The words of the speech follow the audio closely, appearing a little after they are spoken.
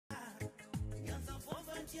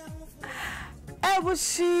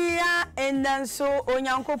Ebushia endanso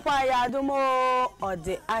onyankopa ya adomo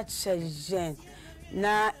ode achejen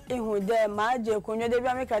na ihude maje konyo de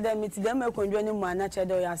bia meka de miti de mekonjo ni mu anache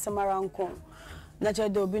de ya samaranko na che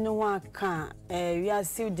de obi no ho aka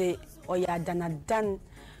wiase de oya danadan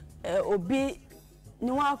obi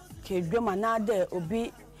ni wa kedwama na de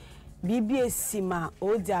obi bibi esima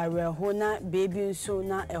odi areho na baby nso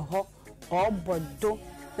na eho obodo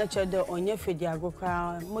na che de onye fedi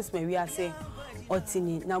agokra musme wiase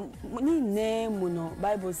otini na ni name no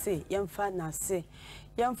Bible say yemfa na se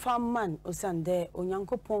yemfa man osande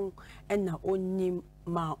onyankopon ena onim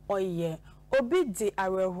ma oye obi di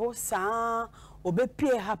areho saa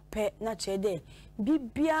obepie hape na chede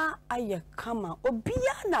bibia aye kama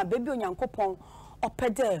obia na bebi onyankopon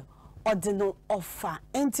opede odino ofa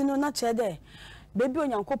entino na chede bebi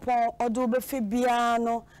onyankopon odo befe bia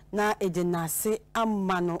no na edinase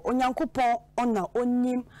amano onyankopon ona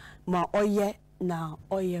onim ma oye na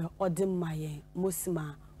oye odimaye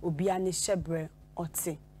musima obia ne shebre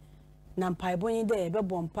oti na mpaibonyi de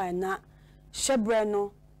ebebo mpai na shebre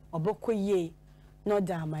no obokoye no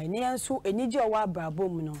da mai ne enso enije owa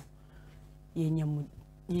abrabom no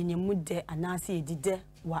yenyemu de anase edide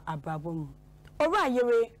wa abrabom ora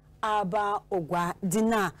yere aba ogwa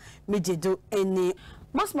dina mejedo eni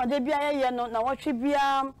musima de bia ye no na wotwe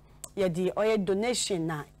bia ye di oye donation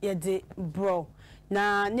na ye di bro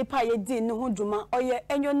na nipa ye di ne ho dwuma oye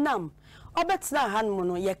enyonam obetina hanmo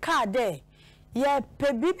no ye ka de ye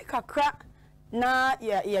pebibi kakra na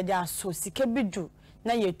ye da so sike bidu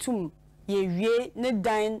na ye tum ye wie ne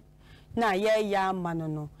dan na ye ya mano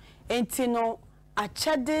no enti no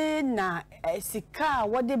achade na sika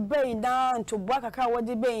wode bein da ntobua kakra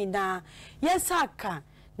wode bein da yesaka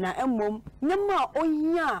na emom nyema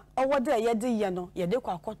onya owode ye de ye no ye de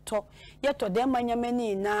kwakoto ye to de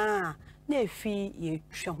manyamani na efi ye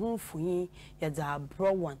twahunfuyi ye da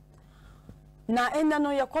browan na ena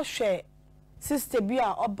no ye kohwe sister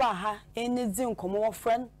bia oba ha eni din komo wo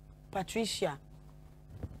friend Patricia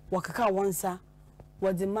wakaka wonsa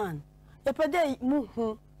wodi man ye pede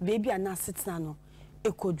muhu baby ana sitna no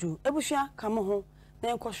ekoju ebuhua kamo ho na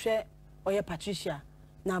enkohwe oye Patricia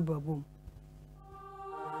na brabum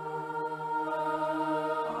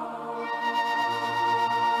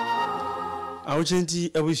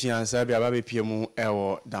Ahokyer3 ebuhua sabi ababe piemu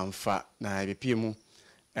ewo damfa na epiemu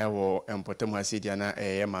ewo empotem hasidi na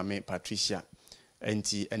mame Patricia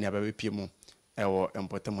enti ene ababe piemu ewo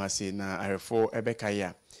empotem hasi na arefo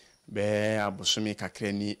ebekaya be abosumi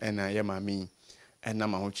kakrani ena ye mame ena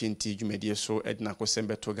Ahokyer3 dwumadie so edna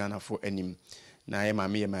kosembe to ganafo anim na ye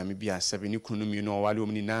mame bia 7 kunu mi no wale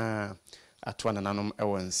omni na atwa nananom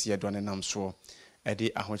ewo nsie do ne namso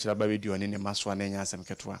edi Ahokyer ababe duone ne maso na nya asem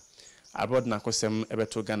ketwa abroad na kosem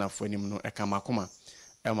ebeto ganafo anim no ekamakoma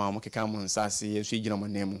ema mo keka mo nsase yesu igina mo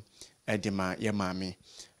nemu edima ye mame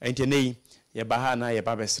enti nei ye baha na ye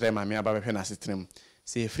babesre mame ababehwe na setrem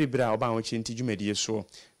se free bra oba Ahokyer3 dwumadie so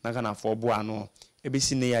na ganafo bo ano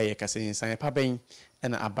ebesi ne ya ye kasensan pa ben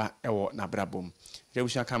ena aba ewo na brabom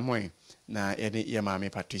rebusha kamhoe na ye mame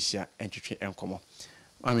Patricia entwetwe enkomo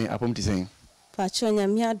mame apom tisen pacho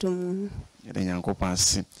nyame adom ye de nyankopon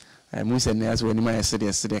ase Musa ne aso wani ma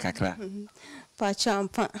yesede kakra pacho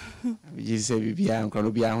ampa yise bibia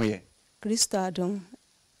nkro bia ho ye Kristo adom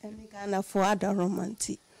emika na fo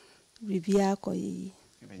adaromanti bibia koyi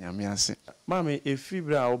nyame ase mame efi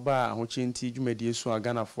bra oba Ahokyer3 dwumadie so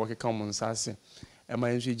agana fo keka mo nsase ema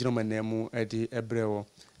yenso igina manemu ede ebrewo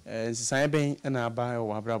nsisan ben na aba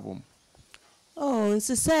wo abrabom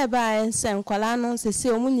nsisa ba ensen kwala no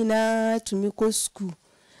sese omunyina tumi ko school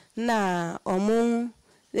na omu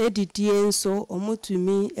edidie nso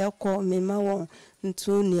omutumi ekọ mema won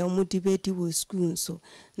ntu ne omudibedi wo school nso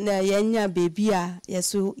na yenya bebi a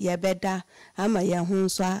yeso yebeda ama ye hu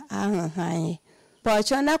nso ahanhan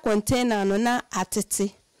pacho na container no na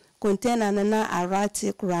atete container no na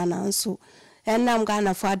arate kurana nso enam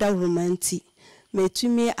gana father romanti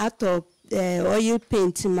metumi ato oil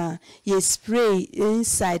paint ma ye spray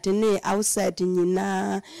inside ne outside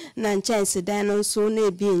nyina na chance dan no so na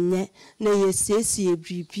ebi nye na ye siesie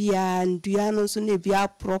bribia ndua no so na ebi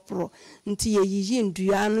apropro nti ye yiyi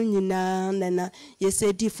ndua no nyina na ye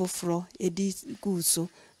sedi foforo edi guso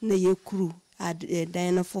na ye kru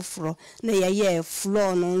dan no foforo na ye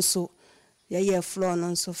floor no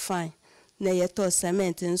so fine na ye to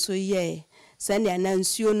cement nso ye send na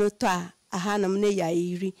nsuo no to ahanam ne ya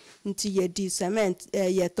iri nti ye di cement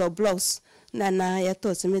ye to blocks na ye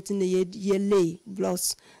to cement ne ye lay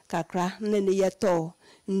blocks kakra ne ye to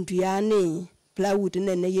ndua ne plywood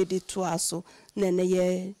ne ye di to aso ne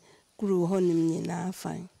ye kuru honim nyina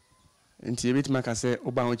fine nti ebetima ka se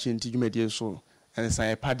oba ho chi nti dwumadie so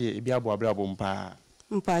ensan e pade e bia boabrabo mpa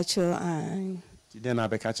mpacho ai ti den na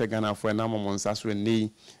be ka che Ghana fo na momo nsa so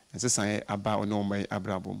nei ensan e aba ono omai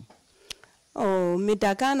abrabo oh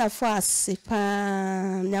midagana fo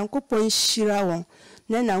asipa nyankopon shira won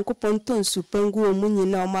na nyankopon tonsu pangu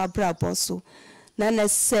omunyina o mabrabo so na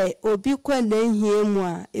se obi kwa na hie mu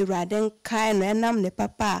a Ewurade nkai no enam ne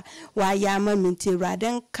papa wa ya ma minti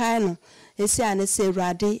Ewurade nkai no esi ane se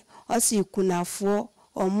Ewurade osi kunafo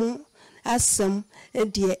omu asem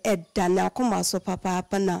edie edda na koma so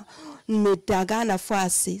papa na midagana fo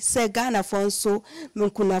asi se Ghana fo nso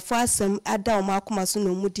menkunafo asem ada o makoma so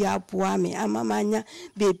no mudi aboa me amamanya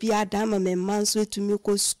bebi ada ma me manso etumi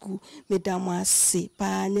ko school medamu asi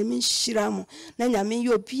pa na mi hira mo na nyame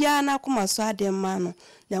yo bia na koma so ade ma no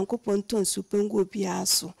nyankopon tonsu pengu obia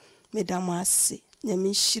so medamu asi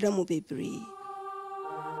nyame hira mo bebre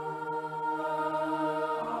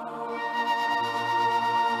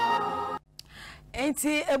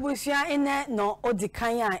Enti ebusua ine no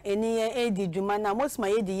odikan a eniye edi dwuma na mosma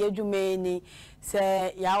yedi yedwuma ni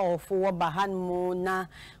se ya ofo wo bahan mu na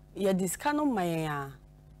ye diska no man a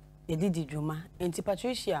yedi di dwuma enti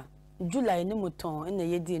Patricia July ni muton ina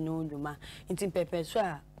yedi no dwuma enti pepe so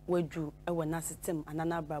a wadu ewo na system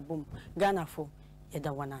anana brabom Ghana fo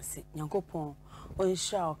yeda wanase nyankopon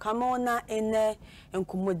onsha kama na ene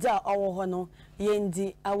enkumoda owo ho no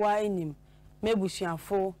yendi awa enim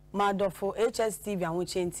mebusuafo madofo HSTV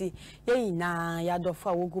Ahokyer3 yeyi na yadofo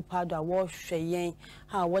awogu pado a wo hweyen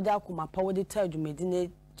ha woda akoma pa wodi tadwumedi na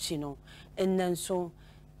chi no ennenso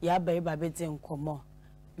ya bariba bedi nkomo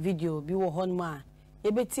video bi wo honmo a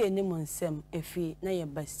yebeti enim nsem efi na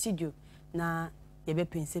yeba studio na yebe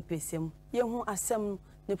pensepesem yehu asem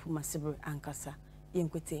ne pumasibre ankasa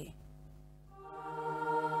yenkwete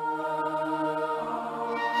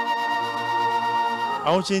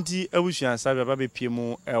Ahokyer3 abusua sabe ba bepie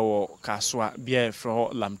mu ewo kasoa bia efro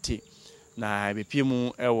lamte na bepie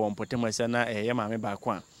mu ewo mpotemasa na ye maame ba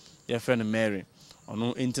kwa ye friend Mary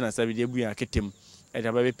ono entina sabe de buya ketem e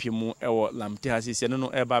da ba bepie mu ewo lamte ha sisi no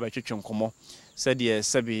e ba ba twetwe nkomo sade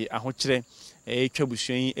sabe ahokyere etwa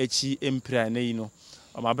busua yi echi empira na yi no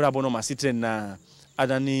o mabrabo no masitre na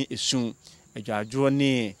adani esun adwadwo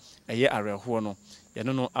ne eye areho no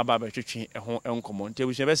yeno no aba ba twetwe eho enkomo nti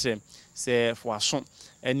abusua bese se fo aso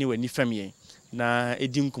eni wani famie na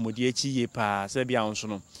edi nkomodi echi ye pa se bia onso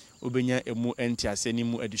no obenya emu enti aseni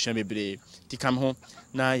mu adusua bebre tikam ho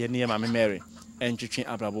na ye ne ye maame Mary entwetwe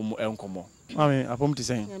abrabo mu enkomo maame apom ti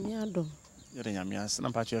sen nyame adom yere nyame as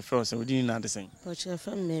na pa che fro se odi na de sen pa che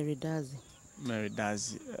fa Mary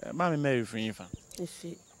Dazi maame Mary frifa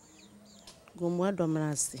efi gomu adom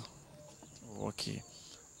nase okay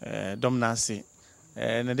dom nase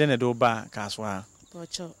na de do ba kaso ha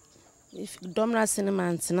pocho if dom nase ne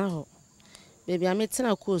mantina ho baby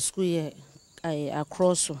ametina ko school ye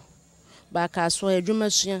across ba kaso adwuma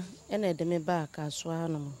sua ena de me ba kaso ha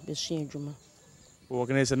no be sua adwuma o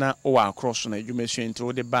organize na o across na adwuma sua nti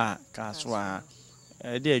o de ba kaso ha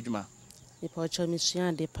de adwuma e pocho me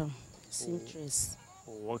sua de pam interest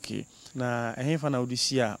okay na ehfa na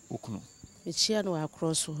odisia okunu me chia no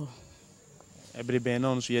across ho every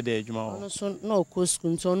no nso ye de adwuma ho no so no ko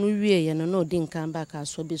school nti onu wie ye no di nkan ba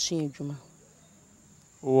kaso be sua adwuma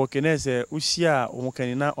o kenese usia o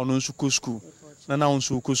kanina ono nso ko school na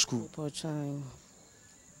nso ko school pocho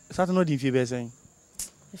sata no di fie be sen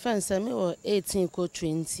if I say me o 18 ko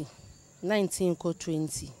 20 19 ko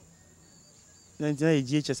 20 19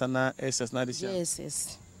 GHS na SS na this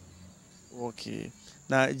yes okay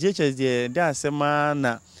na GHS de asema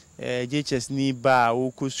na GHS ni ba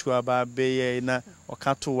o ko school ba be ye na o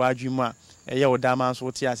ka to wadwuma ye o da man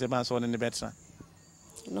so ti asema so ne betra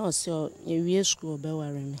no so ye wie school be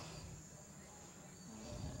ware me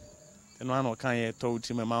no ano kan ye to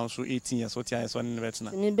ti me man so 18 years so ti asema ne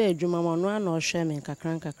betra me be adwuma mo no ano hwe me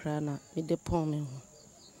kakran na me de pon me ho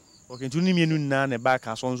okay tuni mienu na ne ba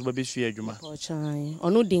ka so nso ba be sua adwuma ochan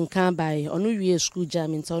onu di nkan bae onu wie school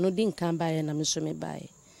jam nti onu di nkan bae na me so me bae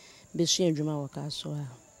be sua adwuma wo ka so ha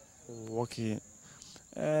okay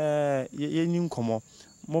ye ni nkomo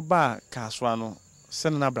mo ba ka so ano se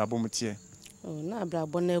na brabo mtie na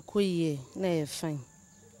brabo na ekoyie na e fine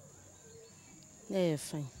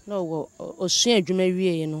no wo o sua adwuma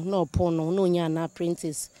wie no na opon no na onya na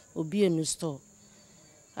apprentice obi enu store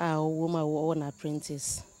wo ma wo na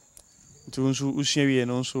apprentice nti nso usua wie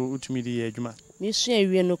no nso utumi di adwuma me sua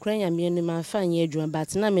wie no kra nya me enu ma fa nya adwuma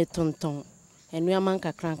but na me tonton enu aman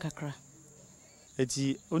kakran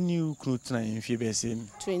eti oni ukunu tena mfie be se ni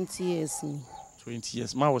 20 years ni 20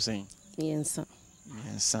 years ma wo sen yensa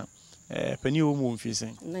pani wo mu mfie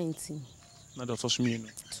sen 19 na do so mienu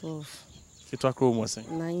 12 It was almost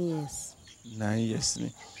 9 years. 9 years.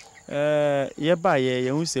 Ye ba ye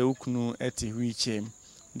hu se ukunu eti wheelchair.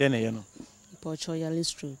 Then you know. Pocho yali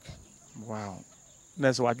stroke. Wow.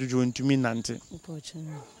 That's what you do to me nante. Pocho.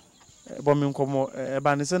 But me nkomo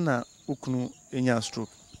eba ne se na ukunu enya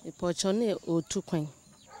stroke. Pocho ne o tu kwan.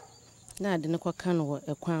 Na ade ne kwaka no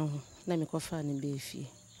ekwan ho. Na me kofa ne be fie.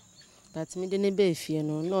 But me de ne be fie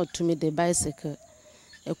no na to me the bicycle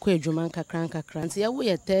ekwa adwuma nkakra. Nti ya wo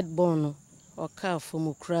ye third born no o car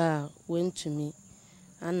from kra went to me.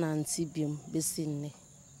 Ananti biom besinne.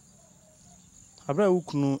 Abra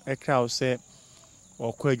ukunu ekra o se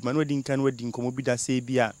okwa adwuma no wadi nkan wadi nkomo bi da se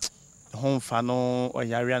bi a ho mfa no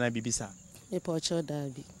oyare na bibisa. Me pocho da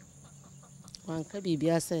bi. Wanka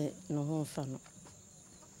bibia se no ho mfa no.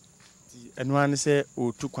 Eno an se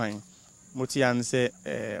o tu kwan. Moti an se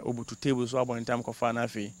obutu table so abontam kofa na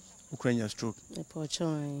afi Ukraine stroke. Me pocho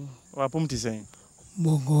an. Wa pomti sen.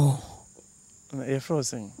 Bogo. E fro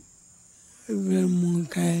sen.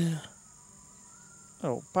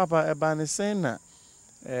 Oh, Papa eba ne sen na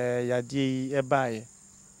yadie ebae.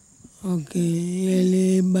 Okay,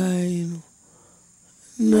 ele bai no.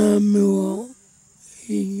 Na me wo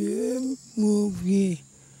movie.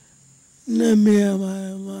 Na me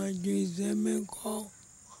ama jese me ko.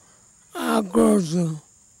 Across.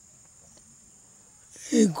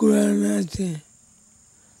 Ekuranate.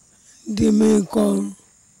 De me ko.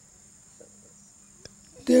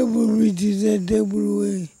 Table which is a table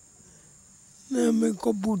way. Na me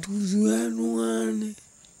ko putu anu ane.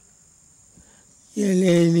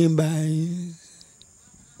 Yele ni bai.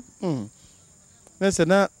 Nese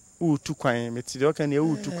na utu kwan metide o kan e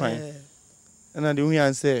utu kwan. Na de hu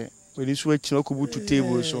yan se we ni so achi no ko butu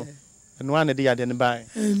table so. Eno an de yade ne bai.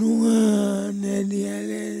 Enu ane de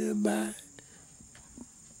yade bai.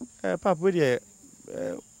 Papa we de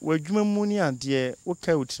wadwuma mu ni ade wo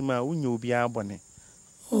kai utima wo nya obi abone.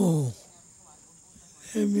 Oh.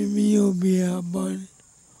 Mi obi abone.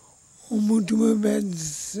 Umutu me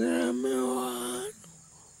bedsame wan.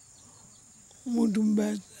 Umutu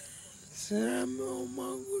bedsame o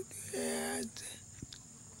magudiate.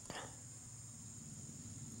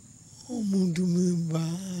 Umutu me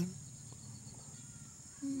ban.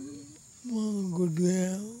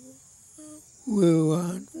 Magudiate. We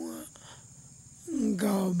wan.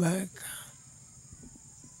 Go back.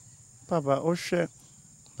 Papa o hwe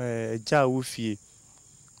ja wo fie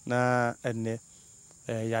na enne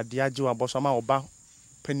yade age wa boso ma oba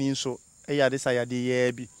panin so yade sa yade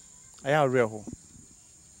ye bi aya reho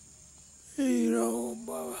Iro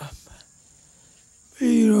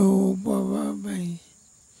baba bai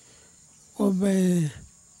obe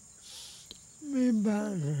mi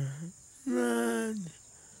ban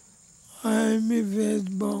ai mi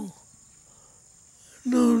vesbon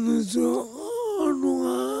non so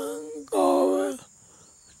ancora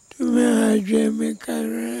tu me hai me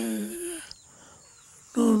carre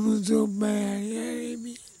non so bene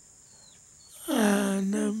mi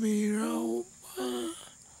ana mi roba.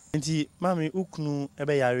 nti mami ukunu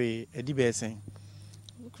ebe yare edi be sen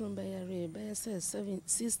Ukunu be yare be say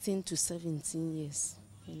 16 to 17 years.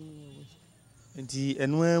 Anyway. nti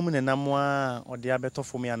enu mu ne namwa ode abeto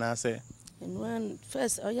fo me anase. And when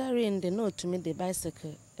first oyare in the note to me the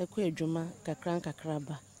bicycle ekwa adwuma kakra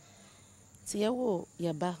ba. Ti yawo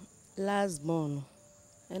yaba last born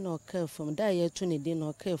and o care from that year to ne dey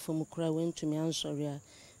no care from kura went to me ansori a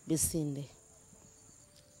besinde.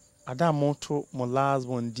 Ada moto mo last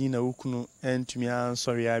one din na ukunu entumi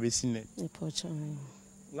ansori a besine. E pocho.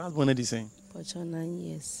 Last one di sen. Pocho 9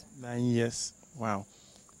 years. 9 years. Wow.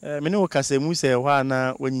 Me ne wo kasemu se hwa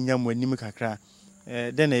na wanyinya mo anim kakra.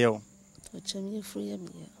 Den eyo. Pocho me free ya me.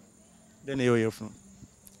 Den eyo yefunu.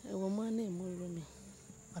 E wo ma na mo rumi.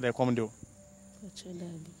 Ada kom do. Pocho da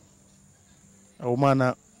bi. O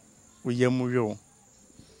mana wo yemu yo.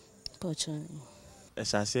 Pocho.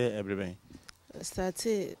 Esase ebreben.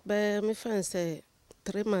 Started by me friend say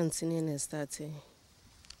 3 months in starting.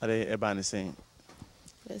 Ada eba ne sen.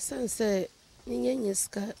 San say nye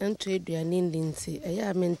ska ento aduane ndinti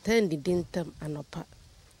eya maintain di dintam anopa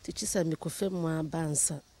tichi sa me kofem mu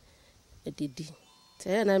abansa edidi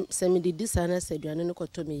te na se me didi sana se aduane no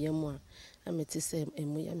koto me yam a ameti se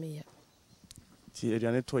emu ya me ya Ti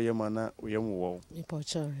aduane to yam na wo yam wo. me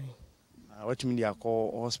pocho Watumi di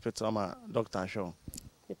akọ hospital ama doctor show.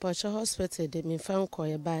 me pocho hospital de me fan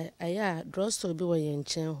koye ba aya drugstore bi wo ye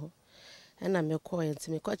nchen ho na me koye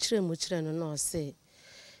nti me ko kire mu kire no na o say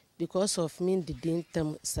because of me the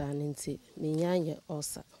dintam saninti me nyanye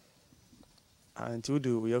osa Anti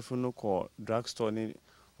udu yefunu ko drugstore ni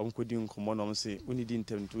omkodi nkomo no mse uni di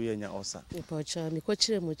ntemtu ye nya osa Ipocha mi ko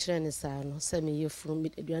chire mu chire ne saa no se me yefuru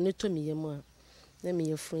mi aduane to mi yemu a na me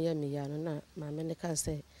yefuru ya me ya no na ma me ne ka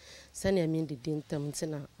se ne mi di ntem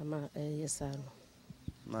ntina ama ye saa no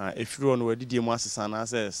na efiri no wadi die mu asesa na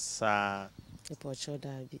se saa Ipocha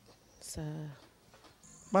da bi saa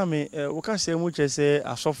mami wo ka se mu chese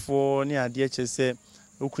asofo ne ade chese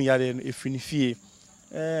okunyare no efini fie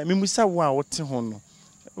mimusa wo a wote ho no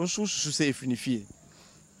nso susu se efini fie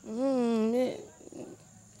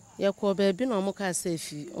ya ko bebi na omo ka se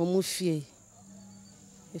fi omo fie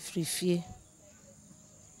efiri fie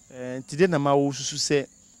tide na ma wo susu se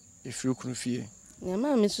efiri kunu fie ya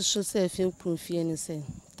ma me susu se efiri kunu fie ni se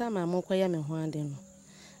ta ma mo kwa ya me ho ade no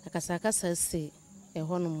akasa se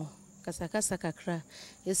eho no mo akasa kakra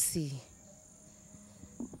esi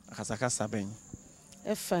akasa ben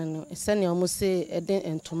efa no se ne omo se eden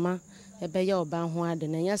entoma ebe ya oba ho ade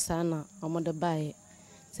na nya sa na omo de bae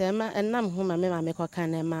se ma enam ho ma me kwa kan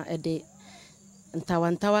na ma ede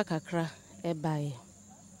ntawa kakra ebae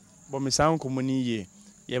bo me san komuni ye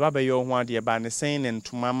ye ba be yo ho ade ye ba ne sen ne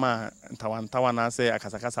ntoma ma ntawa na se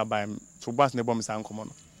akasa bae so bas ne bo me san komo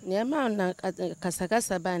no ne ma na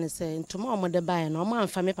akasa bae ne se ntoma omo de bae na omo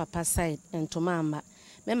amfa me papa side ntoma amba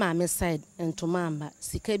me ma me side ntoma amba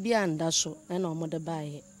sika bi anda so na omo de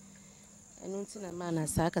bae enu ntina ma na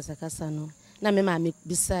sa akasa no na me ma me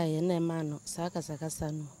bisaye na ma no sa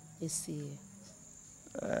akasa no esi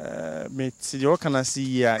me ti yo kana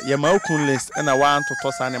si ya ye ma okun list na wa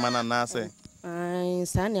antoto sa ne ma na se ai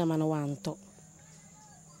sa ne ma no wa anto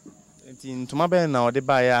enti ntoma be na ode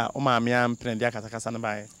ba ya o ma me ampre ndi akasa na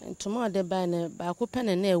ba ya ntoma ode ba ne ba ko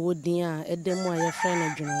pene na ewodin a edem a ye frɛ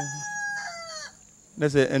na dwene ho na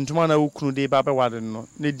se ntoma na okunu de ba be wade no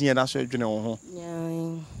ne din na so dwene ho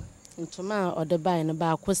ntoma ode ba ne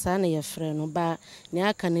ba ko sa na ye frɛ no ba ne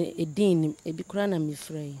aka ne edin ebi kura na me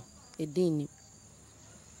frɛ edin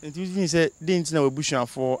enti vi se din tina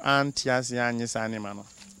wabusuafo antiase anye sa ne ma no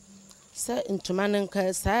se ntoma ne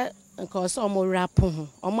nka sa nka oso omo rapo ho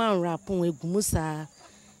omo an rapo ho egumu sa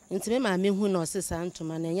enti me ma me hu na osesa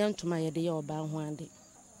ntoma na nya ntoma ye de ye oba ho ade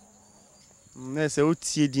na se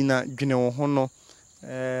otie di na dwene ho no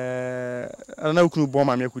ana okunu bo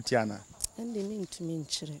ma me kutia na ende me ntumi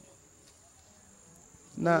nkyere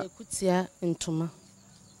na kutia ntoma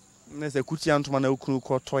na se kutia ntoma na okunu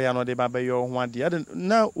ko to ya no de ba be yo ho ade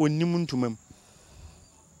na onim ntomam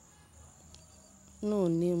no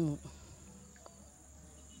onimu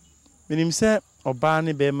minim se oba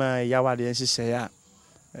ne be ma yawade nhihye ya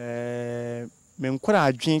me nkora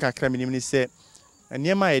adwen kakra minim ni se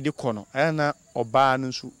eniema ye de kɔ no aya na oba no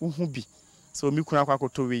nso uhu bi so mi kuna kwa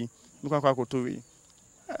kotowe mi kwa kotowe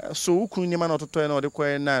so ukunu niema na ototo na ode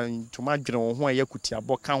kɔ na ntoma dwene wo ho ya kutia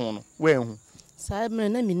bɔ ka ho no we hu sa me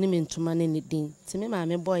na minim ntoma ne ne din ti me ma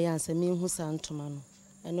me boy ansa me hu sa ntoma no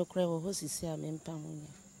eno kra wo ho sisi a me mpa ho nya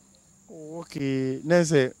okay na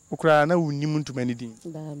se ukra na unim ntoma ne din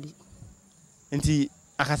dabi enti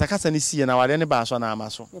akasakasa ne sie na wade ne ba so na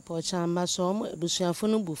amaso me po chamba so mo busuafo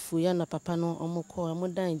no bufu ya na papa no omo kɔ omo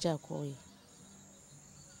dan ja kɔ yi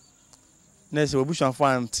na se obusuafo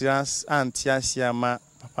antias ya ma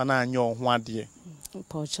papa na anyo ho ade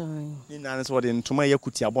po chan ni na ne so wade ntoma ya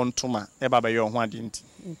kutia bɔ ntoma e ba be yo ho ade nti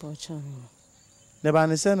po chan ne ba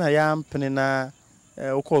ne se na ya mpene na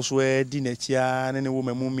okoso di na chia ne wo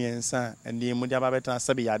mamu miensa ende mu dia ba beta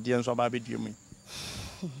sabe yade nso ba be duemu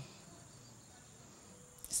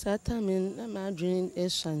sata men na ma dream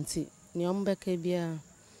eshanti ni ombeka bia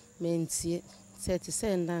mentie seti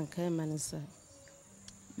se ndan kan manisa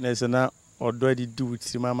na se na odo di du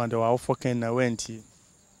ti mama de wa fokan na wenti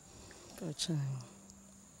pocha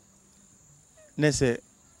na se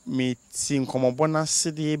mi tin komobona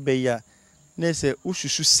sede be ya na se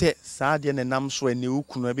ususu se saa de na nam so ene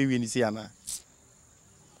ukunu ebe wi ni se ana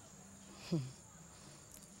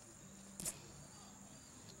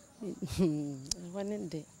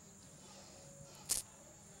wanende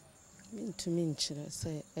mintumi nkyerɛ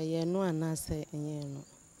sɛ ɛyɛ no anaasɛ ɛnyɛ no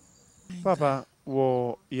papa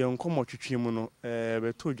wo ye nkomo twetwe mu no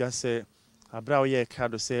beto dwa sɛ abra wo ye ka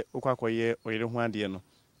do sɛ okwakoye oyere ho ade no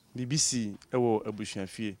BBC ewo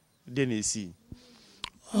abusuafie de na esi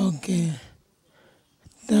okay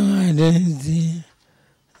tanga denzi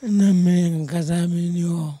na me nkasa me ni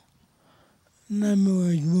o na me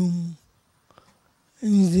wajum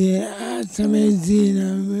nzi atamezi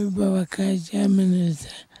na me baba kaja menese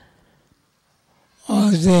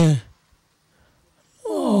oze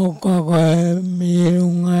o kwa me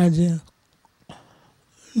ngade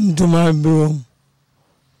nduma bro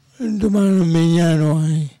nduma no me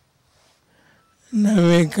nyano na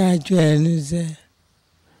me kaja ni se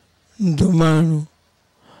nduma no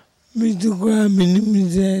Mitukura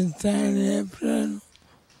minimize tare prano.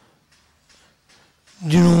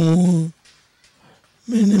 Junu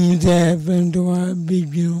minimize pentua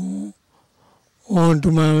bigino.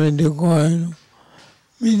 Ontuma medekoano.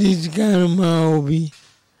 Midikana maobi.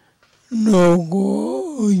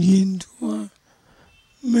 Nogo ojintuma.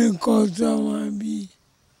 Mekosa mabi.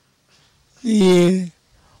 Ye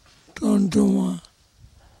tontuma.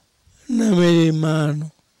 Namere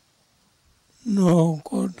mano. No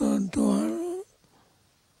cotonto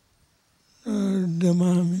de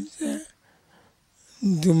mamise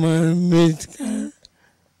de mamiska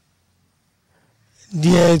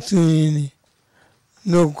dia tuini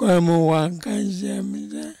no como wakanje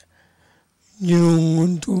misa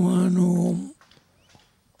junto mano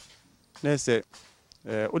nese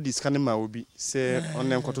odi scan ma obi se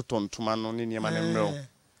onne nkoto tontoma no ne niam na mrew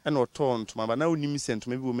e no tontoma ba na onim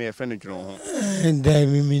sentoma bi wo me yefre no dwon ho dai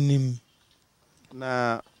minim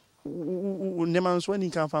na nema nso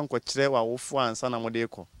ani kan fa nkɔkyerɛ wa wofo ansa na mode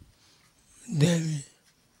kɔ dai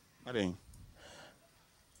aren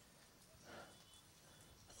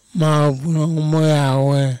ma buno moya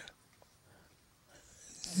we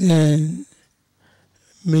then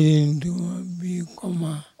mirindo bi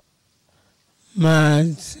koma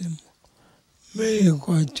mas me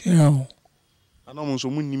ko teo ana mo nso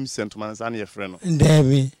munnim sentoma ansa na yefre no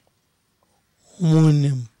dai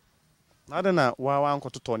munim nada na wa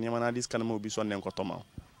nkototo niam na dis kan ma obi so ne nkotoma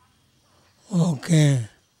okay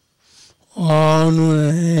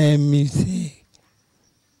onu misi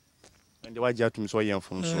ende waje atum so yɛ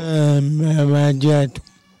mfom so ma jatu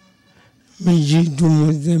mi jitu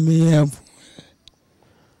mo zeme yafu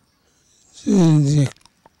sinzi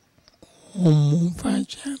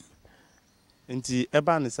facha nti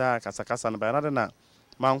eba ne sa kasakasa na ba nada na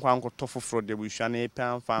mankwa nkoto foforo de buhwa na epe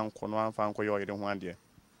amfa nko no amfa nko yɛ ɔyere ho ade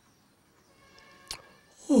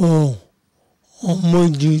mo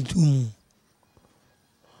jitu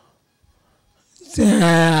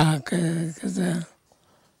sa kasa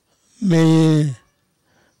me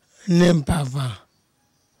nempava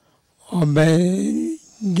obe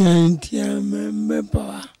gentia me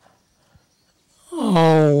pa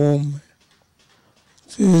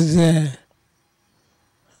se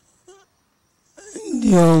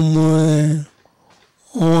diomo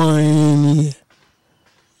oini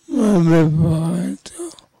me pa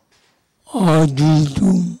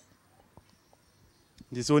jitu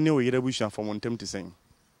ndi so ne oyere buhwa fom ntem te sen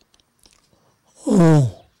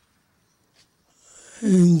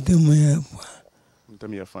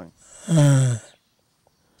ntem ya fine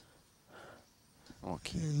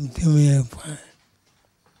okay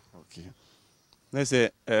okay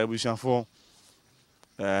nese buhwa fo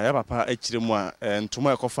ya papa akire mu a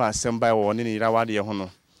ntoma ekofa asemba wo ne nira wade ho no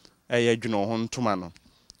ya dwuno ho ntoma no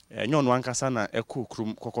enyo no ankasa na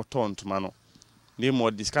ekokrum kokoto ntoma no ne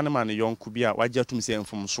mo diskan man yonku bi a waje atum se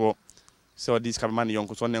mfomso se diskan man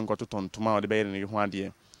yonku so ne nkoto ntoma o de be ne ho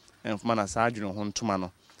ade mfoma na sa dwuno ho ntoma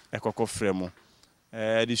no ekoko fremu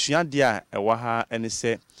disua de a ewa ha ene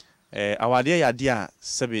se awade ya de a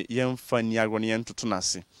sebe yemfa ni agro ne yentoto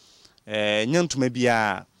nase nyantuma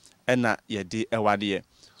bia ena yede ewade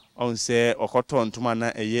on se okoto ntoma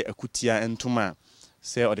na eye akutia ntoma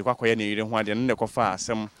se ode kwakoye ne yire ho ade ne kofa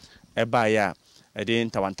asem eba ya ede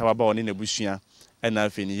ntawantawa ba one na busua ena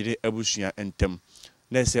afi ne yire abusua entem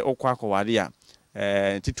na se okwa akwade a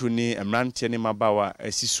titu ni emrante ne mabawa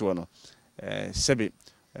asisuo no sebe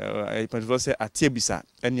ipantwo se atiebisa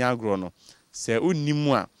eni agro no se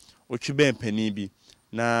onnimu a otwe pani bi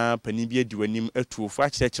na pani bi adi wanim atuofo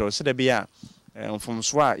akyerekere se de be a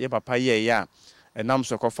mfomso a ye papa ye ya enam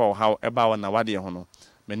so kofa o haw eba wo na wade ho no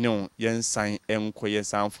mene yensan enkoye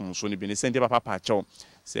san mfomso ne bi ne sende papa pa achew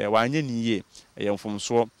se wanye ni ye ye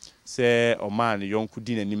mfomso se o man yonku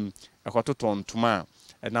di nanim ekototo ntoma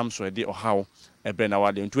enam so de o haw ebe na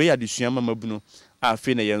wade nto ye adesua mama bunu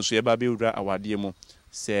afi na yenso ye ba be wura awade mu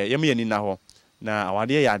se yem ye ni na ho na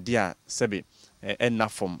awade ya ade a sebe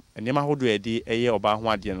enafom enema hodo edi eye oba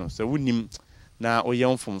ho ade no se wunim na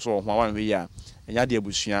oyem fomso ho awanwe ya enya de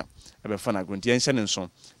abusua ebe fa na grunti enhye ne nso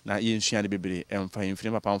na yensua de bebere emfa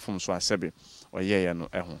yemfini papa mfomso asebe oyeye no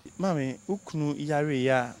eho mame ukunu yare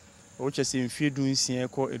ya o chese mfie dunsia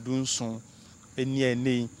ko edunso eni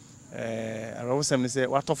enei arowsem ne se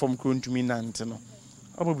watofom krontumi nante no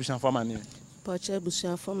obabusua fama ne Poche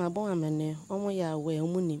busua fama bon amene omo ya we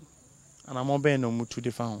omunim ana mo ben no mutu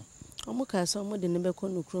de fa ho omo ka so omo de ne be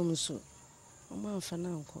kono krom so omo amfa na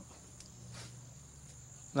nko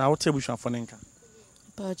na wote busua fo nenka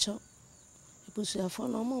Poche busua fo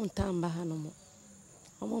no omo ntamba ha no mo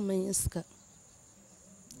omo manyiska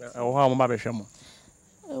o ha mo ba be hwe mo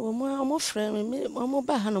Omo friend me omo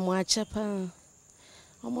ba ha no mo achepa.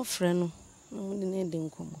 Omo friend no. No de ne den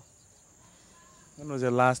komo. When was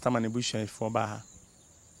the last time an ebushia for Baha?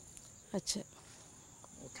 Ache.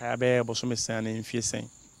 Kabe Bosome San in Fiesen.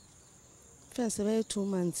 First about 2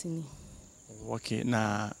 months ni. Okay,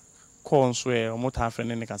 na corn swear or mota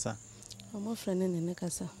friend in the casa. Omo friend in the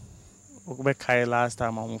casa. Obe Kai last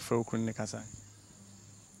time I'm fro in the casa.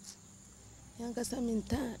 Young casa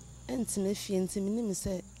minta entine fienti minim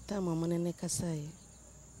say time amon in the casa.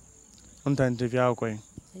 Unta interview going.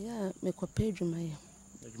 Yeah, make a page my.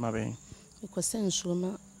 My baby. Because sense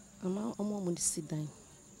woman ama omo mo di sidan.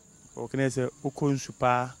 Okay, say Ukun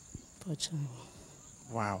super.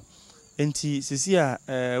 Wow. Enti sisi a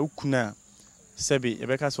ukuna sebi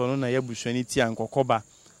ebeka so no na yabusuani ti ankokoba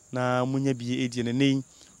na munya bi edie ne nei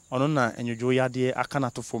ono na enwodwo yade aka na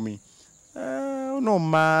to fomi no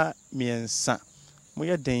ma miensa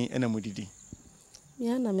moye den ena mudidi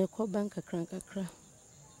Ya na mekoba nkakra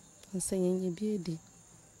nsenye bi edi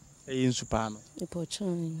nsupa no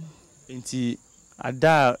pochon. enti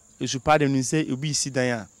ada nsupa de no se obi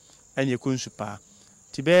sidan a ene ko nsupa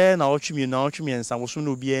ti be na otwemi ensa wo so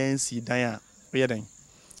na obi ensi dan a oye den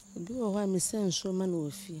Obi wo ha me senso ma na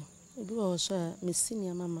ofie. Obi wo so a me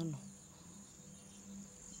senior mama no.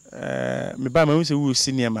 me ba ma se wo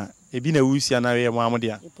senior ma ebi na wo si ana we mo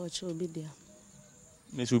amode a Pochon obi dia.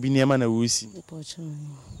 me so obi niema na wo si Pochon.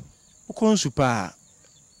 ukon supa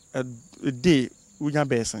a day unya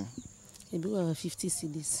besan Ebi wo 50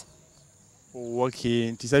 cedis. oh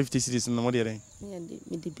okay 50 cities no mo de den Ya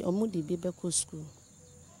me de omo de bi be ko school.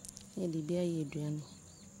 Ya de bi aye eduane.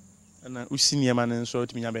 na usi niema na nso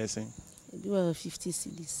otiminya besan Ebi wo 50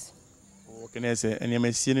 cedis. okay na se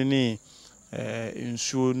eniema sie no ni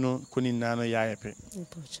nsuo no koni na no ya yepe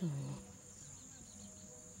Pochon.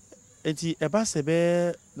 enti eba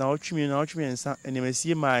sebe na otwemi ensa eniema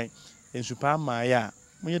sie mai nsupa mai a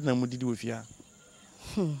mo yedna mudidi ofia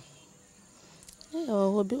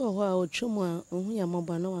Obi wo ho a otwemu a ohu ya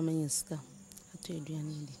moba na wa manyiska ato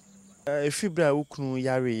eduane ndi. Efibra ukunu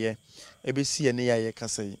yare ye ebesi ye ne yaye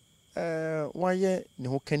kasai waye ne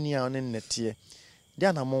ho kani a ne nnetie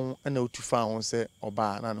dia na mo na otufa ho se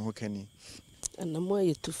oba na ne ho kani Anamo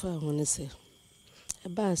aye tufa ho ne se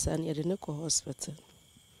eba asa ne de ne ko hospital.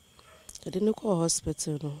 De ne ko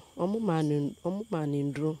hospital no omo ma ne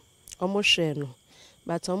ndro omo hwe no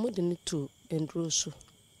but omo de ne to ndro so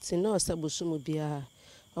ti na osaboso mu bia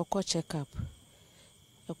okọ check up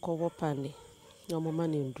ekọ wopane na omo ma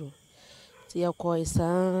ne ndro ti yakọ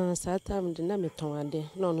isa time de na meton ade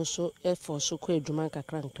na ono so effort so ko edwuma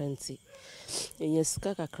kakra nkranti enya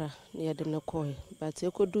sika kakra na ye de ne ko but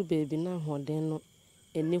ekodu baby na hoden no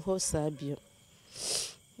eni ho sabio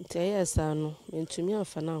nti ayesa no mentumi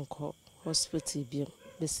afa na nkọ hospital bio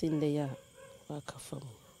besinde ya wakafam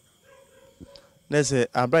nese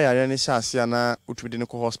abra yare ne hyase na otwede ne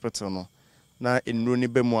ko hospital no na enuro ne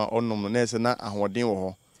bemu a onom no nese na ahoden wo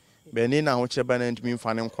ho be ni na ho cheba na ntumi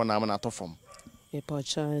mfa ne nkọ na am na tofom e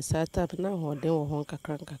pocha satap na hoden wo ho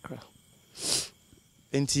kakra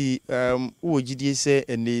enti wo gidie se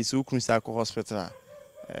ene so ukunu sa ko hospital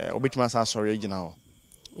obetima sa sorry agina ho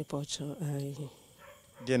e pocha ai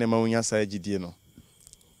de ne ma unya sa gidie no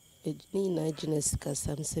ni na gines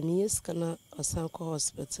kasam semies kana osanko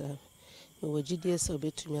hospital me wagidie se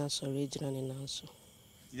obetumi asori agina ne nanso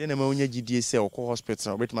de ne ma unya gidie se ko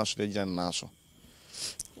hospital obetima asori agina ne nanso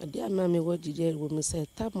ade ama me wagidie wo me se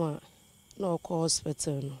tamwa na okọ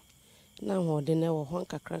hospital no na hode na wo ho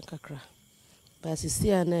kakra ba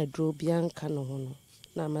sisi a na adro bia nka no ho no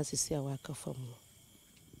na ma sisi a waka fam no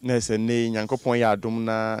na se ne nyankopon ya adom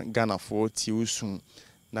na Ghana fo ti usun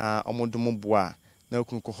na omodom boa na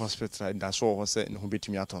okunu ko hospital da so ho se ne ho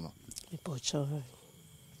betumi ato no e pocha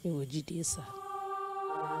me wagidie sa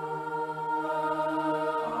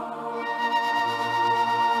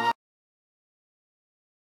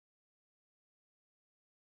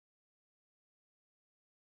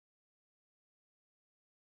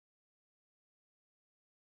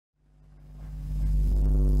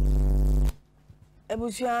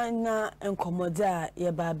Ebusua na enkomoda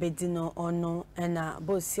ye ba bedi no ono na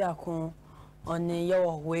bosi akon one ye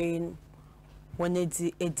wo we wona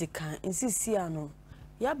di edikan insisi ano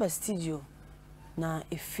ya ba studio na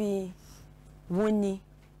efi woni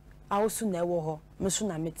awusu na ewo ho meso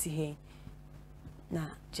na meti he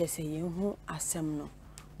na jese ye hu asem no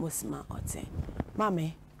mosima ote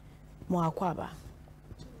mame mo akwaba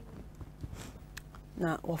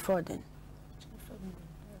na wo froden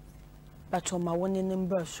but on my one in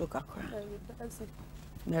number sugar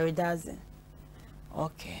Mary doesn't.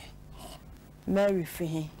 Okay. Mary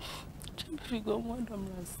Fee.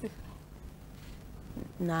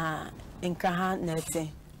 na nkaha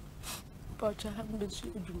nete Pocha hambesu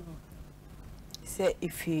ejuma se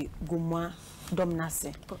ifi gumwa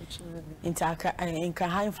domnase pocha intaka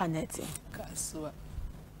nkaha infanete kaswa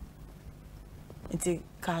inti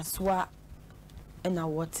kaswa ena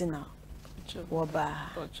wotina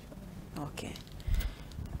woba pocha okay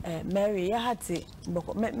Mary ya hati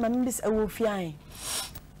boko mambis awufian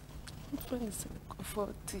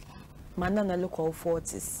 40 mana na look all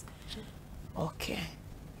 40s okay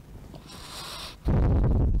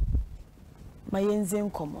mayenze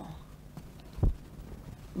nkomo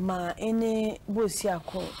ma ene bosi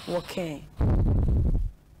akọ woken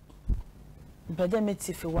bede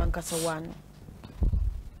metifi wankasa wanu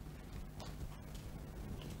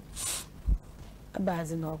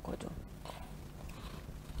abazi na okodo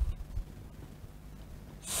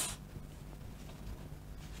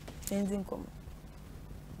yenze nkomo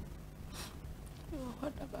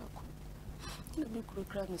Hoda bako na bi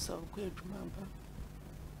kura mi sa ko eduma ba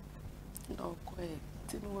na okoe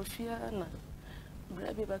timi wo fia na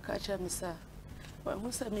bra bi baka cha mi sa wa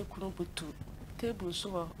hu sa mi kunu butu table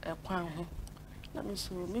so ekwan ho na mi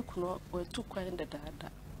so mi kunu wa tu kwan da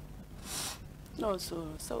no so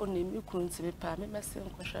oni mi kunu ti pa mi mese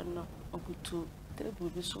nkwhwa no obutu table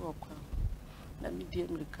bi so okwan na mi die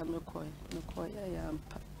mi ka me ko ya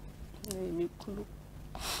ampa na mi kunu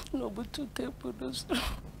no butu table do so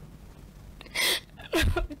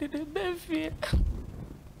did be fear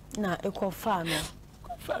na ekofa no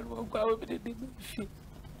faru kwa we did be fear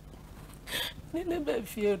ni be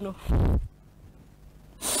fear no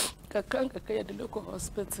kakanga kaya de local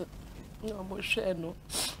hospital no mo hwe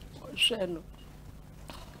no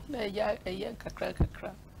na ya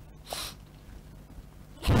kakra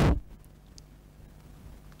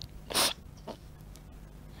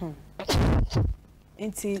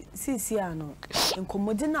inti sisi ano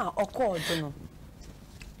nkomodi na okodo no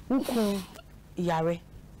ukun yare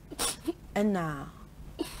ena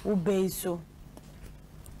ubeiso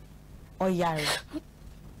oyare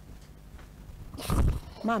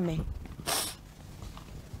mame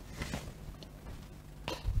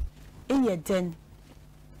iyeden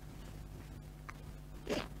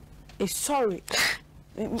sorry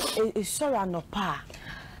anopa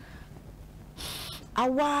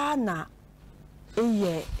awa na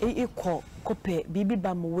eye ikọ kope bibi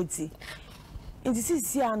ba mo woti inti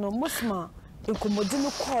sisi ano musma enkomodi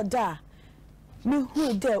no koda me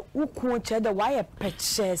hu de ukun che de wa ye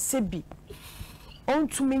peche sebi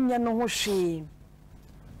ontumi nya no ho hwe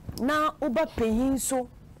na oba pehin so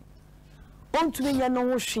ontumi nya no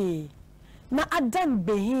ho hwe na adan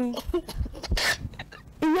behin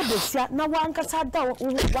iye besia na wankasa da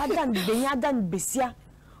wadan behin adan besia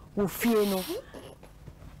wo fie no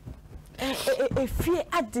fie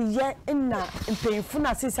adiye na mpemfu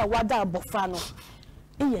na sisa wada abofra no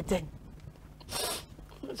iye den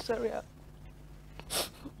sorry ya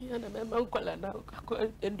na me mankola na ko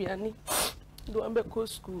eduani do ambe ko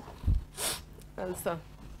school ansa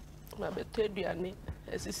ma beto eduani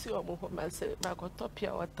esisi omo ho ma se ma ko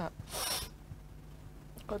topia wata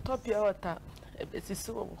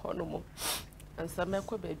esisi omo ho no mo ansa me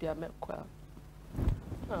ko baby amekwa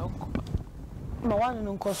ma wanu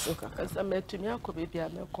no nkosuka ansa me tumi akọ baby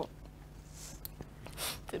amekọ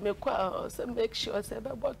te me kwa se make sure se be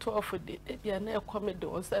bottle of the baby na ekọ me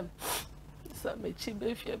do se me chi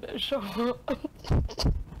be fie be show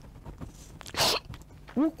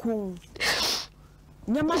wuku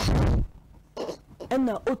nyama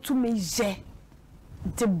ena otumi je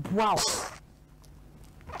de boaw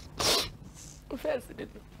first did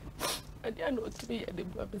I know otumi ye de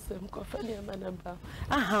boaw be se ko fa ni amana ba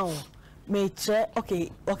aha me che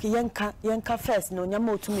okay yanka first no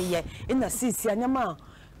nyama otumi ye ina sisi nyama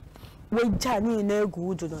we jani na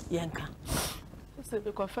egu do no yanka se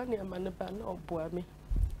be ko fa ni amana ba na oboa me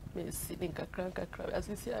si ni kakra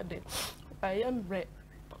asisi ade I am bre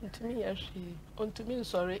ontumi ya hwe ontumi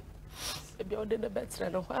sorry ebi ode the better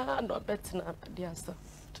no no better na diasa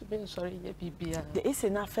to be sorry ye bibia the is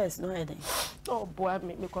na first no eden oboa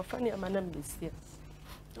me ko fa ni amana mesia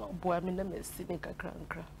oboa me na mesi ni kakra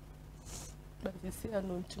but this year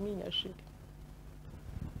no ontumi ya hwe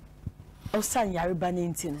o san yare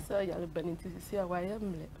baninti no sa yare baninti this year wa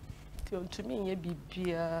am le ti ontumi ye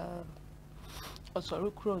bibia o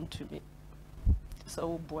sorry kro ontumi sa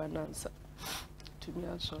oboa nansa to me,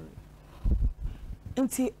 I'm sorry.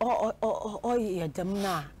 Inti ye dem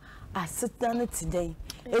na asitana today.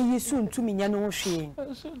 E soon to me no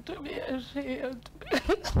hwe. Soon to me she.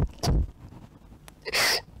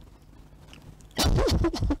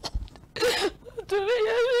 To me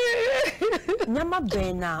nyama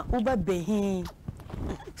be na uba behin.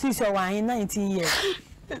 Si so wa 19 years.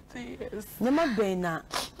 Yes. Nema bena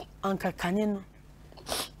anka kanino.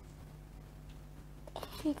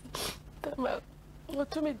 Tama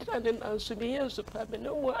to me training and so be years of having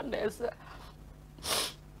no one as a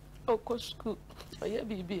school or your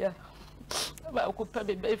BBA. About could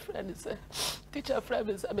pay my friends, teacher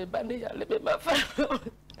friends, I'm a bandy, I live in my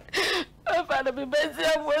family. My father be busy,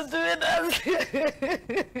 I was doing that.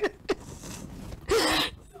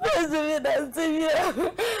 Was doing that to you.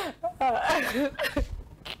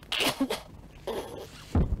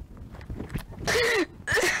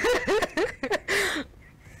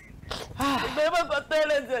 Never got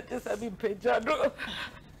talent that is a big page.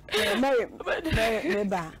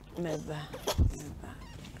 Meba.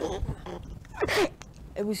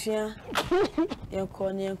 Ebusia,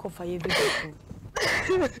 yanko ni yanko fa ye video.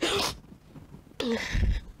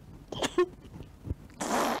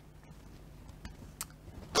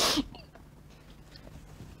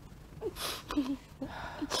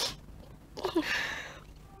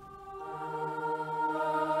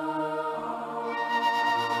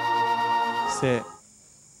 Say,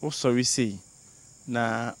 oh sorry say,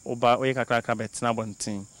 na oba oye kakra betina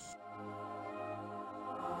bontin.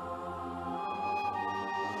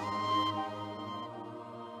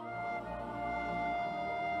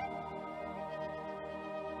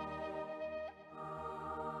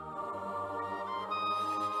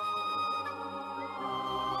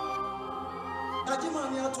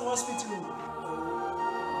 To hospital.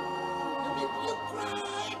 You cry.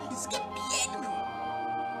 It's getting big now.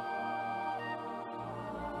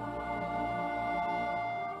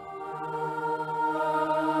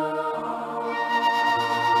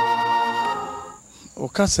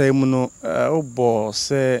 Okasa emu no obo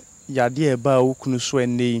se yade eba okunu so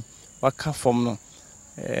ene waka fom no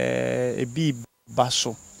ebi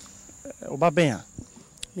baso oba ben a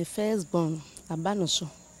My first born abano so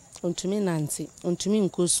ontumi nanti ontumi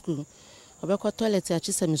nko school obekọ toilet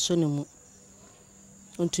achise mi so nemu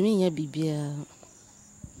ontumi nya bibia.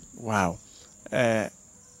 wow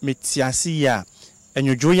metiasi ya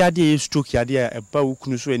enyojo yade stroke yade eba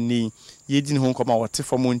okunu so ene yedi ne ho nkoma wote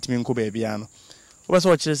fom ontumi nko ba bia no oba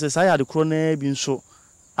so chire se sa yade kro na bi nso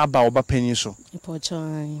aba oba pani so Ipo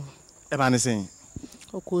chan eba ne sen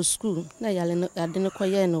oko school na yale no ade ne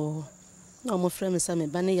koye no na omo frɛ me sa me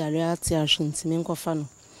ba ne yare ate ahwenti me nkofa no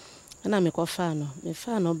na me kofa no me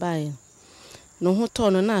fa no bae no ho to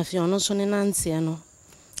no na afi ono so ne nantie no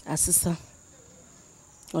asesa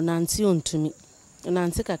onanti ontumi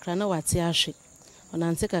onanti kakra na wate ahwe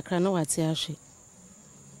onanti kakra na wate ahwe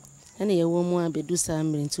ene ye wo mu abedu sa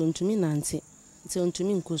mmiri nti ontumi nanti nti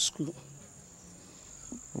ontumi nko school.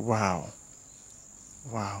 wow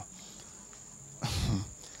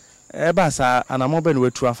eba sa anamo be no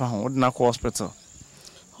watu afa ho wode na ko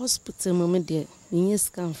hospital mo me de nyi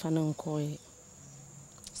scan fa na nko ye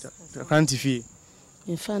kanti fi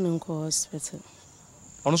me fa na nko hospital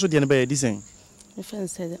ono so de ne be disen me fa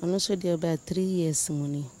say ono so de about 3 years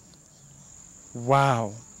money.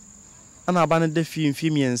 wow ana aba ne de fi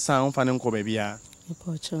miensa on fa ne nko ba bia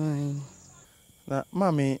Ipo chan na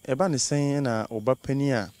mami eba ne sen na oba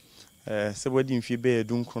pani a se wadi mfi be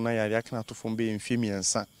edunkro na yare aka na to fom be mfi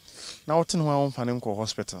miensa na wote no wa mfa ne nko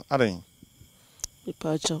hospital adan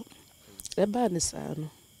Ipo chan eba ne sa no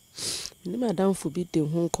ni madam fu bi de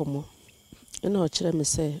ho nkomo ena o kire me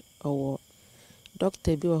say owo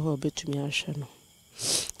doctor bi wo ho betumi ahwe no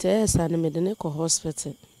te sa ne me de ne ko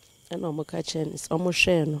hospital ena o mo ka chen o mo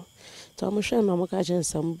hwe no to o mo hwe no o mo ka chen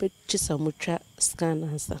sam be chisa mo twa scan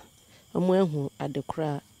ansa o mo ehu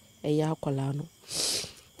adekra eya akwala no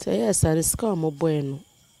te sa ne ska o mo boy no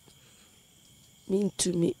mi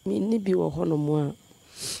ni bi wo ho no mo a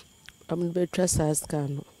am be twa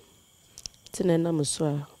scan no tine na mo so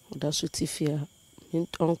a da so tifia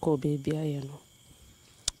onko baby aye no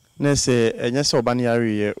na se enye se oba ne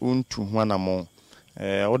yare ye untu ho anamo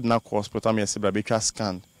ordinary hospital me se bra be twa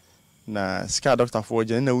scan na ska doctor for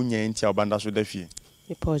je na unya ntia oba nda so da fie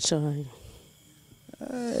Ipo chan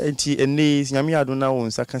enti enne nyame ado na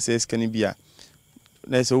won saka se scan bia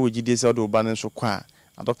na se wo gidi se odo oba ne so kwa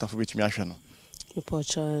a doctor for betumi ahwe no Ipo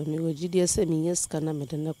chan mi wo gidi se mi yes kana me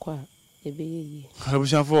de ne kwa ebe yi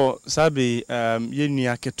Habushan for sabe ye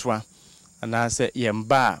nua ketwa ana se ye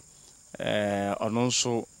mba ono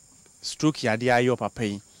nso stroke yade ayo papa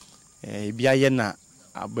yi bia ye na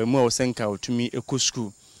abamu a osenka otumi eko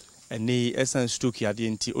school ene esan stroke yade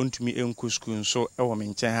nti ontumi enko school nso ewo me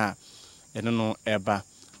nchen ha ene no eba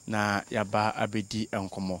na yaba abedi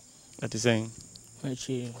enkomo that is saying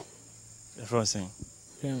Actually, the first thing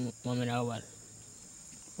Mama Awal,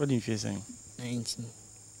 what do you feel saying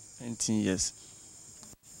 19 years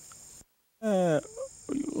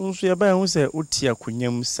nso ya ba hu se otia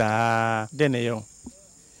kunyam saa de ne yo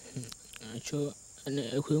acho na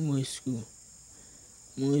ekwe mo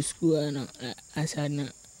school ana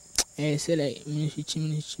asana say like ministry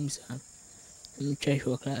chim sa church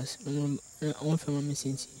for class on fam me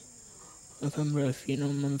sinti on fam brafi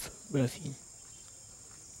no mam brafi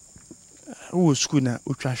wo school na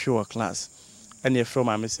utwa hwe class and ye from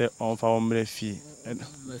am say on fa on brafi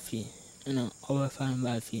brafi na over fam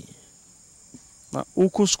brafi na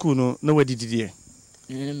uku school no na wadididie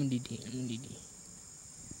mdidi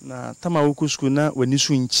na tama uku school na wani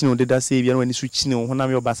su nchino de da say bia na wani su chino ho na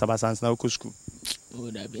me obasa na uku school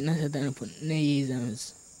VODA be na sedan pon na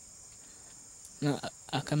exams na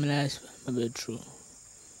akamlas mabetro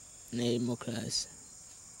na mo class.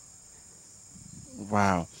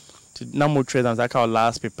 Wow. Na mo exams aka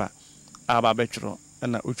last paper aba betro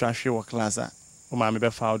na utwa hwe wo class a o ma me be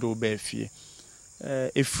fa do be fie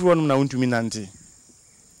efru onum na untumi nante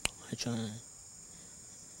acha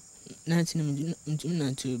nanti mtumi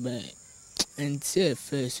nante by until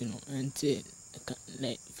first until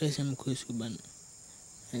like first time course ban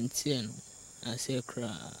until I say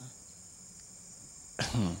cry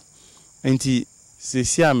Nti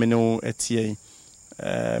sesi a me no etie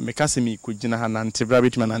me kase mi ko gina ha nante bra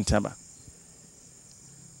betuma nante aba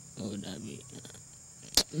o da bi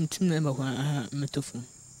mtumi na ba kwa metofu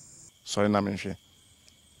sorry na me hwe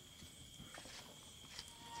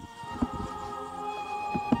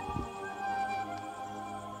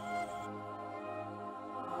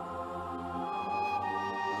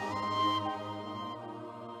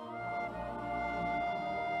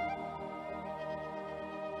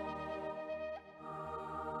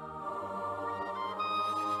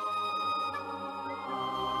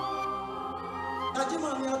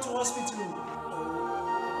To hospital.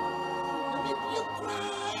 You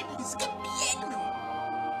cry. It's cambiando.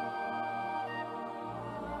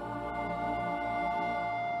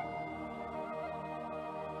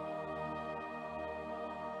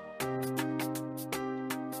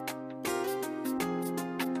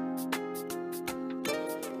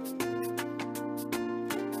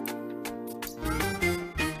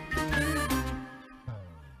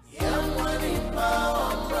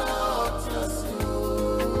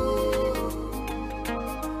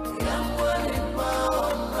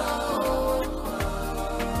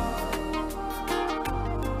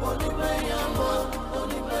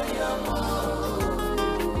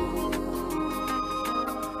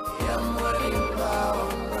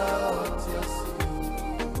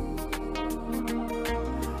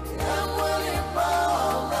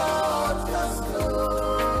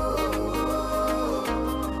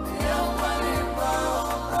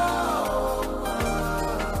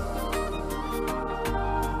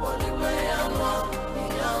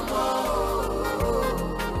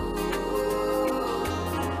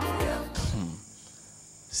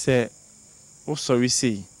 se o sorry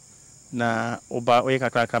say na oba oye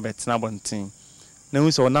kakra betina bonten na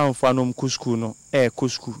hu se ona mfo anom ku school no ku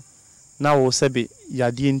school na wo sebe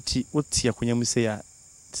yade nti otia kwanyam se ya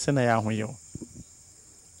se na ya ahoye o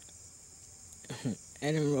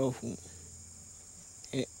enem rofu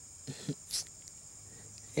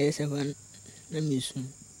seven na misu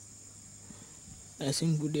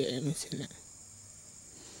asim bude emsena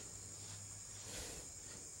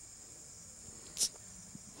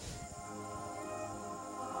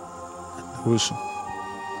Uso.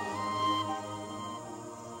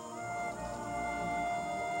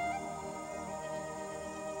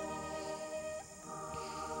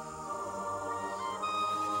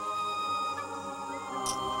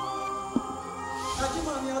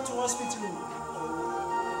 To hospital.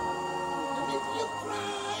 You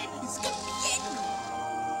cry. It's cambiando.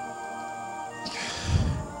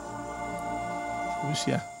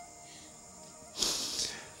 Lucia.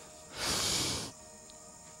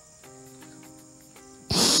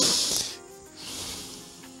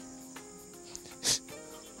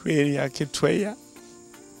 Kweli yake tweya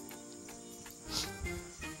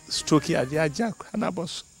stroke ya aja na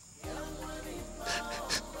boss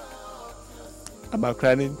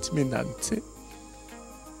amakra ntimi nante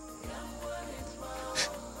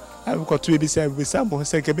abiko to ebi say mo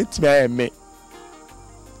se ke betimi ayeme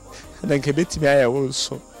na ke betimi ayewo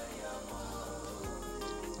nso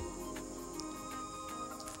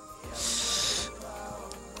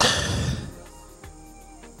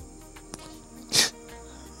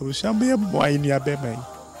we shall be a boy in your baby.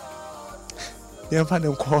 You find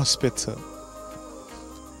him hospital.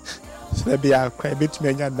 So be a cry bit me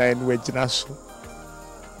and 9 wedge naso.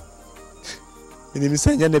 In him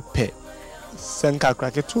saying a pet, Sanka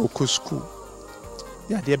crack it to school.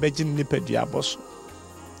 Ya dear Begin Nipper, dear boss.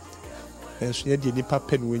 enso ye de nipa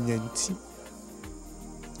pen wonya nti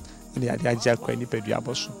ne ade agya kwa nipa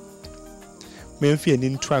duabo so memfi ani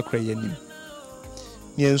nto akra yanim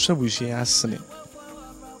ne enso buhwe asene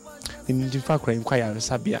ni difa akra nkwa ya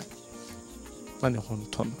resabia na ne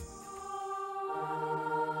honton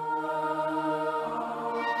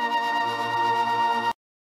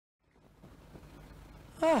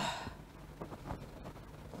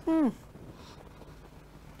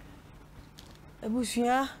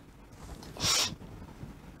Ebushia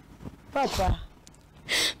Papa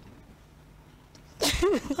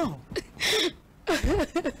Oh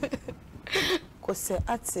Kose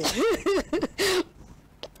ate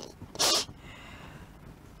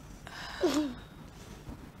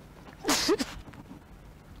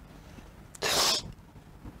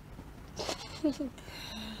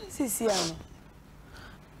Sisi ano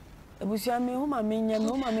Ebushia me homa menya me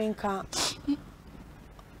homa menka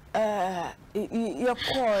ye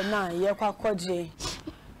call na ye kwa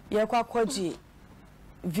kwaji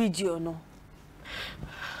video no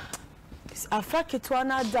afaketwa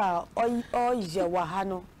na da o je wa ha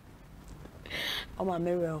no o ma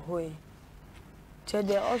mere hoye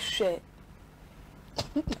chede o hwe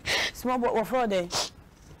small boy for them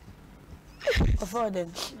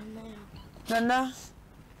nana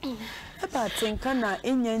Papa tinka na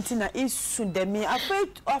enya nti na isu demi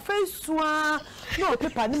afai suwa no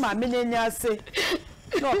pepa ni ma me nani ase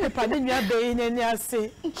no pepa ni nua be nani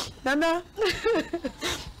ase nana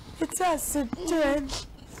it's us ten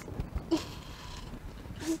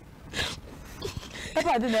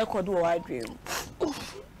Papa didn't record what I dream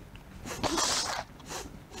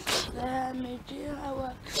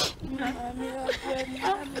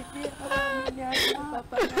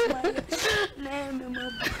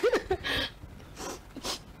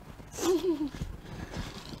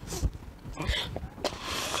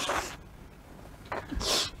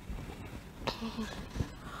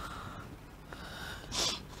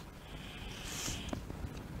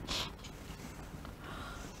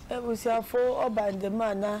was your full about the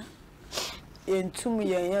manner in 2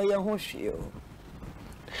 million young hoshio.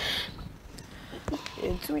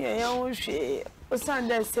 In 2 million young she was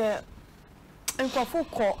Sunday said, and for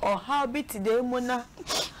Foucault or how bit today, Mona.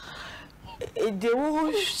 The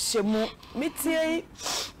Shemo, Mitty,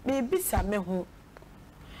 maybe some home.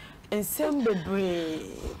 And some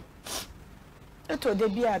baby. Eto de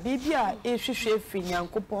bia bibia e hwehwe fi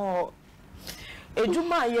Yankopon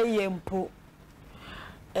eduma ye mpo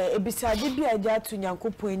ebisade bia ja to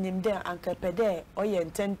Yankopon enim de ankapede oye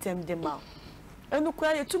ntentem de ma enu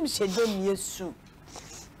kwa ye tum hyedem Yesu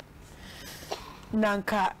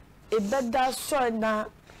nanka ebeda so na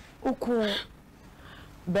uku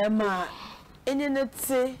bema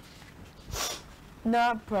enyenete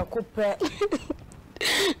na prakope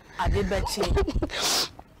adebachi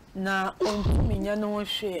na ontuminya no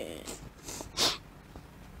hwe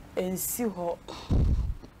ensi ho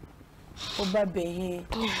oba behi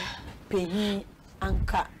pehi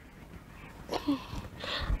anka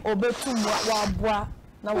obetum wa aboa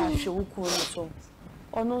na wa hwe wuku no so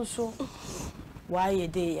ono so wa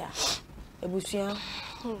yede ya ebusua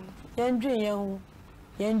yendwe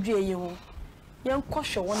ye ho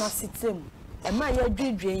yenkɔhwe wona sitem e ma ye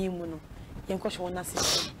dwedwe yin mu no yenkɔhwe wona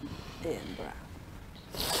sitem dembra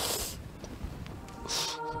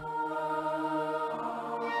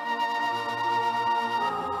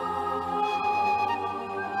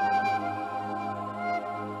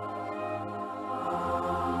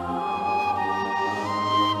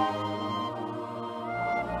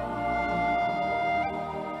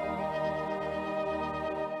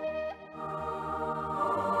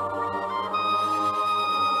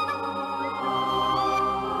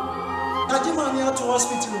To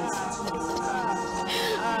hospital.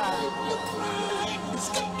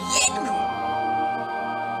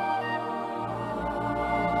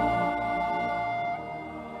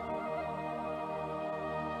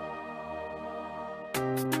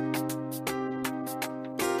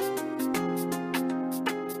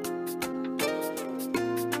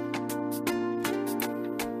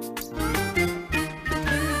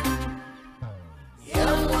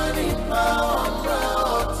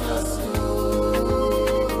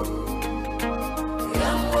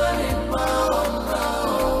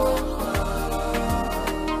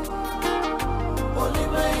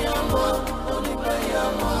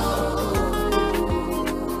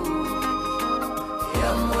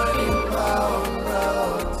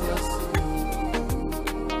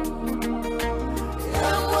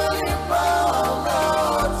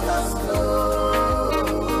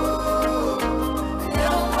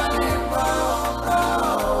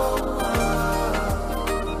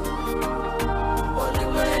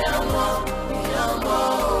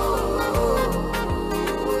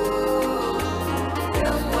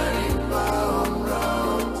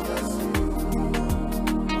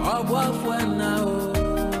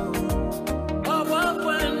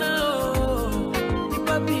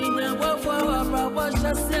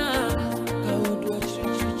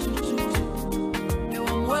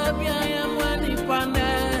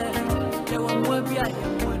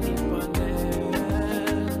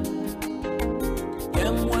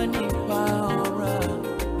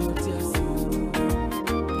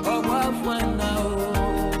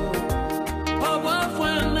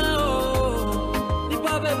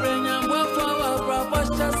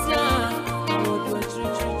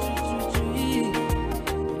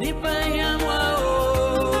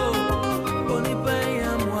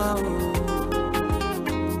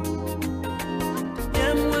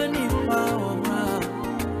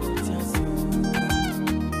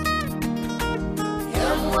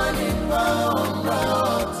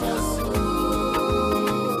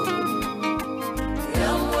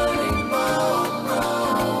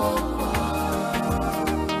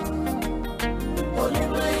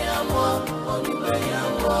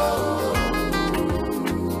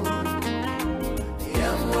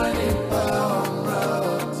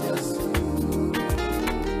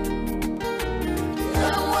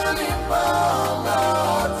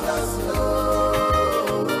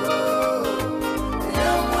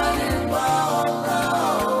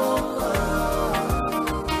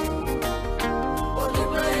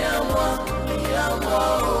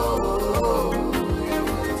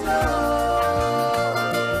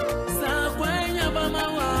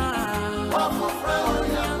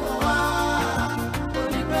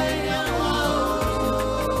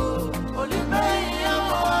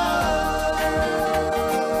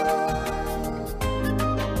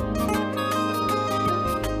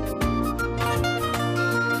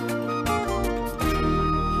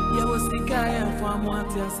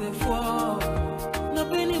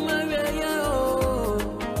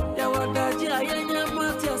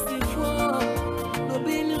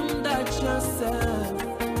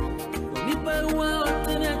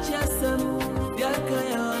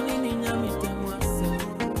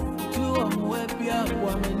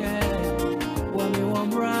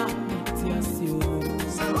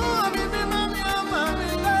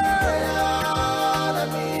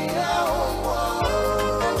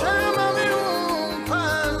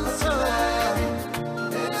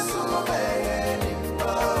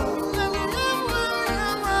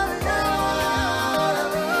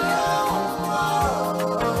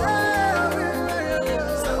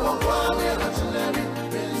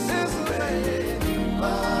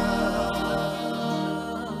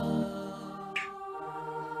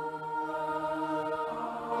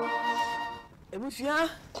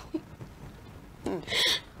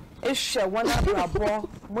 Eshe wana brabo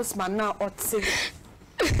musman na otse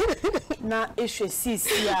na eshe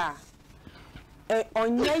sisi a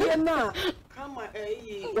onyeye na kama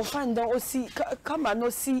ofanda osi kama no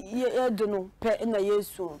si edo no pe na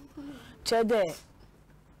Yesu chede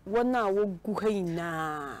wana wogu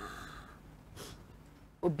haina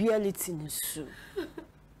obiality nsu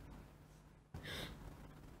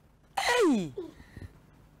hey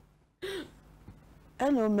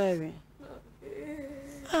hello Mary.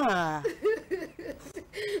 Ah.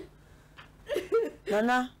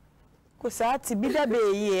 Nana, kusati bida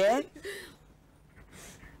beye.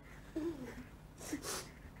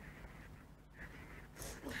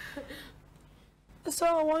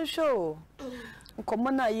 So one show.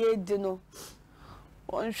 Come na ye dino.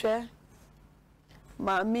 One share.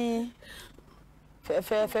 Mami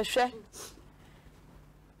fe.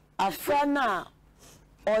 Afana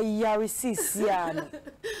oyarisi siano.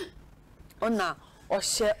 Ona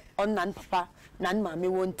oshe onan papa nan mami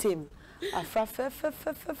won team afa fe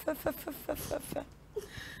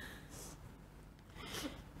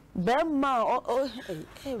bema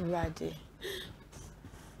rade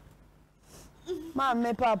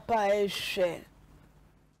mami papa eshe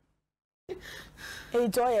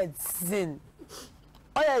joy zin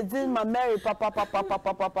ma Mary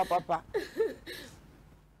papa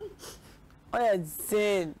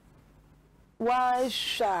zin why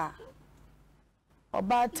sha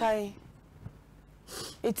Obatai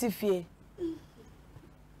etifie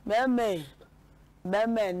meme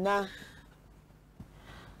na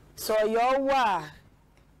so yo wa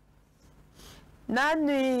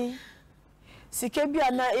nani sike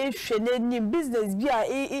bia na ehwe n'enim business bia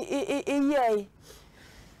ye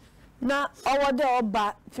na owode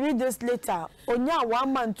oba 3 days later onya 1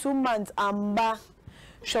 month 2 months amba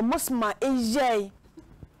shomosma eye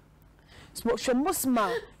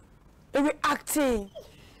shomosma reacting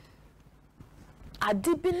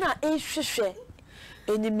adibina ehwehwe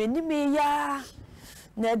enimeni ya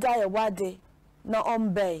na da ye wade na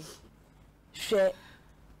ombe hwe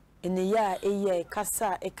eniya eye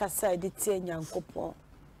kasa editie nyankopon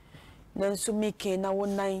na nso mike na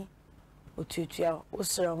wonan otutua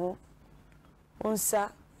osere ho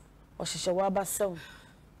onsa ohihye wabasew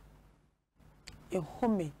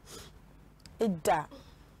ehome eda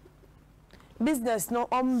business no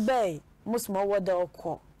ombe musmo woda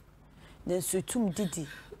okọ na so tum didi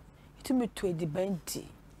tum to edibandi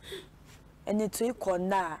ene to ikọ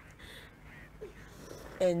na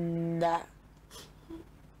enda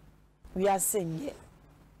we are saying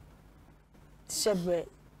shebre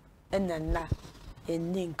enana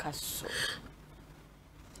eninka so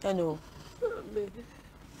eno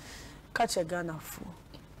kacha Ghana fu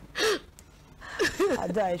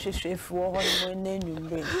ada ehwehwefu ho no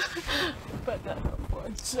n'enwumbe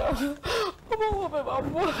But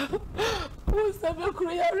What's up, a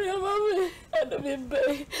career, mommy? And I'm in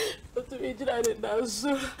bay. But to be denied now,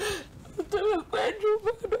 so. To a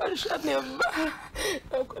quadruple, I shall never.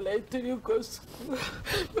 I'll collect to you, because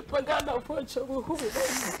the Pagana fortune who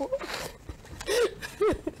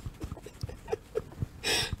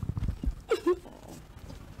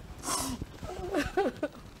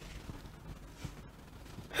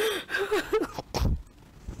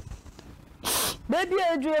Baby,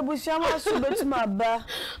 I drew a bush. I'm also bet my bar.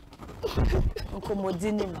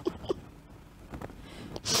 Comodinim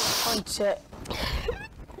on check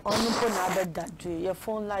on the phone. That your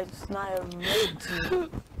phone lights now ready.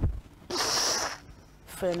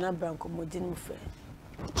 Friend, I'm bank comodinim friend.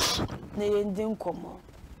 Nay, didn't come on.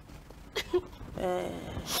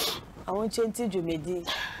 I want you to do me.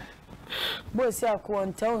 Boys, I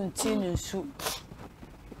can't tell tin soup.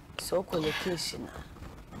 So collocation.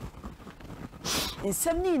 In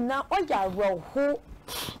 70 now, all your roll ho.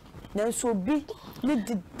 Nanso bi ne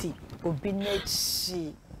didi obi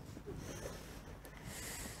nechi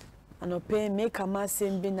anope make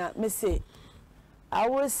amasem bi na me say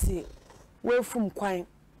awosi we fum kwan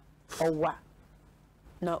owa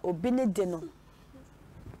na obi ne de no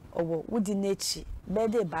owo wudi nechi be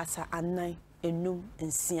de basa anan enum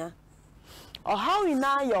nsia ohaw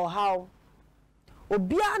ina ya ohaw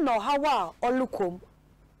obi na ohaw a olukom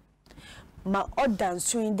ma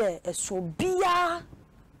odanso inde eso bia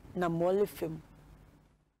na mole fem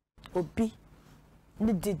obi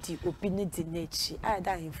ne didi obi ne di nechi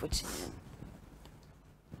ada himfochi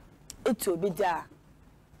eto obi da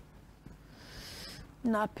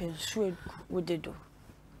na pensued wodedo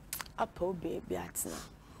apa obi bi atena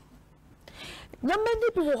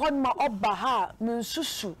nyamedi bi wo ma oba ha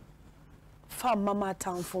mensusu fa mama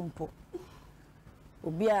tanfompo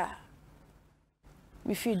obi a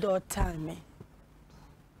mi fi do time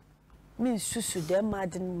min susu de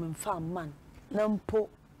madin min fa man nampo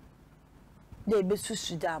de be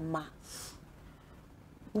susu da ma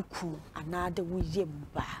uku anade wo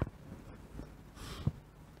yemba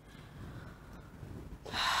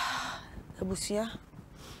abusia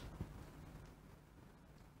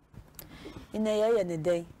ina ya ne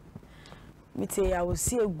dai mite ya wo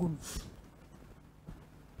si egum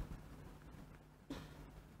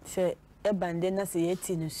se e bande na se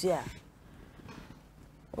yeti no sia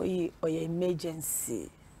oye emergency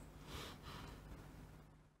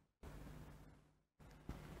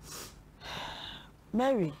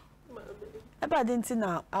Mary eba denti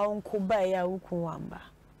na awonko ba ya wuku wamba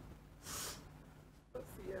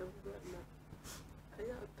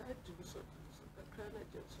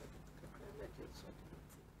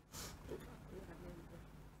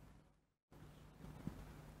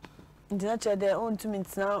ndina chede on to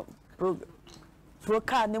mintina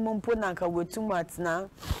program ne mumpo na ka wetum atna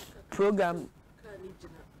program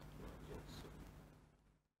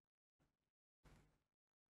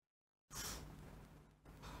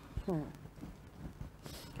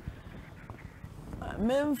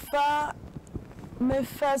me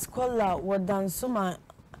first caller wodan suma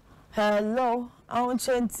hello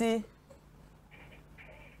Ahokyer3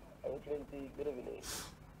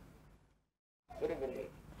 good evening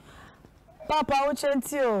Papa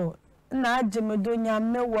Ahokyer3 o na jemedo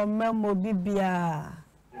nyame wo memo bibia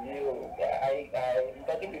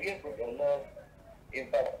in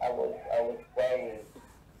fact I was crying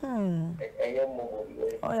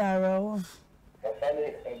oh yeah ro at the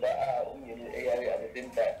same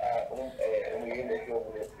time I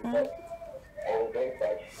was very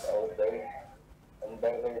touched. I was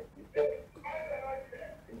very disturbed.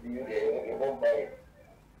 You won't buy it.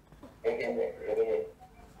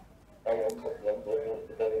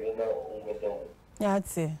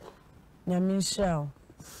 Yati Nyamisha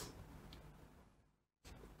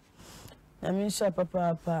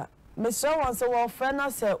papa Mr. Once a friend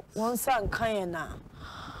said one son kayana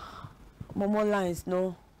Momo lines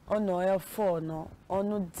no on no 4 no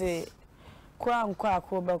on de crown quack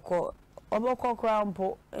obako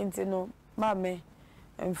crampo into no mammy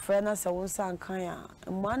and friend said one son kaya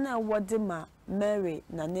and one what the ma Mary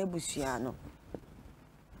na nebusiano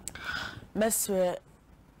Mesre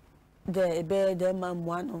de ebe de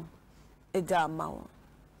mamwano eda mawo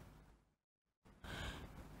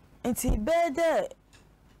enti be de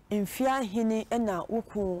mfia hini na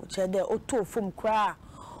wuku chede otofom kra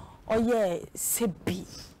oye sebi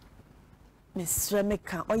mesre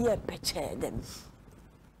meka oye peche dem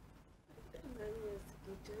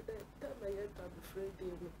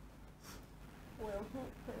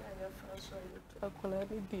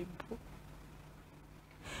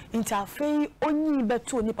Interfere only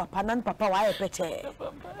beto ni papa nan papa wa e peche.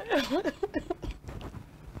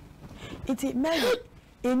 Iti Mary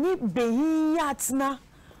any being yatsna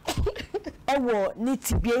or need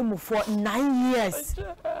to be able for 9 years.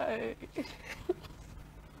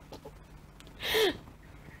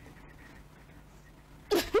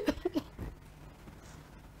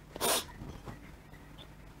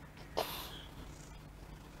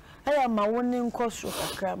 I am my winning cost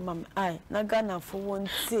of a mam. I Nagana for one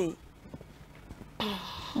say.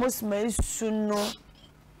 Most may soon know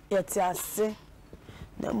yet I say.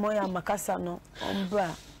 No more Macasano on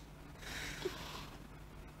bra.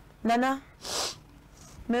 Nana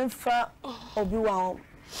Memfa Obi-Wan.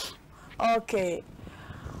 Okay.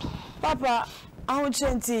 Papa, I want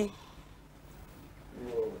 20.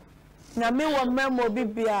 Na me wa memo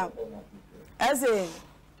bibia. Eze.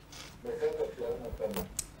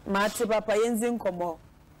 Mate papa yenzi nkomo.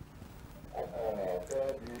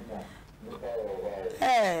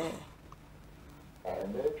 Eh.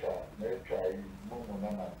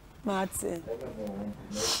 Mate.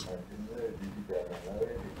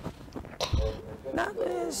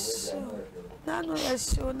 Nano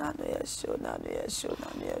yesho.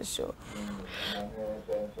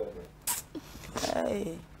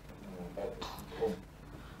 Hey.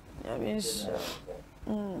 Yamisha.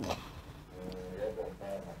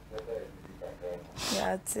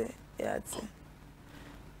 Yate.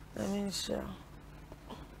 Yamisha.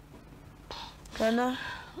 Kana.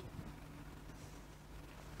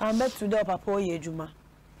 I'm back to the papa yejuma.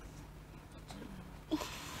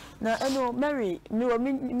 Na eno Mary, me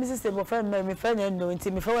Mrs. Table friend Mary, me friend no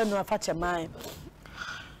inti me friend no afache mine.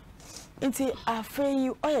 Inti afei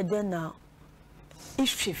you oye den na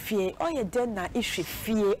ishefie, oye den na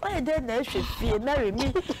ishefie, oye den na ishefie. Mary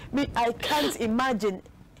me I can't imagine.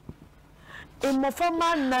 In my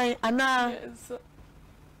former 9 ana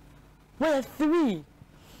well 3.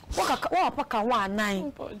 What paka 1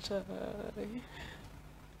 9.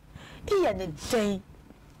 Iya ne den.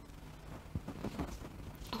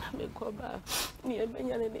 Me koba ni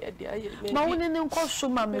emenya ne ade aye me ma woni ne nko so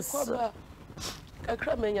ma me koba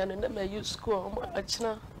kakra menya ne na use school mo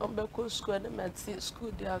achina on be ko school na ma ti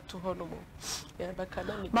school dia to hono mo ya be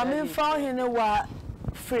kana ni ma me fa hene wa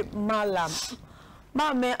free malam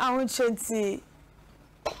ma me ahonchenti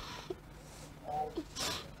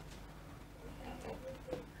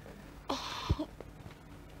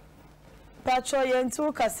pacho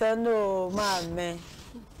yentu kaseno ma me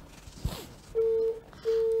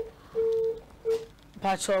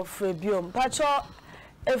Pacho frebium. Pacho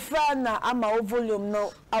efra na ama o volume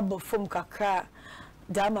no abofom kakra.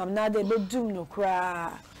 Dama na de bedum no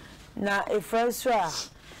kra. Na efra so a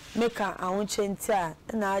meka ahonchenti a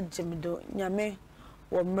na agimdo nyame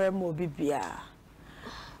wo mrem obi bia.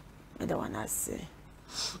 Me da wana se.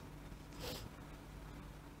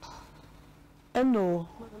 Eno.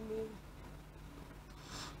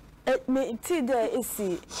 Me ti de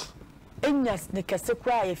isi enyas ne kese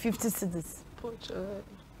kra 50 cedis.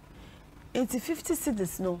 It's 50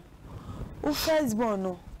 cedis no. U first born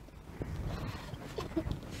no.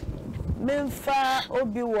 Memfa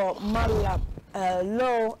obi wo malap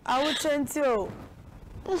low awuchenti o.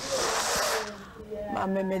 Ma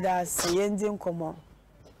me da se yendi nkomo.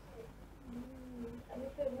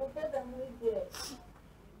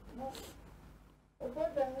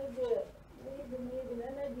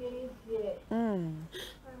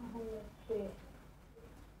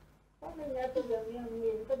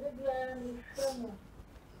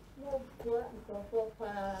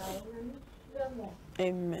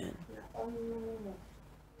 Amen.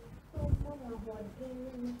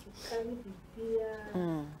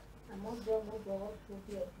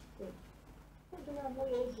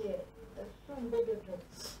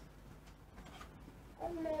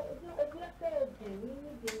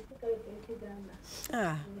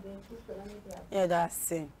 Yeah,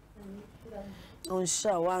 that's it. On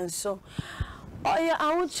show one so. Oh yeah,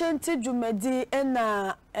 I want to do medi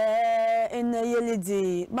ena in a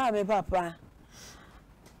yelidi, mammy papa.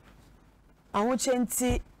 I want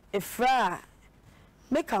to efra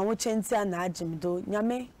make I want to an ajim do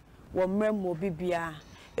nyame wo mremo bibia.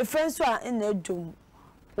 A friends who are in a doom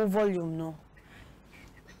o volume no.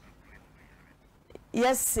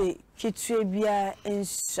 Yes, say kitrebia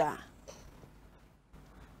insha.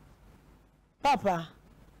 Papa,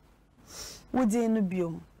 would you in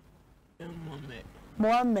biome?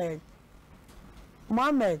 Mohammed.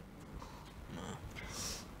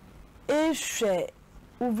 Ehwe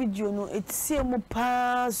o video no etie mo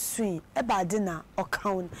pa sui e ba de na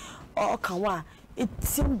okan wa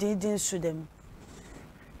etim de so dem.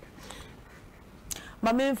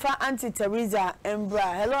 Mama mfa Auntie Teresa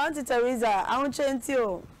Embra. Hello Auntie Teresa, ahonchenti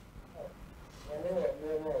o.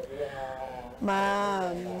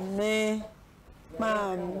 Ma Amen.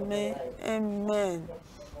 Amen.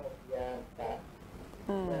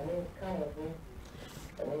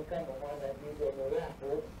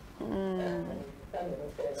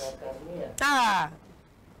 Ah.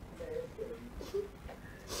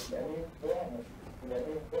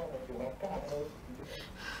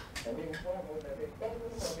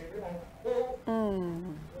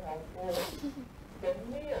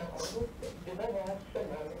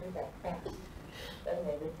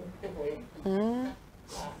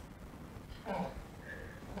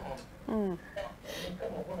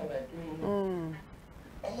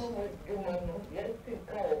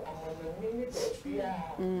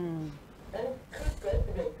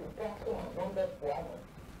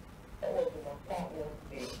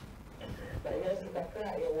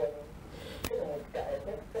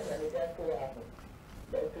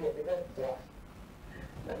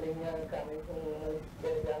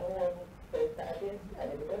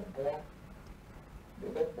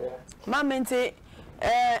 Mamente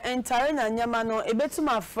entire na nyama no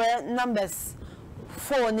ebetuma frɛ numbers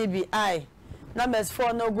 4 ni bi ai numbers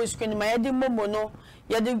 4 no go screen ma yedi momo no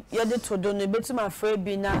yedi todo no ebetuma frɛ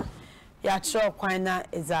bi na ya kyerɛ kwan na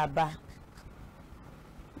ezaba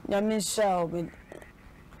nyame show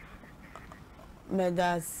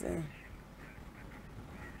medas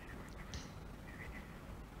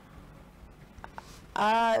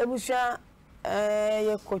ebusha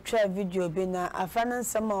ye kotwa video bi na afana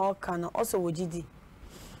nsema o ka no oso wogidi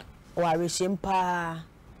o areshem pa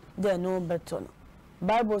de no beto no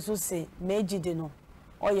bible so say mejide no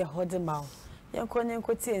o ye hode ma ye ko ne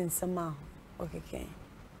nkoti nsema okeke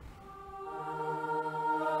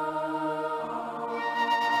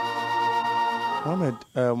Mohammed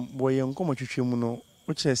wo ye nkomo twetwemu no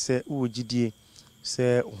o kire se wogidie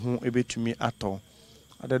se ho ebetumi ato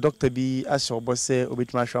ada doctor bi asho obo se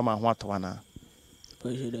obetumi ahwa ma ho ato ana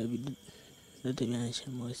Pajé David, no te viens chez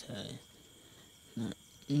moi ça. Non,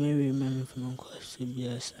 mais oui, même mon corps c'est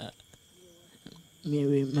bien ça. Mais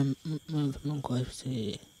oui, même mon corps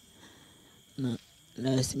c'est. Non,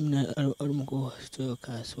 la semaine à mon corps c'est au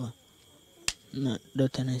cas soit. Non,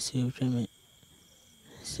 d'autres ne c'est jamais.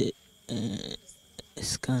 C'est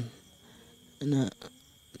scan. Non,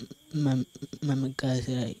 même cas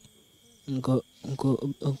c'est. Ngo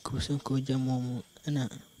jamomo. Non.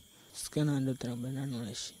 Scanner the banana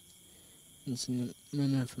noise. It's in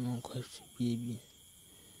manner from Uncle baby.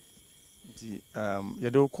 You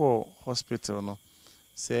don't call hospital no.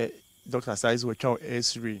 Say doctor says we chow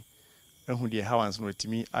AIRTEL and who the house no to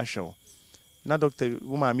me asho. Na doctor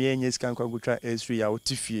woman me any scan kwa gutra AIRTEL ya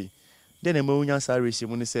otifie. Then a moon answer receive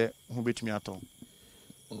when say who bet me at all.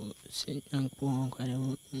 Oh, say uncle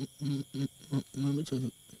uncle mamma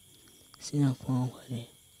to see uncle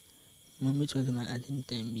mamma to the man at any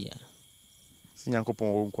time beer.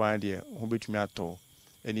 Sinyankopon wo nkwa de ho betumi ato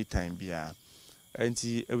anytime bia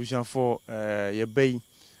enti ebusian for ye bai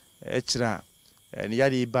ekira ne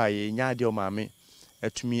yade ba ye nyaade o maame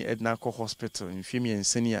atumi edna ko hospital mfimi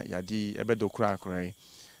ensenia yade ebedokura akrai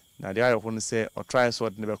na de ayo ho no se o try so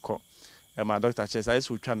de beko ma doctor che sai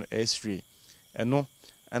so twa no AIRTEL eno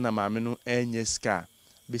ana maame no enye ska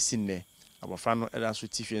besinne abofa no eda so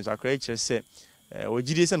tifie so akrai kire se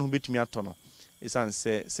ogide se no betumi ato no isan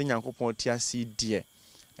se senyankopon ti ase die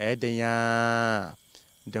den ya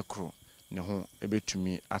dekro ne ho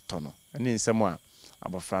ebetumi ato no ene nsem a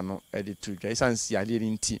abofra no ede tu dwa isan se ade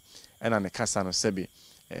nti ena ne kasa no sebe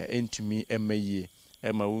entumi emaye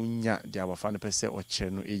ema unya de abofra no pese o kire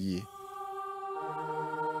no eyie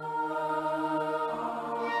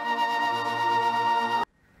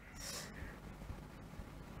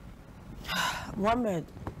Mohammed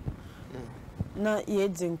na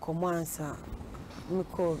yedi nkomo ansa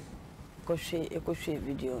miko kohwe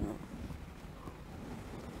video no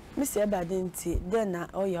misi ebade nti den na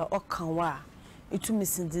oya okanwa itumi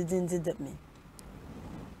sindidindi de me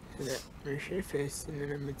Le chef est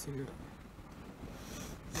le médecin.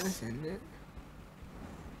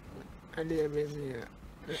 Allez avec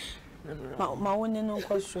ma woni no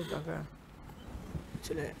kwasho gaga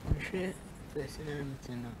c'est le chef est le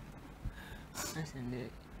médecin. Asende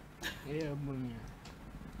ile abumia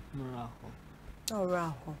muraho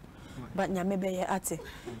but nyame beye ate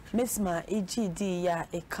mesma egd ya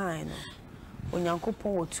ekan no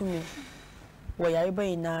onyankopon wotumi wo yare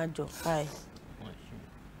bayi na ajo ai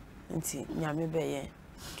nti nyame beye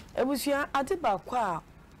ebusua ade ba kwa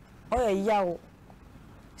oye yawo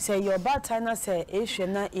se your bata na se ehwe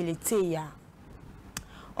na elite ya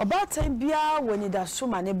obata bia woni da so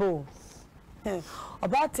manebo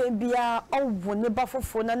obata bia owo ne ba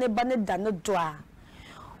na ne ba ne da no do a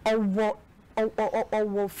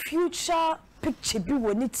owo future picture bi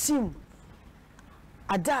wɔ ne team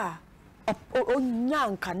ada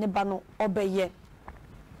onyanka ne ba no obeye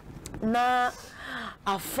na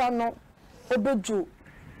afa no obeju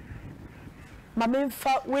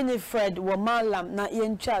Mamemfa Winifred wo malam na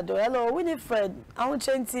yenchado. Hello Winifred,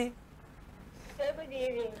 Ahokyer3. Good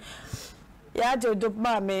evening. Ya do dop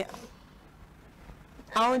mame.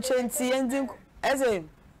 Ahokyer3 ending eze.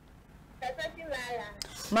 Tasati mala.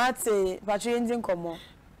 Mate, patro ending komo.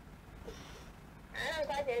 Ana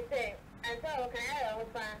kwa tete, anto kana ro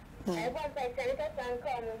pa. E bo pa tele ka tan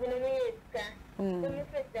ko mo bunu mi iska. Tumi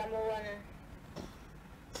festa mo wana.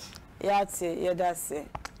 Ya te, ya dase.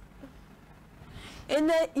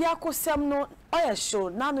 Ene yakosem no oya show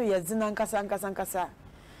nanu ye din nkasa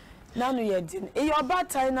nanu ye din e your bad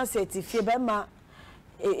time na certifie be ma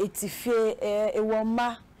etifie ewo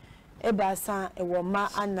ma ebasa ewo ma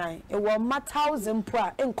anan ewo ma 1000 po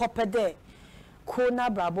a enkopede ko na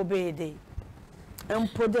brabo be de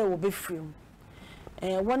empode wo be free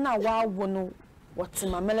wona wa wo no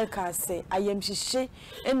wotima America say ayem hihye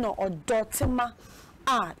eno odotema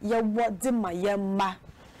a ye wo de ma ye ma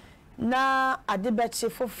na adebeche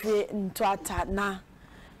fofie nto ata na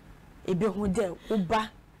ebehu de uba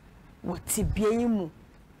wotibie yimu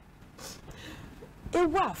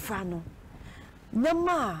ewa afa no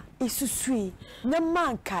nema isusui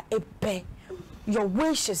nema nka epe your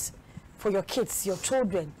wishes for your kids, your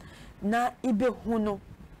children na ibehu no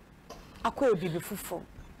akwa ebibi fofo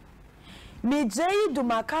me jei do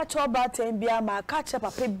maka choba tembia maka che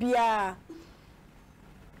papa bia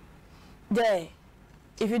there.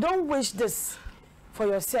 If you don't wish this for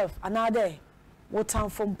yourself, another what time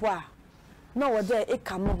from poor. No, what there it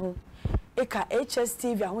come home. Eka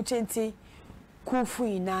HSTV Ahokyer3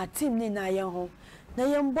 Kufu na team ni na yen ho. Na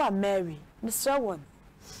yembo Mary, Mr. One.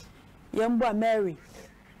 Yembo Mary.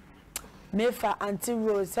 Mefa Auntie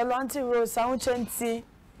Rose. Hello Auntie Rose, Ahokyer3.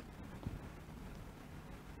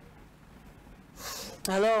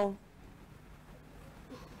 Hello.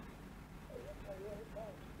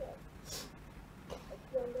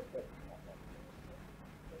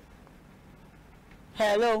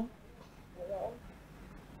 Hello. Hello.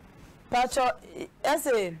 Pacho,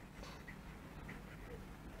 ese.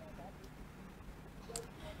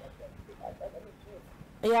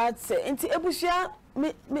 Ya tse, nti ebushia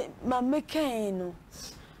me meken no.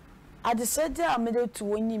 Ade sede a me de to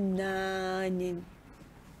wonim na nyin.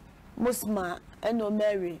 Musma eno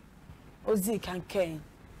Mary ozi kanken.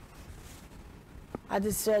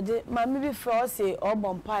 Ade sede ma me bi for say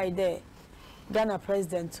obompai de Ghana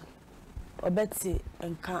president obeti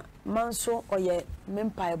enka manso oye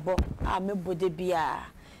mempaebo a mebode bia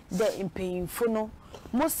de impeyinfo no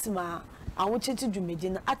Musma Ahokyer3 dwumedi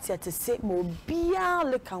na ate se ma obia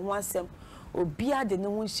leka ho asem obia de ne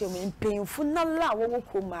ho hyem impeyinfo na la wo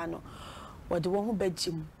koma no wode wo ho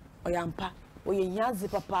bagim oyampa oye nyaze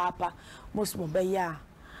papa Musma be ya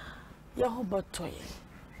ye ho botoye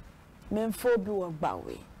memfo bi wo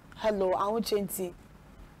gbawe. Hello Ahokyer3.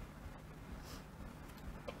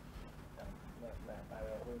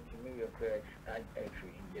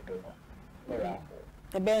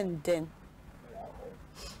 Ebenden.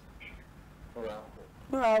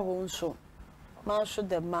 Muraho nso. Ma so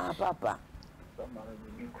de ma papa. So ma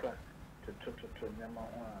ni kra to nyama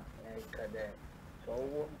ho a e ka de so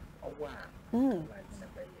wo owa la ni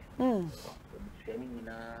be ye. So ni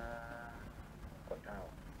na kotao.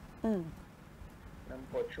 Nam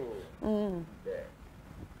pocho. De.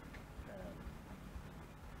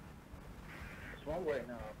 Small way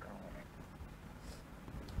now come on.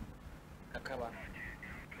 Akaba.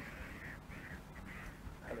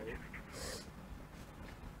 Hello.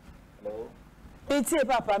 Hello. Metie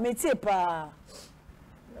papa, metie pa.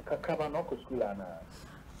 Kakaba no ko school ana.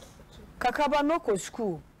 Kakaba no ko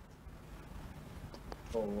school.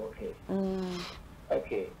 Oh, okay.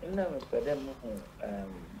 Okay. Ina me pede mo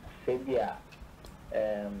sebia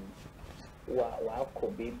wa ko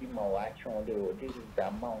baby ma wa chon de this is the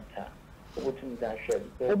amount obetum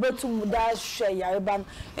da share yareba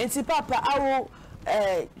enti papa awo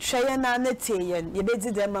hweye na neteyen ye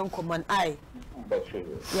bedi dem mankomon ai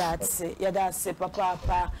ya tse ya da se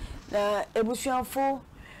papa na ebusuafo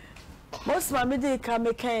most mama dey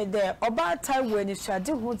come kan there oba time when shade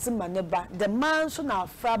ho ti maneba the man so na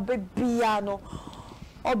afra bia no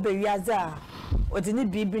obewiaze a odini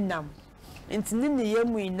bibi nam enti ni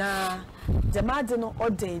yemu ina the man no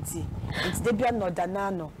odenti enti de bia no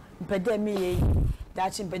danano mpede mi ye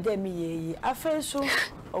dachi mpede mi ye afa so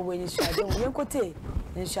oweni shade ho yenkote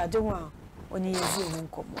ni shade ho a oni yezi ho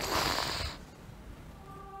nkomo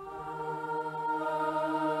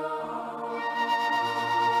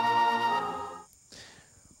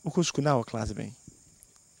Uko school now class ben?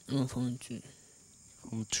 Form 2.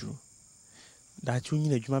 Form 2. That you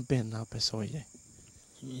need a juma ben now per so ye.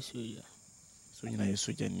 Yes, yeah. So you know you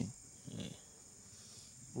so jenny. Yeah.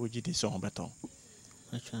 Would you this on beton?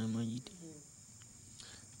 I try my eat.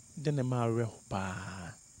 Then the Mario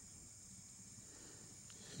pa.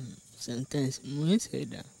 Sometimes I say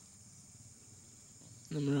that.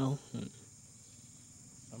 No.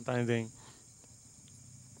 Sometimes then.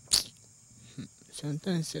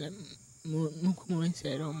 Sometimes no come and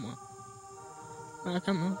say no more. I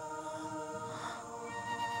come on.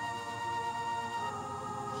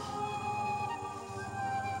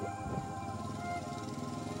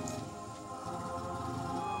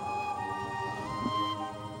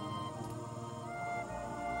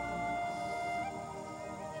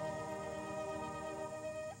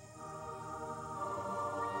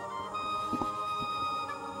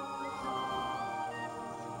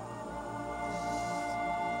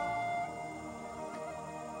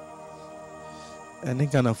 And then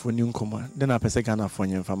Ghana for new coma. Then I pass a Ghana for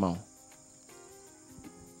you from now.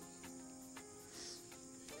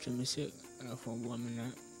 So, Miss, for 1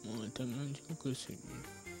 minute, more time to go see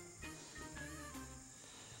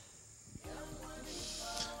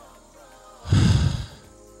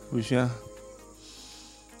you. Usha,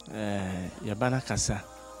 Yabana Casa.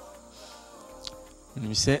 When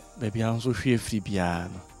we say, baby, I'm so free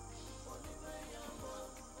piano.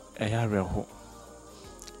 I have a hope.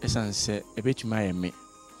 Esan se ebetuma ye me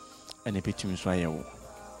ene betumi so aye wo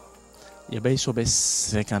ye be so be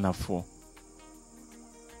sekanafo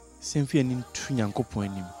semfi ani tu nyankopon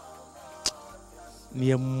anim ne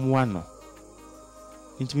ye mua no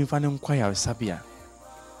ntimi fa ne nkwaya sabia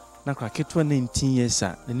na kra keto 19 years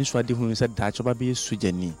a ne so ade hu se da choba be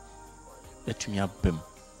sujani etumi abem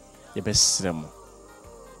ye be srem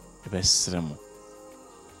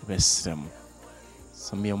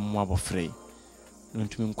some ye mua bofrey no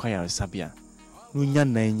ntumi nkwaya sabia no nya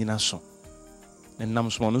nan nyina so na nam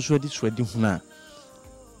so no so adi huna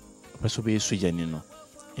opeso be yesu jani no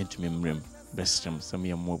ntumi mrem bestem some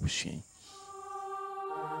ye mo abusuan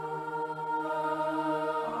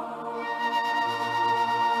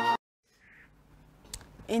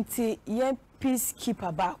Nti ye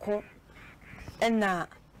peacekeeper baako na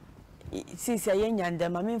sisi ye nyanda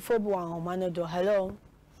mame mfobu ahoma no do.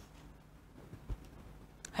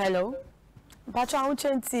 Hello Pacho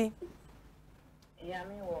Auchenti.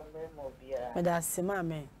 Yami won't be mobile. Madasi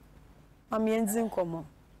mame. Mami enzin komo.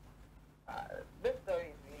 This story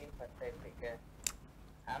is really pathetic.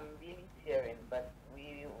 I'm really tearing, but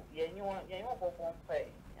you want to go pay.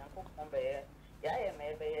 You can pay. Yeah,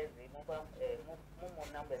 maybe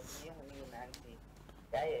number 3 Nanti.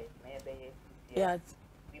 Yeah,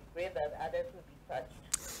 we pray that others will be touched.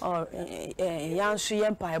 Oh, yeah, she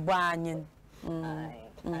empire boy.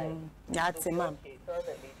 That's a mom. She's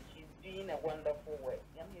doing a wonderful work.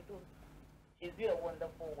 She's doing a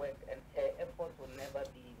wonderful work, and her effort will never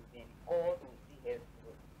be in vain. God will see her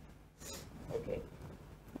through. Okay.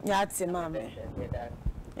 That's a mom.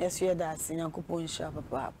 Yes, you're that. In a coupon shop,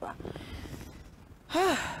 papa.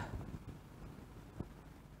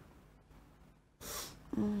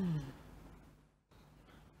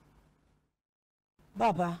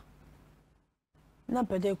 Baba, na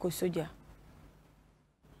pede ko soja.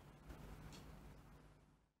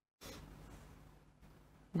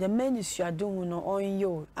 The ministry are doing no on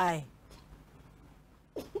you, I.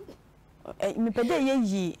 Me pede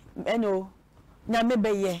ye eno nyame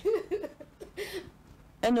beye.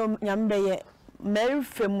 Eno nyame beye. Mary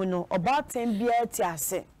femuno about 10 bia ti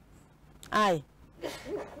ase. I.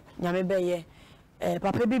 Nyame beye.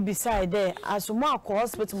 Papa be beside there as mo akọ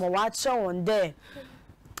hospital mo wa che won there.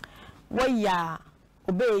 Wo ya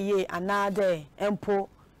obeye anade empo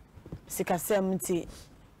sikasem nti.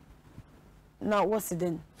 Now what's it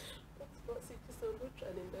then?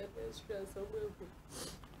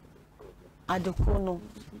 Adekono.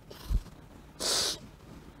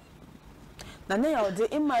 Na ne ya ode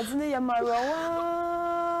imagine ya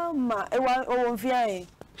marawa ma ewa o wonfia e.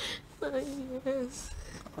 Yes.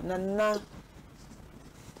 Na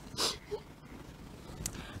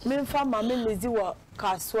Memfa mama lezi wa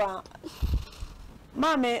kaswa.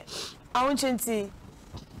 Mame awonchenti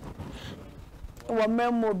wa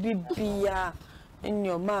memo bibia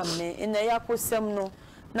enyo mame ina yakosem no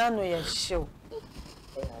na no ye hyew.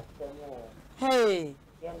 Hey.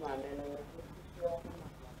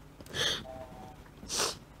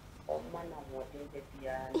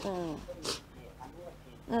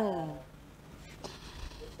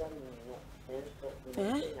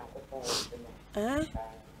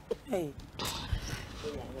 Hey.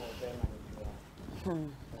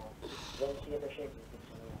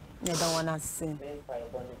 Ne da wana se. Men fa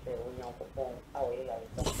ibon se onyan kopon awe ya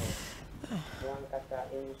so. Wan kata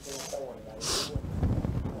enisi so won ya.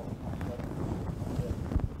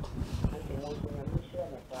 Anti mo so na mishira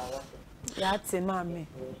na pa wa. Ya te mami.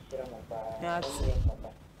 Mishira na pa. Ya te.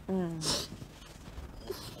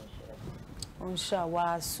 Onsha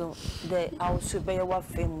wa so de awso be ya wa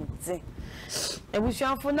fem de.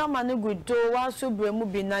 Ebusuafo na ma no gudo wa so bremu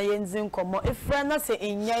bi na yenzi nkomo efra na se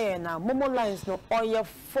enya ye na momo lines no oye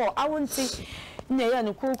 4 awonti na ye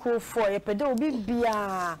no kuku 4 ye pede obi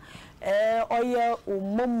bia oye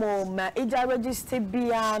umomo ma eja register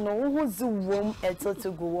bia no wo zi wom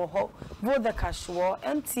AIRTEL-TIGO wo ho VODA kashwo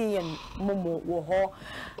MTN momo wo ho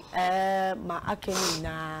ma akeni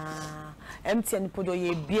na MTN podo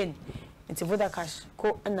ye bien nti VODA cash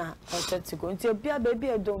ko na AIRTEL-TIGO nti obia baby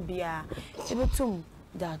edon bia ebetum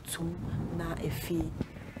datum na efi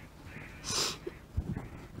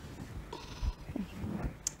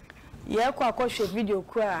ye kwa akɔhwɛ video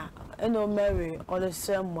kura eno Mary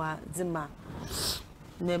olosemwa dima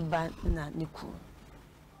neba na niku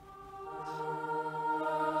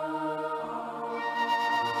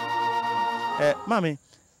mami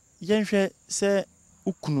yenhwɛ sɛ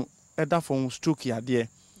ukunu ɛda fon stroke yade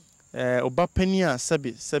oba pani a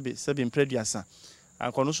sebe mpreduasa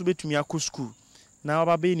akono so betumi akɔ school na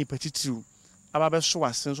oba be ni patitiru aba be so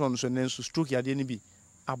asen so no so nenso stroke yade ni bi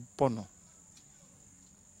abono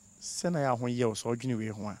sena ya ho ye o so odwene we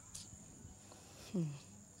ho a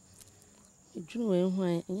edwene we ho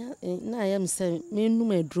a na ayam se me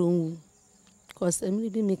num adron cause emri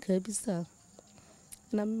bi me ka bisa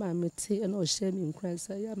na mama meti na o share me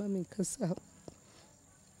nkransa ya mama me kasa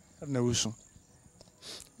na wusu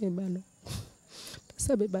Ebano.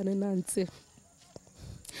 Sabe bane nante.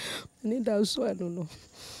 Ni da so anu no.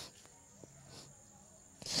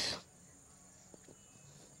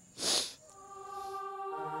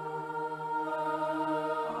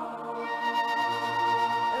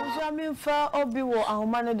 Jamin fa obi wo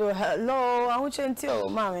ahomane do hello ahunchenti o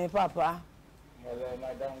mama papa. Hello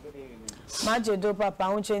madam, good evening. Maje do papa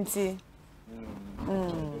ahunchenti.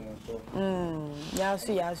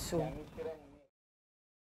 Yasu.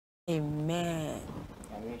 Amen.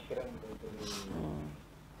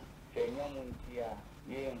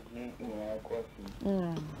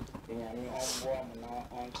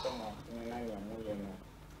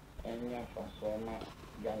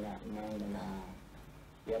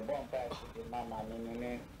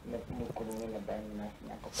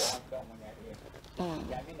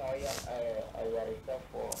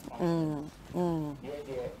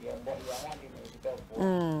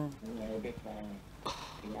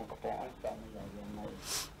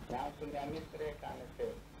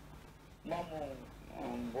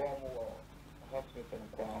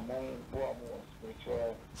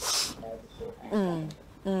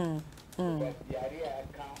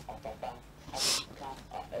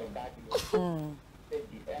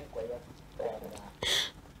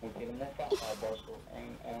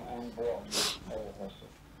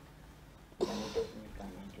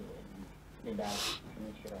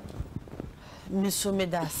 Miso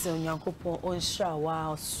medase onyankopon onhira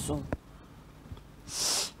wa so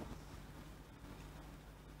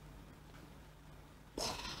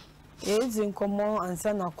Ezi nkomo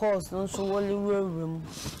ansa na course no so woli wewem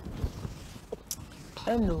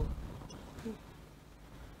eno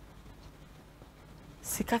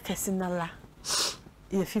sika kesinala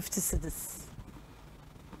ye 50 cedis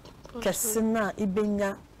kesina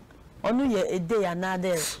ibenya onu ye ede ya na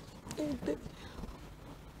de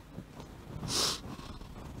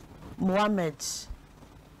Mohammed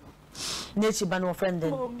Nechi ban friend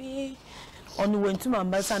Mommy onu went to my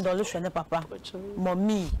ambassador lo hwe ne papa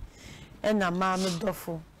mommy ena ma me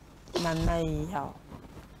dofo na nai ya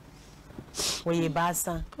wo ye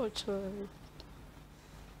basa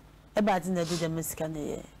e ba tin na do dem sika na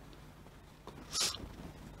ye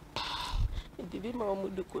Bibi ma mu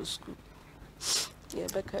de ko school ye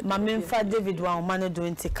beka ma me fa David wa o man do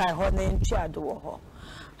nti kai ho na ntwi ado wo ho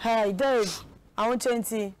hey Dave I want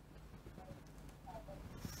to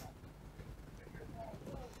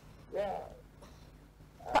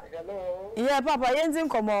Hello. Yeah, Papa, yenzi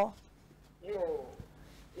nkomo. Yo.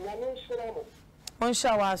 Nyame shiramo.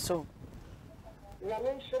 Onsha waso.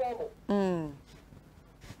 Nyame shiramo.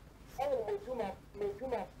 Awo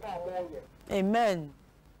mejuma pa moye. Amen.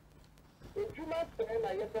 Ejuma se na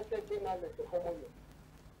yepese jina le se homoye.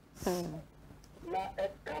 Na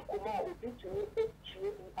eka kuma obi tumi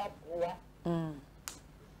etue aboa.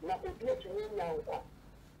 Na obi etue nyanwa.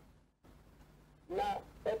 Na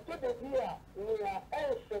eto de dia ni a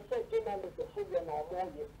ese jina le se homoye na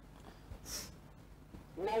omoye.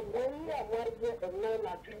 Na woni a warje ena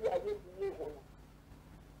na tuli a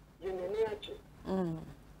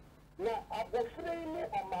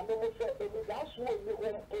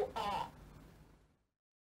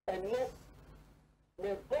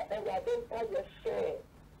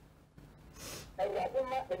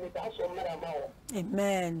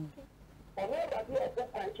Amen. Amen.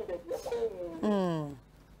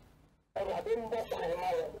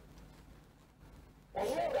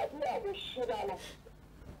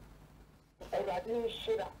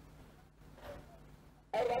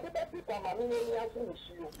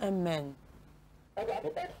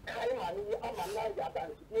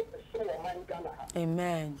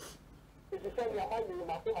 Amen.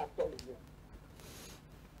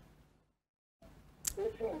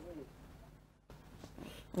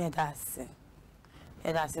 Yeah, that's it.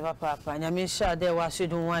 Yeah, that's it, Papa. And I'm sure there was you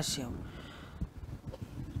don't wash you.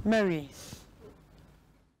 Mary.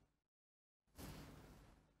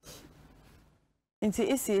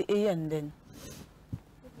 Into isi then.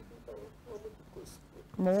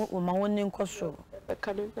 Mo woni nkoso.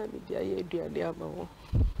 Kanu na media ye aduane ama wo.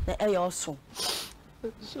 Na e yoso.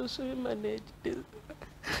 So we manage this.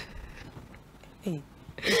 Hey.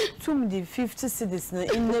 Tum di 50 cedis na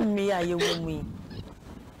inne me aye wo mu.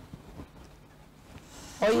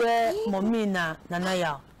 Oye mommy na nana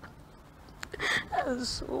ya.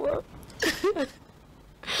 So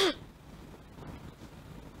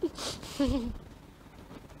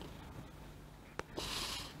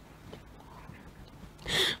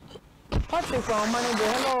Patrick, our manager.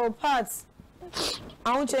 Hello, Pat.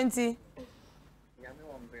 Ahokyer3.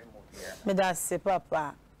 Me da se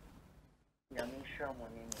papa.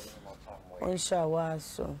 Inshallah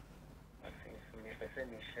so.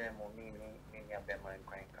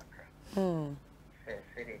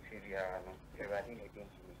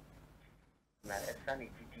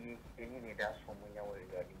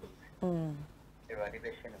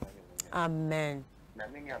 Amen.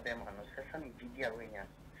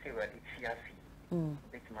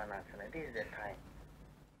 This is the time.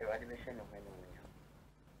 Evaluation of many women.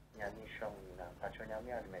 Yami show me now.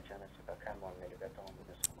 Patronyami has mentioned a come on the better on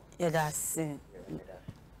the summer. Yeah, that's it.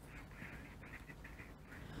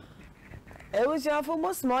 It was your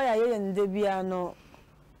most more in the piano.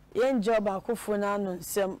 Yen job a kufuna no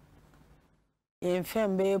sem. Yen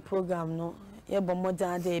fembe program no. Ye bo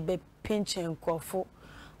modern day be pinching kofo.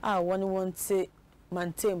 One want say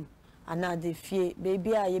mantem. Another fee,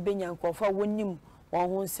 baby, I be yanko for winning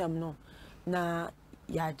one some no. Na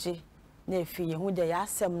yaje, ne fee, who they are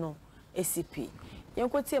some no, SCP.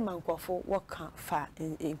 Yanko te manko for what can't fa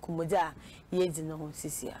in Kumoda, years in no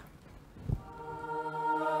Sisia.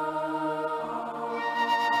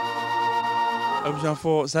 Objan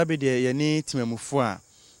for Sabide, Yanni Timemufua,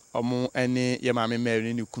 or more any Yamame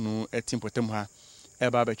Mary Nukunu at Timpotemha,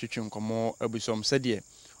 Eba Bechuchum, Como, Obusom Sedie.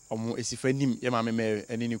 Omo esifenim ye mame me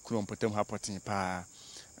eni ni kunu mpotem ha potin pa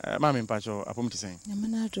mame mpacho apom ti sen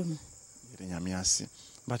nyamana adom ye nyame ase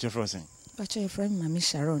mpacho frozen mpacho friend mame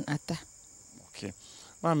Sharon ata okay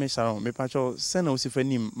mame Sharon me mpacho sen na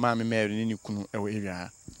osifenim mame Mary ni kunu ewo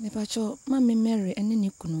area me mpacho mame Mary eni ni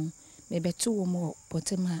kunu me betu wo mo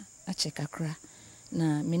potem ha ache kakra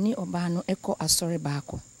na meni oba no eko asore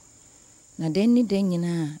baako na den ni den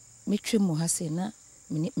nyina metwemu ha se na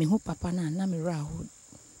me hu papa na me raho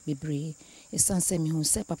bebre esanse mi hu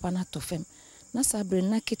se papa na tofem na sabre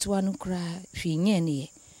na kitwa no kra hwinye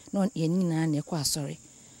ne no ye nyina na ekwa asore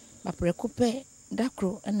bapre kope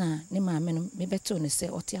dakro na ne maame no me beto ne se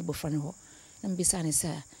oti abofra ne ho na mbisa ne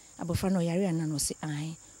se abofra no yare na no se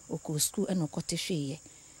ai oko school na okote hweye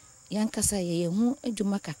yankasa ye hu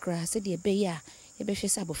adwuma kakra se de be ya ye be hwe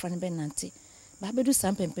se abofra ne be nante ba bedu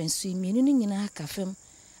sampempensu mi ni nyina aka fem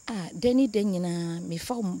deni den nyina me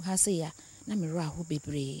fam ha se ya na me raho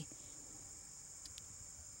bebre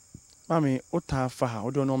mami ota fa ha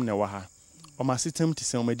odo no mne wa ha o ma sitem ti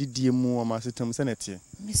se o ma didie mu o ma sitem se netie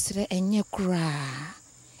misre enye kura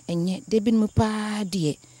enye debin mu pa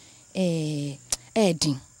de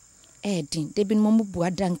edin debin mu bu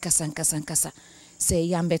adan kasa se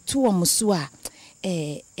yambeto o muso a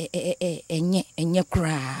enye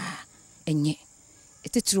kura enye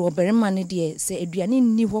etitru oberema ne de se aduane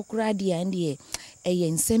nni ho kura de ande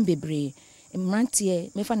eye nsem bebre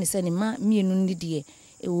mrantie mefa ne se ne ma mienu ni de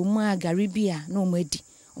ewo mu agaribia na o madi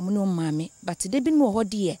o mu no maame but debin mu ho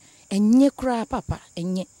de enye kura papa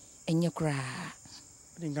enye kura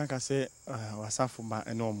dinga ka se wasafo ba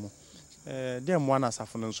enomo de mo na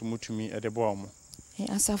asafo no nso mutumi de bo omo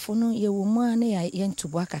asafo no ye wo mu na ye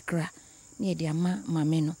ntubo akakra na ye de ama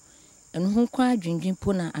maame no eno ho kwa adwendwen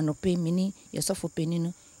po na anope mini ye sofo peni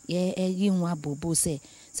no ye yihu abobo se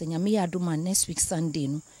nyame ya adoma next week Sunday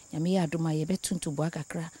no nyame ya adoma ye betuntubo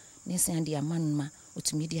akakra na se ande amanma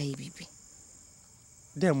otumi dia ye bibi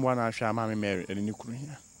de mo na ahwa maame Mary eni ni kunu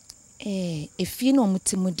hia efie no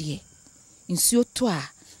mutemu de nsuo to a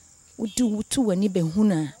wodi wutu wani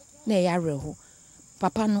behuna na ya reho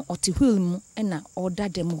papa no ɔte wheel mu ɛna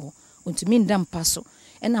ɔda dem ho ontumi nda mpa so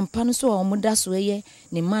ɛna mpa no so a ɔmo da so ɛyɛ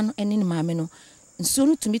ne ma no ɛne ne maame no nsuo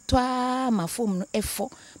no tumi toa ma fom no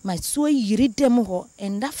ɛfɔ ma suo yiri dem ho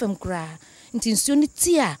ɛnda fam kura nti nsuo no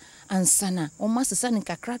ti a ansana ɔmo asesa ne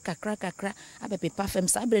kakra abepepa fam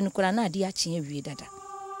saa bere no kura na ade akye awie dada.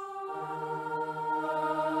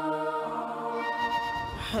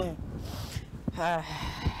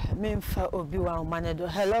 Memfa obi wa manedo.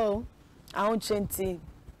 Hello. Ahokyer3 Nti.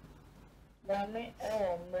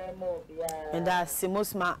 And that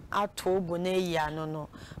simos ma ato bone ya no.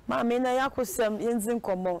 Ma me na yakosem yenzi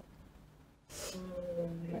nkomo.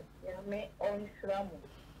 Yame onsramu.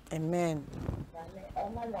 Amen. Yame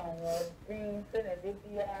omama din se na de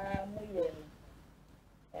bia mu ye no.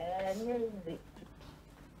 Nyi.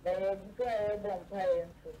 Na do e don pa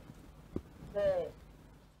yenso.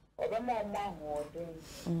 Obama ma ho din.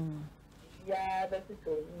 Ya da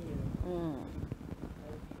to yi.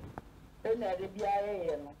 Then I did be a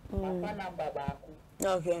papa number back.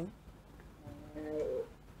 Okay.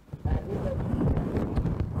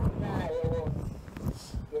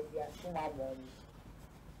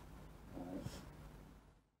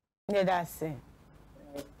 Yeah, that's it.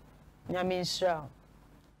 I mean, sure.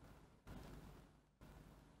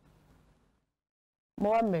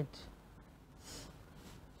 Mohammed.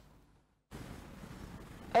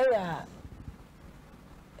 Yeah.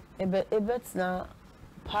 It's now.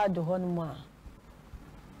 Part the one more.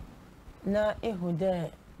 Na ihu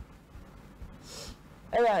de.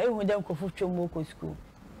 Eya ihu de ko fucho mo ko school.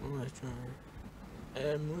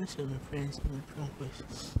 Most of my friends in the campus.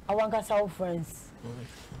 I want to say friends.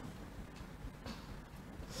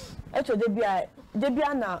 Eto de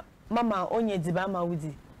bia na mama onye diba ma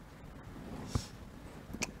wudi.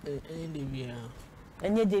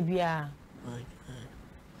 Enye de bia.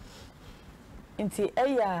 Nti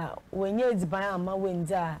eya wenye diba ama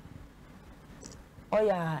wenza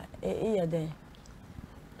oya eya de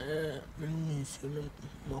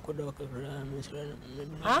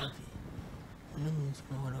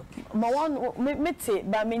ma one mete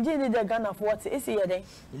ba menje ni de Ghana for what is here de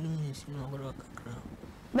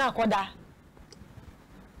na akoda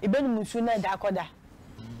ibenu musu na da akoda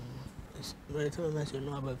return message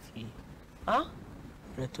no aba fi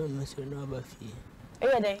return message no aba fi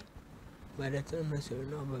eya de by the time message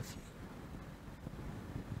no aba fi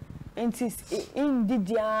in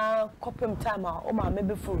didia kopem time o ma me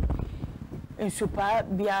be full in super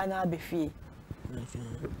bia na be fi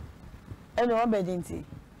eno obedenti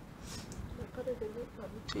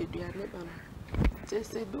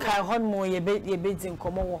kai hon mo ye be din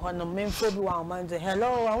komo wo hon me mfo bi wa man de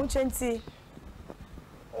hello Ahokyer3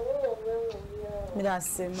 me da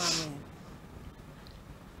se mama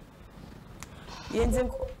yenzin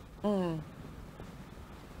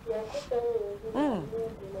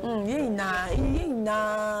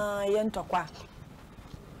yina yentokwa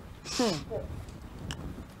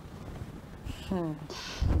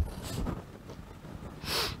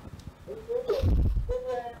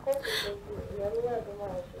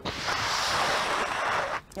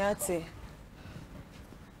Yati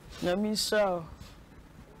na mi so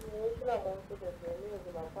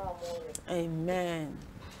amen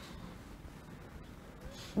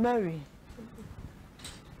Mary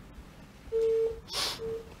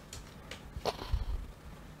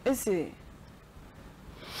ese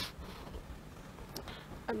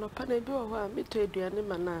anopa na bi wo ho a meto aduane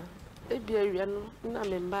mana ebi awia no na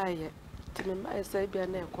me mbaaye ti me mbaaye sai bia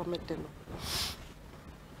na ekomete no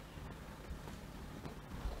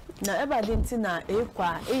na eba dinti na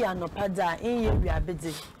ekwa e ya anopa da in ye wi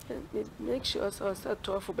abede make sure so set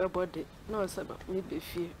off be body na so me be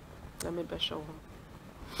fie na me be show ho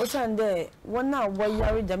o sande wona wo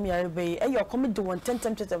yare dem yare be e yo come do one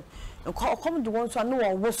tentem come do one so no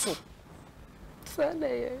wo woso sana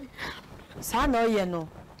ye no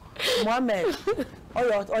Mohammed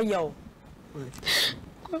oyo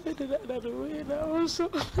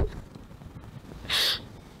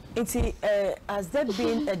has there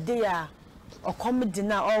been a day or comedy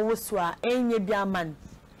now always wa enye bia man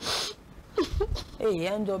hey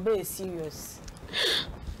and be serious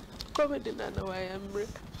comedy na na why am re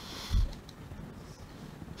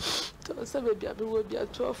to say be bia be wo bia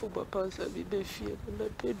 12 bopa so be fie na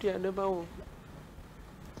peduane ba wo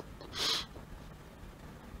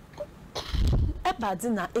ebadi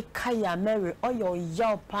na ekaya Mary oyo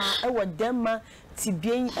yapa ewo dema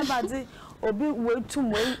tibien ebadi obi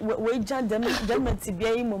wetum we jan dem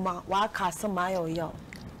tibien mu ma wa ka sama yo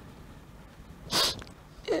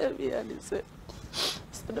be ali say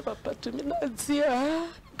the papa to me na tia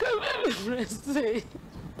come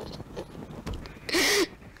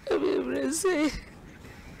say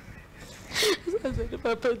Sasa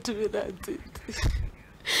papa tuwe na tete.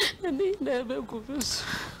 Ani na be kufusu.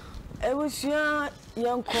 Ewusia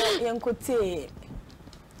yanko te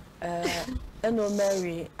eno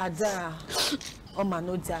Mary ada o ma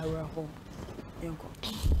no dara ho yanko.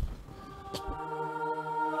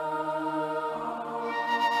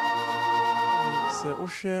 Se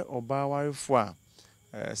ohwe oba warefo a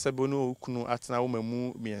sebono okunu atena wo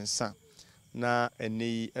mamu miensa na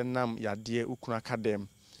enei enam yade okunu akadem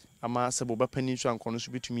ama sebo bapani so ankono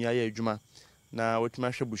so bitumi aye adwuma na wotumi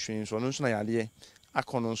ahwe buhwen so no nso na yade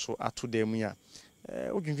akono so ato dem ya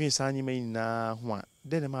odwunwin saa nyima nyina ho a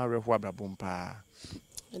de ma awerho abrabom pa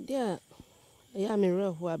de a ya me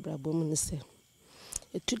reho abrabom ne se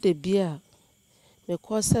etu de bia me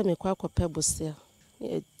ko se me kwa kope bose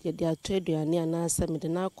ye de ato aduane anasa me de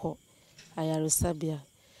na akọ ayaresabia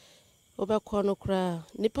obekọ no kra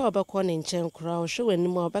nipa obekọ ne nchen kra o hwe wani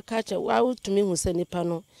mu obeka che wa utumi hu se nipa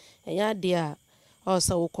no enya de a o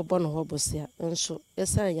se wokọbọ no ho bose nso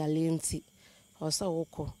esa yale nti o se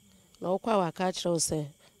wokọ na wokọ wa ka kire o se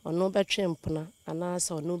ono betwe mpona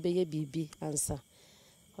anasa ono beye bibi ansa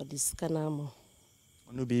o diska na amo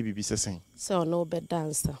ono beye bibi sesen se ono be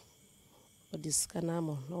dansa o diska na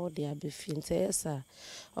amo no de abefi nti esa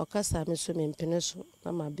o kasa me so me mpene so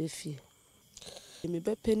na ma befi me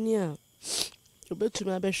bepani a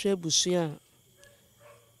obetumi abehwe abusua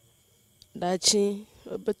dachi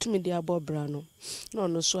obetumi de abobra no na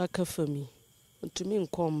ono so aka fami ntumi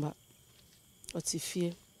nkomba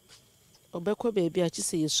otifie obekọ beebi a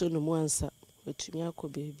chise yeso no mu ansa otumi akọ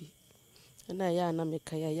beebi na ya na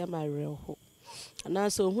meka ya marere ho na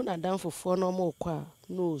so hu na danfofo no mo kwa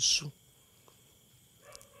na osu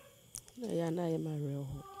na ya marere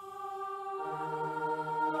ho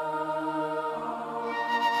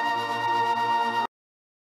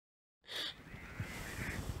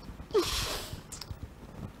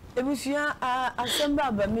Ebusia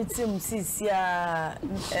asamba ba meeting sisia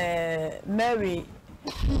Mary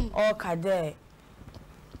o kade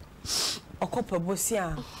okopa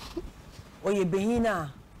bosia oye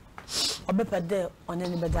behina obepade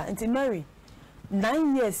onene beda nti Mary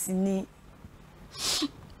 9 years ni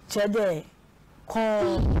chede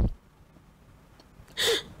kon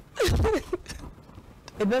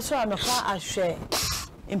ebeso anofa ahwe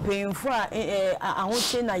impeyinfo a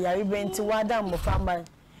ahoche na yarebe nti wada mbofamba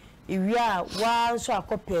iwia wa so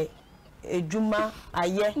akope edwuma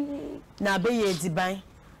aye na beye ediban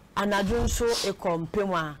anadwo nso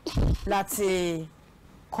ekompem a lati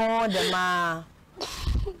kon de ma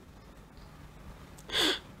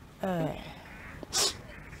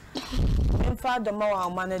emfa do ma wa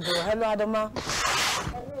manager hello adoma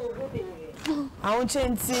ahoche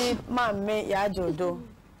nti mamme ya jodo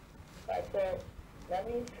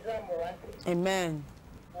amen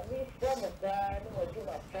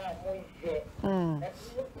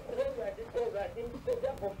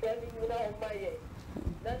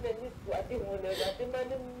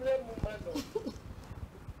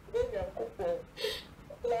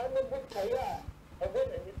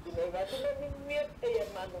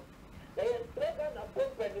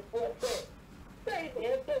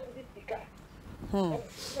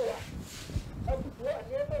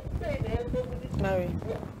Mary.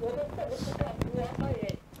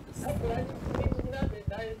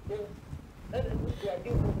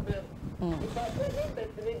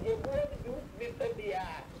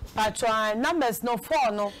 Patron numbers no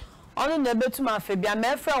 4 no ono na betuma afebia me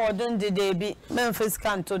frɛ wodon de bi memphis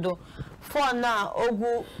kanto do 4 na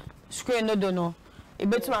ogu screen no do no e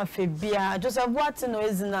betuma afebia Joseph what no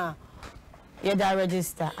ezina ye da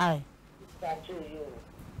register ai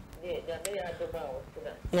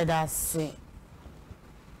ye da se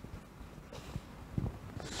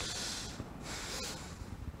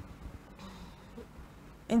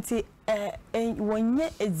nti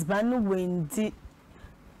wonye ezbanu wendi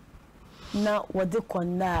na wode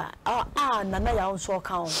konna nana ya nso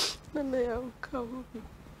ka ho nana ya ka ho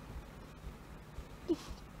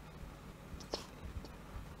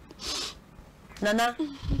nana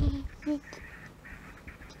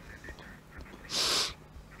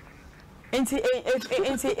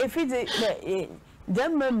nti efide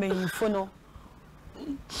dem me fono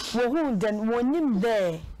wo hu den wonim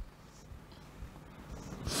there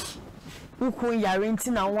uku yare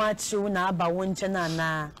nti na wachiu na aba wonche na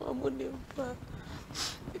na amune mpa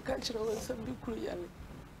ikachira wonsa bikuru yare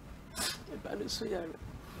ebanu so yare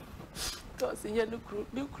to se ye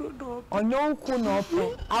bikuru do onyo ku na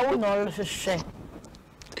ope awu na orhwehwe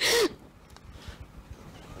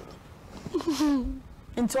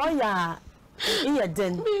nti oya iye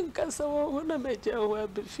den mi nkasa wo na meje wo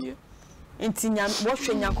abefie Intinya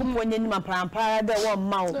wohwe Nyankopon nyani mapampara de wo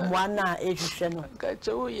ma wo moa na ehwehwe no.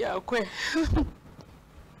 Kache wo ya kwe.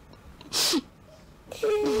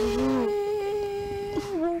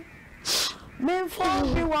 Men for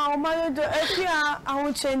bi wa o ma do afia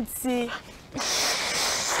ahochenti.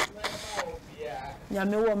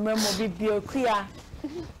 Nyame wo mremo bibi okua.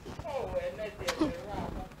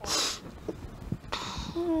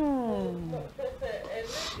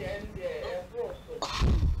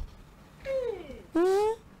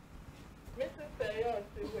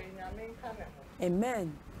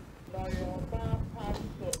 Amen.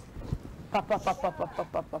 Papa.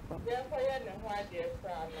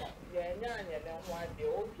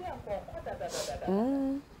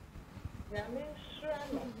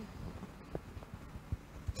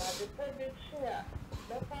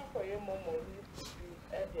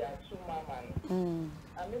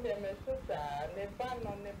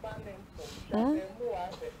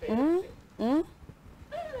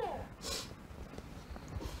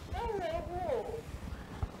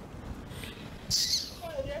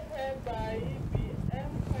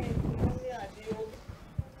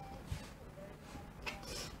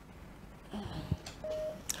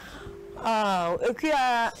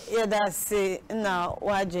 Ekuya yedase na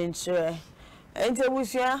wajenchwe. Ente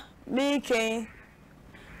bushia Mike.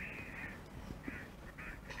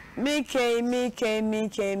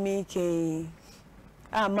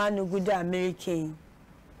 Manu guda American.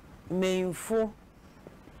 Meinfo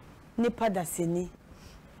nipa daseni.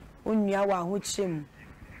 Unya wa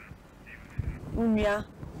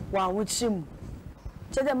huchim.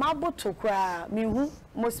 Chede maboto kwa mihu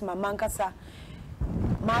mosma mankasa.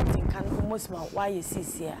 Martin kan mosma why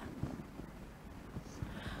sisia.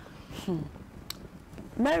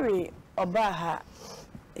 Mary Obaha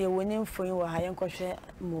e wonim foyin wa ha yenkohwe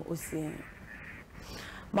mo osie.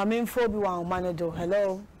 Mama mfo bi wa manado.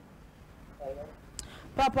 Hello.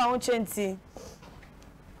 Papa Ahokyer3.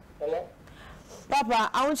 Hello.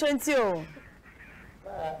 Papa Ahokyer3 o.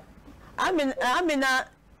 Amina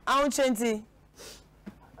Ahokyer3.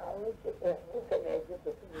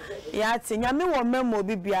 Ya ti nyame wo memo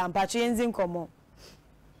bibia mpache yenzi nkomo.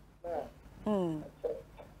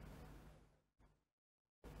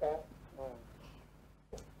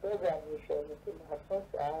 Program you show me to my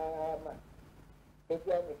first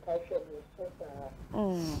maybe I'm a passion with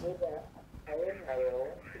whether I am my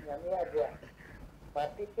own Yamia. My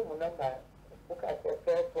teaching will not book as a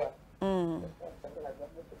first one.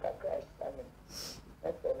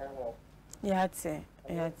 That's an animal. Yate.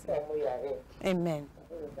 Amen.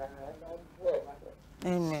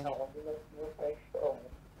 Amen.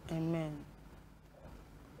 Amen.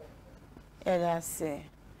 Edase.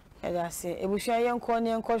 Ebusha yenko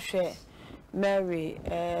ne enkohwe Mary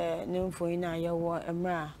nemfo ina yewo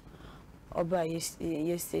emra oba ye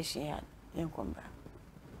station ya yenkomba.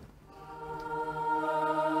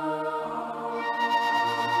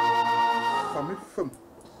 Fami fam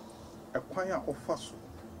ekwan a ofaso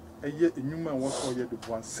eye enyuma wo so ye de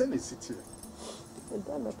boan se ne siti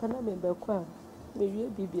da na pana me be kwa me wie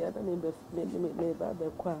bibia na me ba be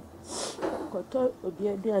kwa koto obi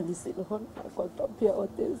aduane se no hon koto pia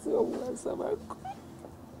otesi o wa samako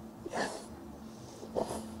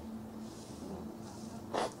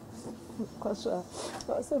Kasha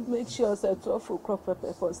also make sure say 12 o'clock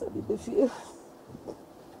pepper for say be feel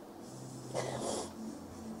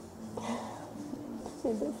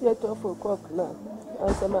say be feel 12 o'clock now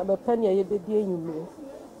and some be panya ye be die enyume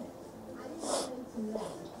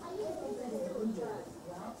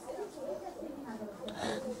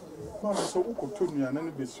Mama so ukoto nuana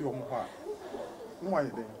ne besi omo ha no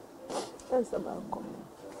aye den samako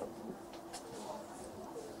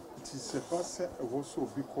ti se passe e wo so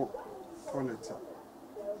bi ko toilet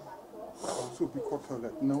so bi ko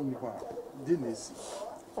toilet na oni ha di na esi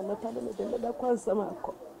ana pale me de da kwa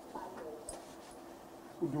samako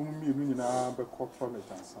udum mi enu nyina be ko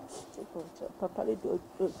toilet ansa papa le do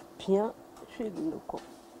pia hwedi no ko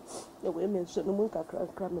e we me so no mun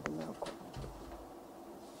kakra me de na ko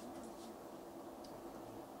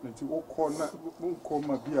nti wokọ na wonko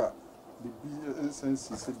ma bia bibi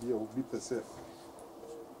ensensi se bia obi pese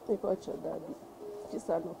e ko choda bi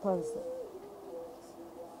kisa no pansa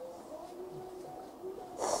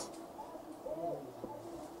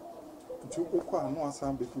nti wokọ anu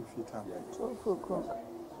asan be fi time 12 o'clock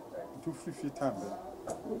to fi time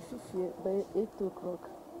by 8 o'clock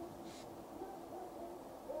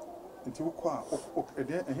nti wokọ a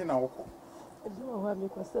ede ehe na wokọ ede o ha me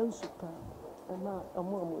kwa sensupa ama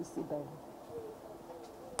amo si dai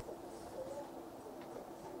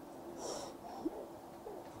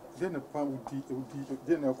dena pa udi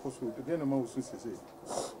dena koso dena ma usu sese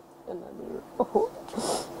Dem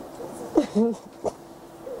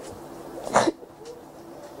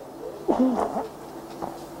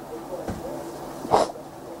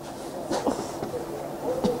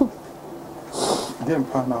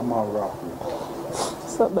pana mawra.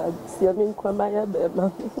 Sabad, si amin kwa maya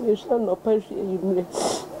bema. You shall not perish in me.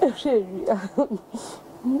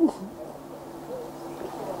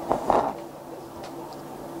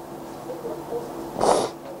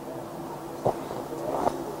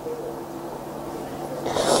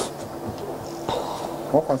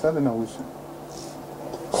 What concern the house?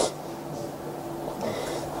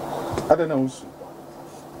 I don't know.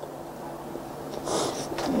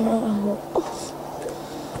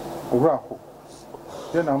 Raho.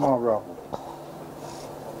 Then I'm all Raho.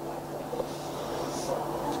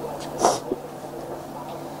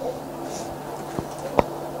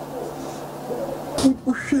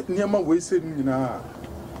 Oh shit, near my way sitting in a.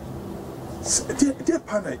 Dear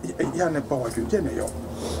Pana, Yana Power, you general.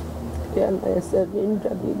 I said, in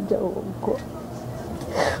Jabby,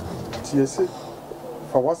 Yes,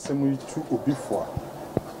 for what some we took before.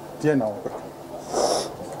 Dear now.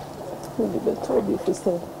 You told me to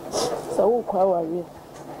say, so how are you?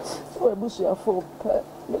 So I wish you a full pet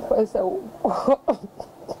because I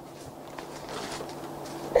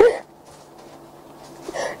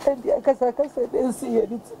and the Akasaka said, they see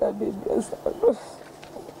anything I did. Yes,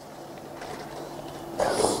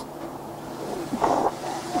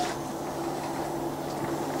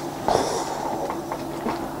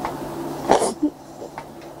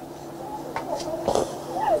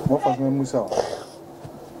 what was my Musa?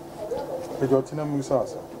 Pejotina Musa.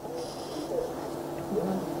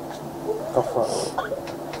 Kafa.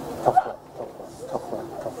 Kafa. Kafa.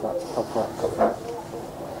 Kafa. Kafa. Kafa.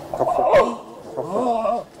 Kafa.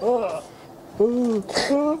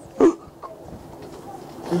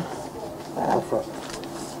 Kafa.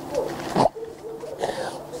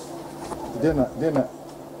 Then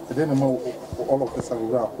all of us are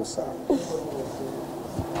Rahusa.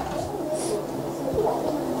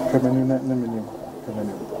 Feminine.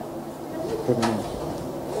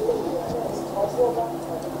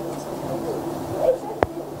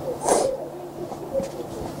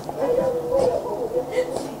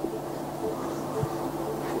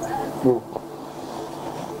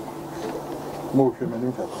 Move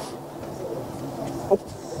feminine.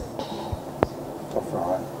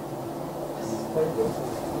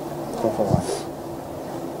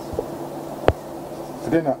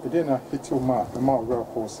 Then I hit your mark, the mark real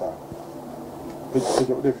horse.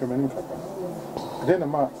 The feminine capper. Then a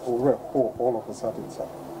mark or red hole all of a sudden, sir.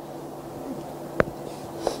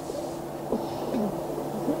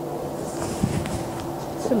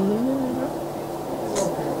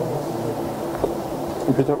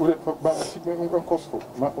 If it would have put back a signal and costful,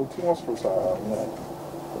 my old two nostrils are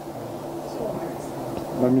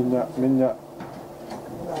Minya.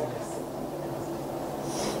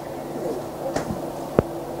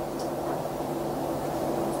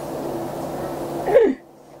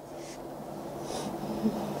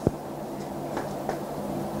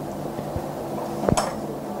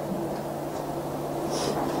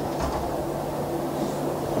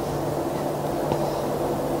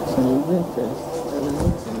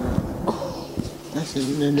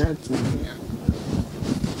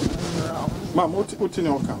 Ma'am, what in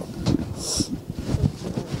your account?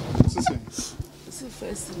 it's the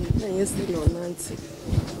first thing. Yes, they know Nancy.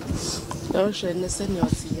 I'll show you the senior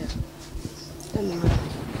here.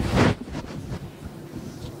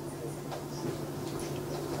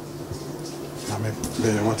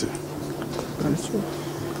 Baby, what it?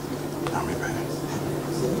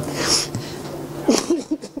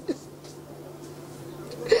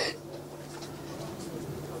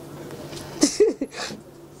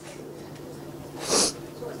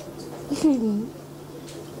 Baby.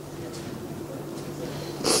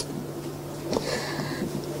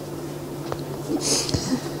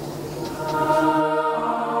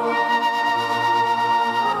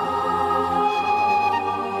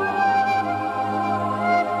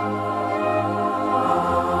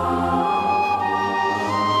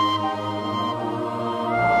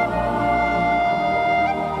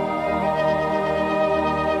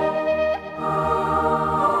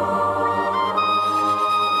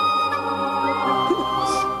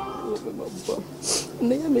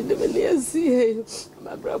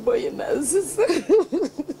 My brother, you know, sister.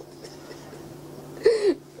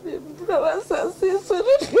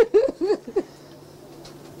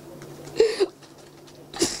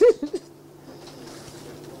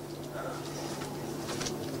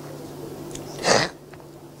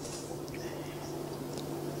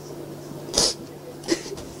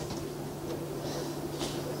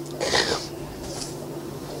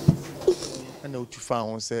 fa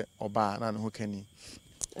ho se oba na ne ho kani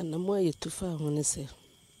na mo ye tu fa ho ne se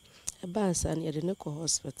e ba sa ne de ne ko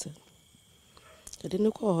hospital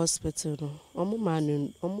no omo ma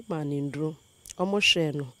ne ndro omo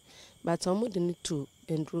hwe no but omo de ne to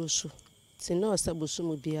ndro so ti na osaboso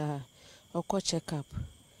mu bia okọ check up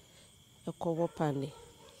ekọ wo pane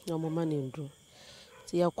na omo ma ne ndro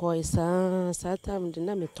ti yakọ isa time de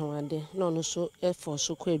na meton ade na ono so effort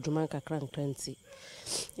so ko adwuma kakra nkranti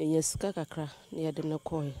enye sika kakra na ye de ne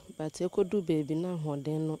ko but ekodu baby na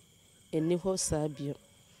hoden no eni ho sa bio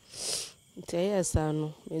nti ayesa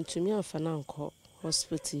no mentumi afa na nko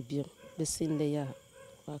hospital bio besinde ya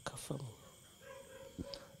wakafa mu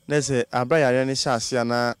nese abra yare ne hyase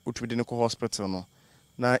na utubide ne ko hospital no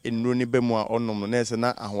na enuro ni bemu a onom no nese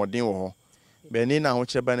na ahoden wo ho be ni na ho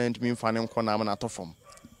cheba na ntumi mfa ne nko na na atofom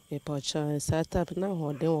e pocha sata na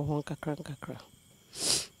ahoden wo ho kakra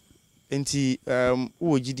enti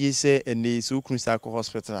wo gidie se ene so kunu sa ko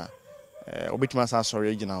hospital obetuma sa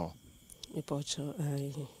sorry gina ho e pocha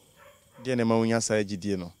ai die ne ma unya sa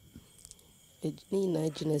gidie no ni na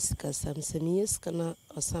gina sika sam semi sika na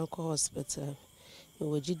osan ko hospital me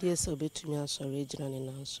wogidie se obetumi asori gina ne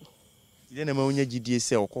nanso die ne ma unya gidie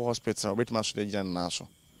se ko hospital obetuma asori gina ne nanso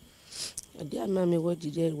ade ama me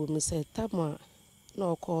wogidie wo me se tamwa na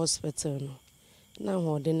okọ hospital no na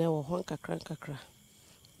hode na wo ho kakra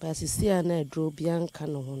ba sisi a na adro bia nka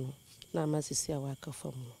no ho no na ma sisi a waka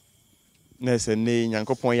fam no na se ne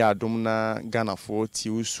nyankopon ya adom na Ghana fo ti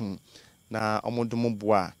usun na omodom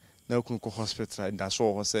boa na kun ko hospital da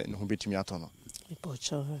so ho se ne ho betumi ato no e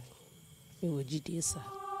pocho me wogidie sa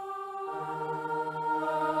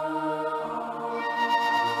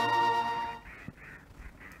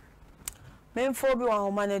Menfo bi wa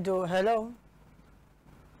homa ne do. Hello.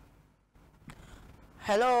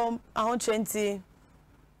 Hello, Ahokyer3 Nti.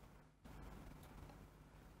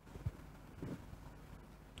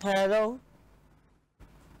 Hello.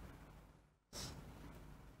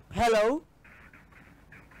 Hello.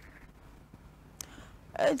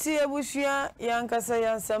 Eti ebushia yankasa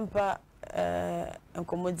yansampa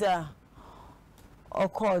enkomoda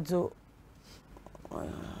okodo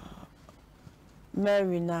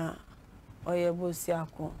Mary na oyebosi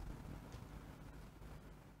akọ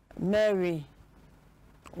Mary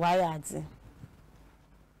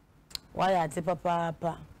wayati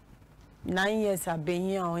papa 9 years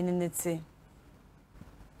abenyi a oni nete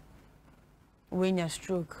wenya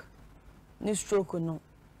stroke ni stroke no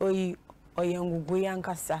oyengugu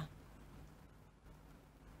yankasa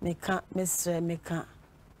meka mesre meka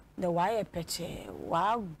the wire peche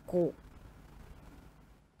wago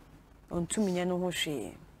ontuminya no ho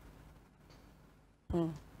hwe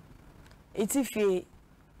Itifi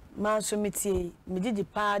ma so metie medidi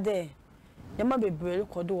pa de yama bebrere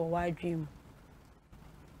kodo wo wadwem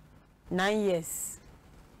 9 years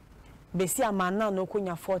besi amana no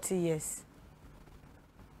konya 40 years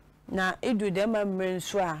na edu de ma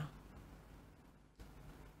mrenso a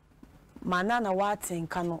mana na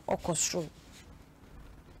watenka no okosro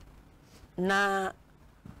na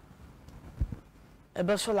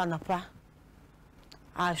ebesola napa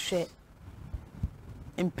ahwe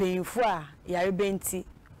mpeinfo a yare benti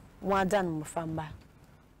wada no mfamba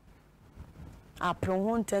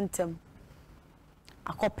apronho ntentem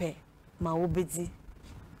akope ma wobedi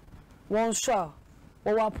won so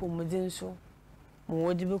wo wapomudin so mo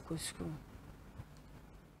wodi be ko school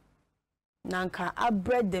nanka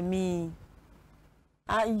abrede mi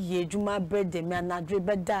aye juma brede mi anadwe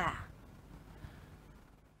beda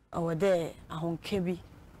awode ahonkebi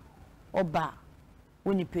oba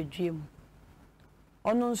woni pedwem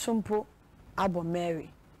ono nsompo abo Mary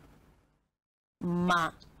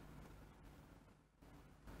ma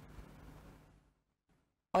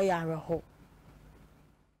oyare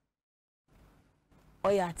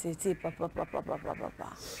oya tete papa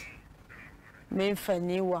me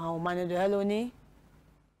fani wa o mane do hello ni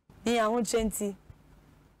Ahokyer Nti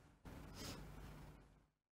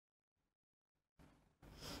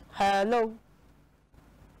hello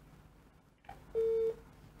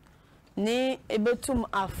ni ebetum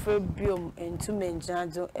afrebium entum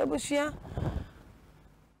enjado ebushia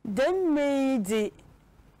dem made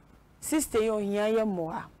sister yo hiaye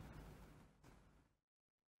moa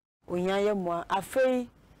onyaye moa afei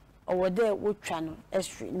owode wotwa no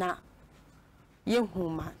esri na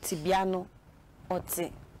yehuma tibia no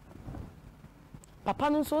ote papa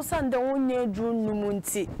no so sande wonye adru numu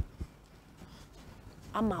nti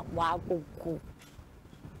ama wagogo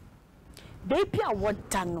baby a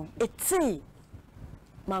wada no eti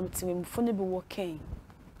mam timemfo ne bi woken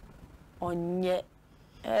onye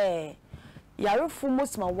yarefo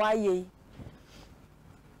mosma waye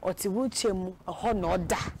ɔte wheelchair mu ɛhɔ na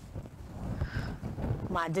ɔda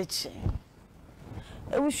ma adeche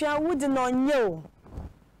ewusua wudi na onye o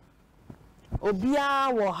obia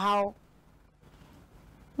wo haw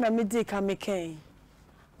na me di ka me ken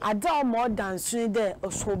ada mo dansu de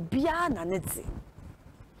osobia na neti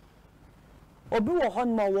obi wo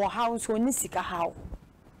hon mo wo haw so ni sika haw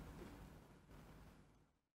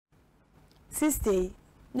sister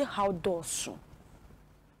ni haw dosu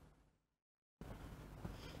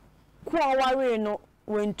kwa ware no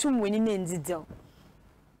wentum weni na ndidel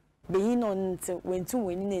beyin no nte wentum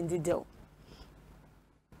weni na ndidel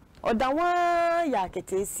odawa ya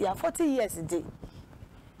ketesia 40 years day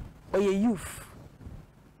oye youth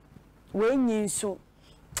when you so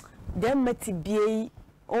dem meti bie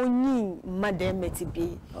onyi ma dem meti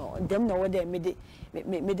bie dem na wode me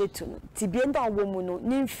de to no ti bie nda wo mu no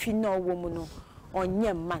ni mfi na wo mu no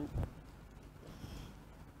onye man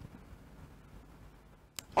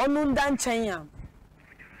onu ndan chen ya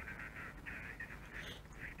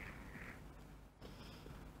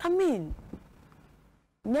I mean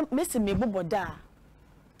Mr. Meboboda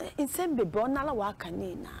insem bebe onala wa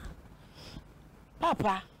kanina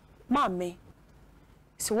papa mame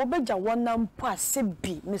se wo beja wona mpo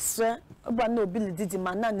asebi mesre oba na obi lididi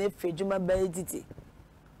mana na efejuma ba didi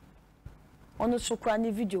ono sokra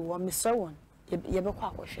ni video wa mesre won ye be kwa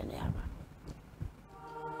akohwe na yaba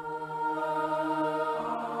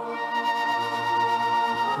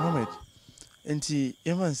Mohammed enti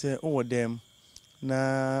even say owo dem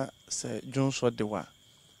na se Johnso de wa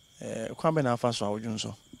kwa be na afa so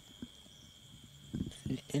awodwonso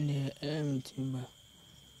ene timba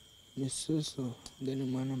Yesuso deni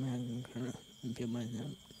mana magana mpemanya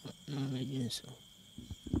na majunso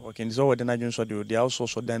okay ndizo wode na dwonso de odi awso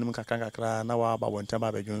so dan mu kakra na wa ba wontam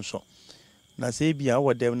abadwonso na se bia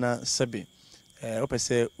wode na sebe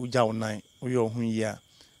opese uja onan uyo hu yi a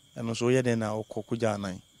eno so ye den na okokuja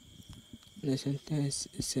onan na sentence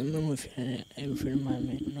se memo fere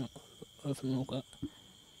mame no ofimo kwa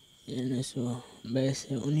ene so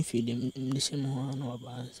bese onifide ndishemo na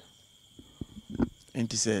wabanza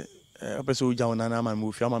enti se opese uja onan na ma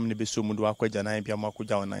mu fi ama me be so mu do akwaja nan bia ma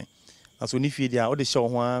akwaja onan na so onifide a ode hye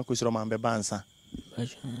ho a kosiro ma be bansa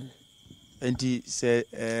enti se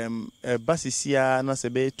basisia na se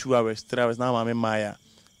be 2 hours 3 hours na ma me maya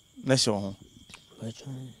na hye ho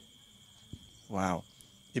wow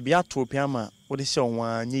ebi ato piama ode hye ho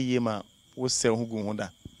a nyiye ma wo se ho gu ho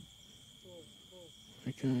da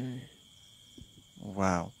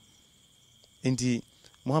wow enti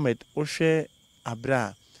Mohammed o hwe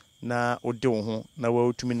abra na ode wo ho na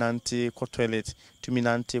wa tumi nante ko toilet tumi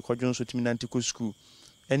nante ko dwonso tumi nante ko school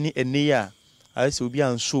eni ya ayese obi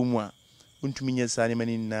anso mu a untumi nyesa ne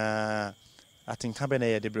mani na atinka be na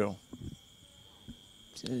ye de bro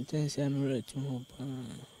sentence amre tu ho pa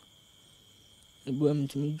ebu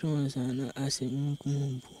tumi dwonso na ase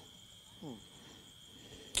nkumumpo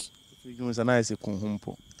tumi dwonso na ase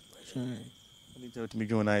kunhumpo ni tumi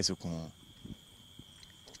dwonso na ase kun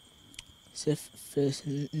se first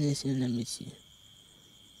nation na meti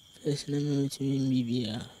first na meti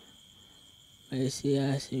bibia I see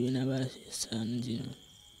as you never son you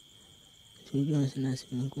to Johnson as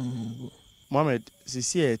Mohammed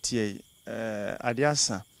sisi etie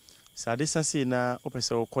adiasa sadisa si na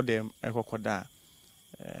opese okodem ekokoda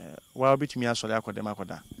wa obitumi asole akodem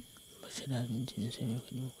akoda bashada ntimi so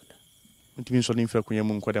nkoda ntimi so nimfa kunya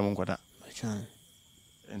mu nkoda bachan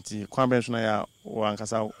enti kwambe so na ya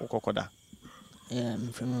wankasa okokoda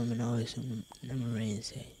from am na always na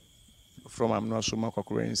inside from am no so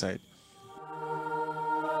makokore inside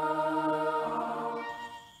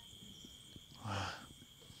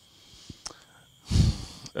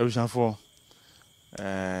Ebusanfo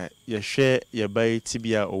yehwe yebai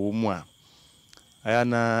tibia owomu a aya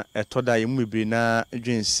na etoda yemu bibiri na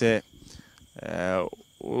dwense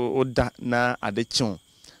oda na adechew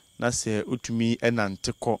na se otumi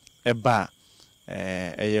enantekọ eba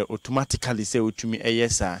eye automatically se otumi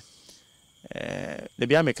eyesa le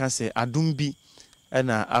bia meka se adum bi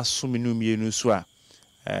na asominu mienu so a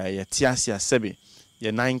ye tiase asebe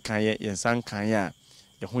ye nan kan ye nsan kan ya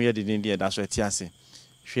ye ho ye de de da so tiase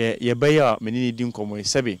hwe ye baya menini di nkomo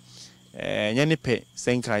sebe nya ne pe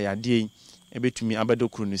senka ya de ebetumi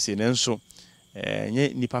abedokuru no se nenso nya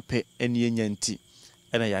nipa pe ene nya nti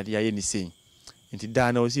ena ya de ye ni sei nti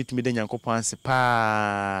da na osi tumi de nyankopon ase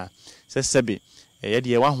pa sebe ye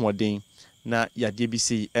de wa hoden na ya de bi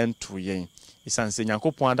sei ento yen isanse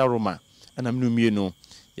nyankopon adaroma ana menu mienu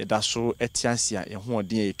ye da so etiase a ye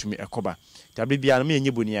hoden ye tumi ekoba tabe bia na me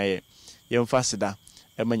nyi boni aye ye mfa seda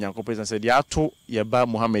ema nyankopon sanse de ato ye ba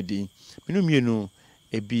Muhammadi menu mienu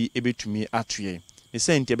ebi ebetumi atoye ne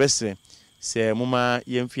sente besre se moma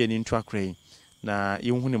yemfie ni nto akrai na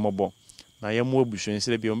yehu ne mobo na yemo abusu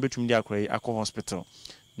nsere bi ombetumi di akrai akọ hospital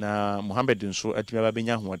na Mohammed nso atumi aba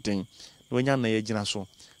benya hoden na wonya na yegina so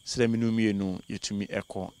sere minu mienu yetumi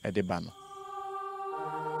ekọ edeba no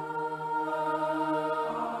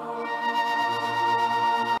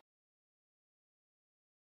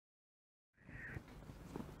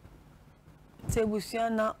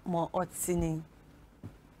Tebusiana mo otsini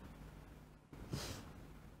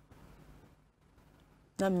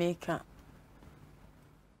na meka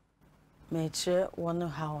meche one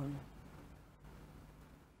how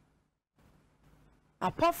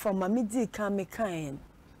apart from mamidi kan me kan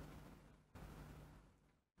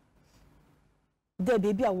de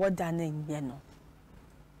baby a woda na nye no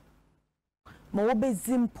ma wo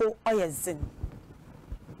bezimpo oyezin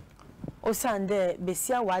osande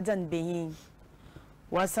besia wadan behin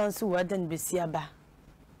wasansu wadan besia ba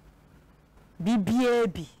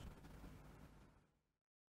bibiebi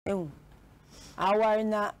awar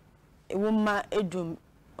na woma edum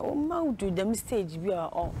woma udu dem stage bi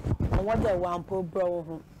on what the one po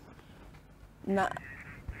bro na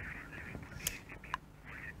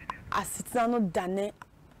asitna no dane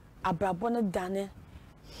abrabo no dane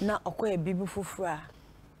na okoye bibi fufura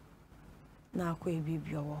na akoye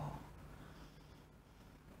bibi owo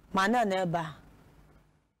mana na eba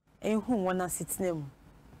ehu wona sitna mu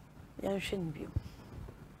yan hwe nbio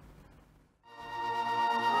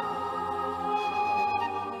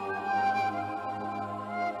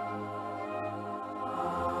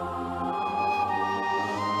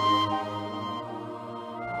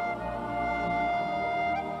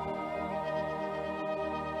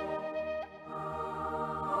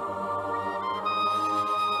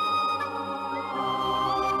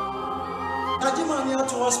Ahokyer3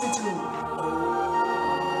 to hospital.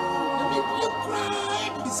 The baby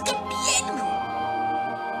cry. It's cambiando.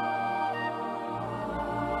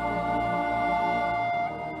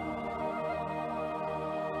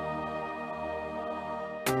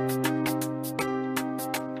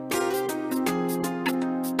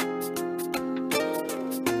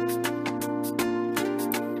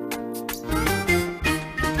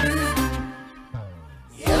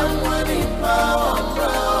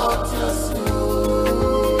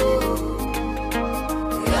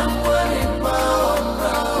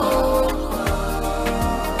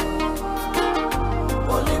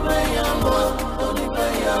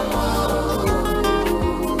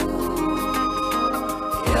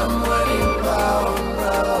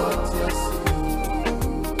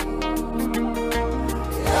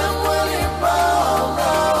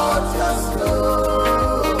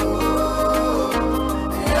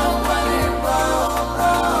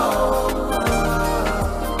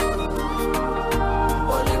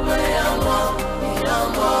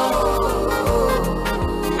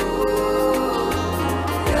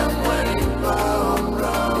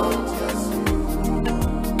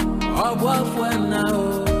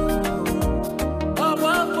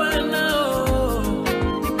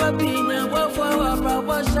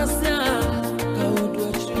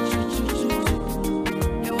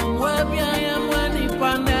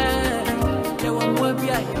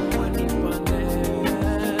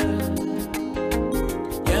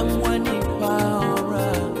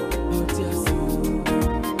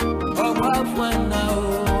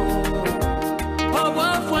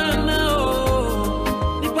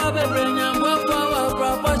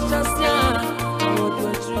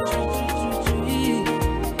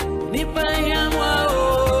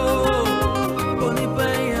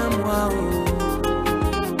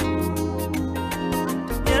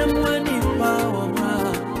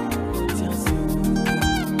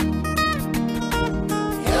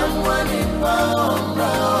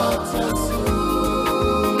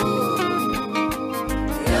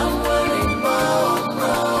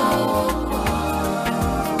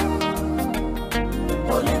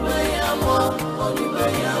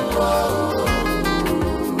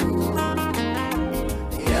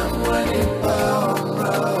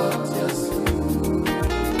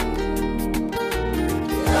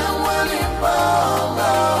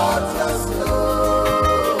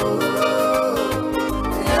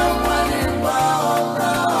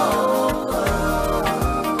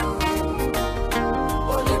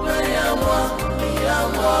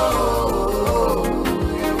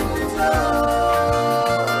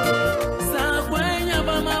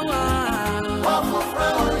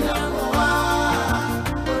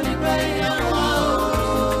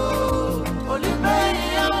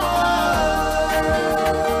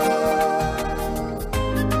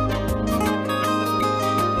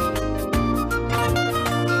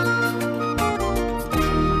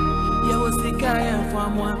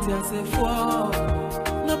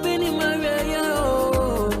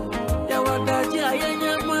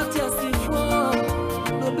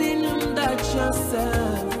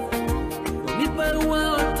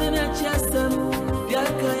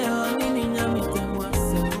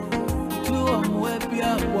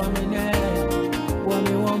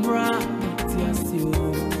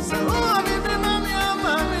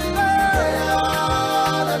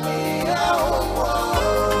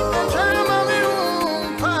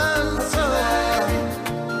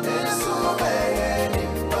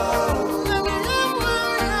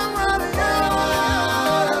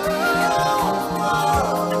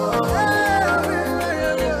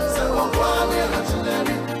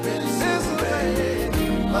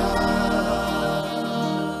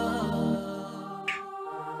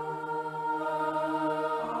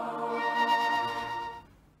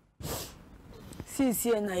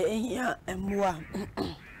 Sisi na ehia emwa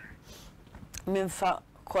memfa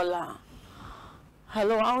kola.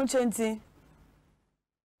 Hello, Ahokyer3.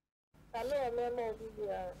 Hello, mama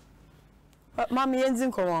Bibia. Mama yenzi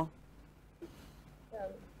komo.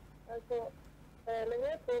 So,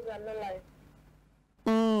 my program live.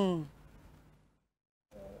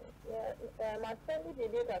 Yeah, my family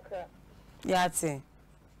did it occur. Yati.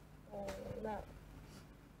 Now,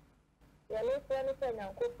 yeah, let's run it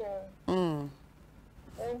and cook.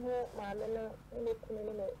 My little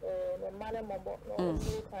the man mobile, no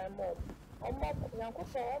time mob.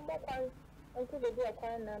 Until they do a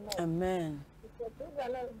coin and Amen. it's a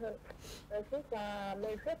program. I think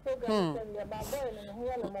my first program is about boy and who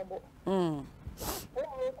are mobile. Oh,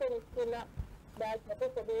 I couldn't still up that the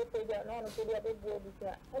people they pay their non to the other board.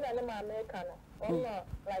 And I'm American, or not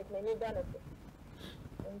like many benefits.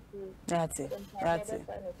 That's it. That's it.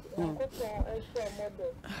 That's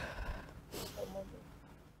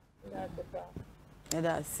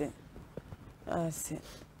it. That's it.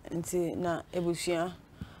 Nti na ebushia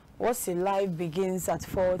what's the life begins at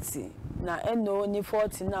 40 na eno ni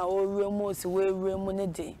 40 na o remu si we remu ne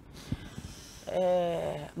de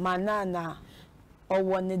manana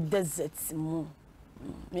owo ne desert mu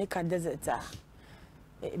make a desert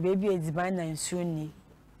baby ediban na nsuo ni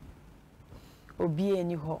obi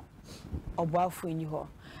eni ho oboafo eni ho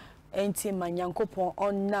enti manyankopon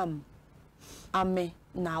onnam ame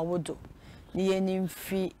na awodo ni yeni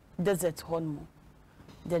mfi desert honmo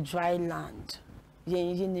the dry land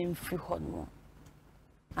yeni mfi honmo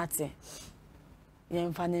ate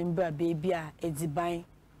yen fa ne mbra baby a ediban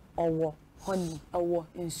owo honey owo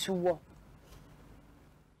nsuwo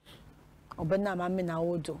obena mame na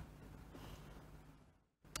awodo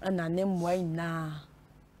ana ne mwai na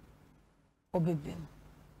obebem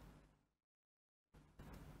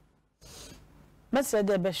Mese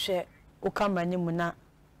de be hwe o camera ni mu na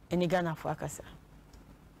eni Ghana fo akasa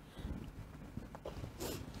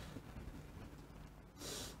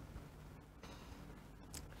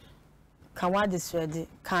kan wa disrede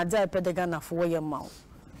kan da pe de Ghana fo ye mawo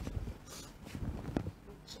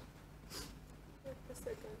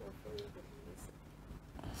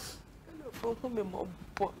for whom me mo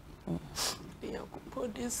bo ya ko po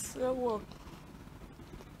this work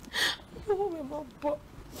whom me mo bo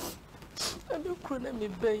abi kru me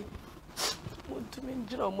bay to me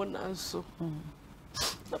njira mo nanso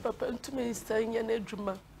na papa ntumi nsanya na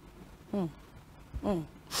adwuma na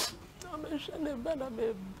me hwe ne ba na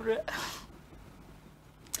me bre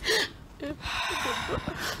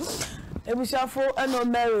ebushafo eno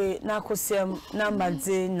Mary na kosem na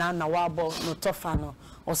madze na wabo no tofa no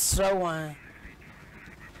osrawan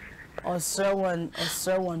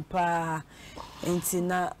pa enti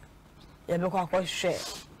na yebekwa akohwe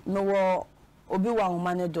no wo obi wa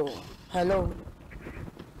homa ne do hello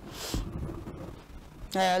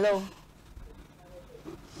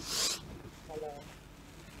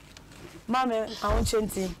Mama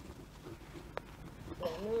Ahokyer3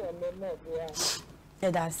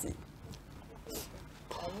 that's it.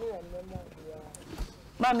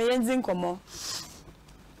 Mama yenzi nkomo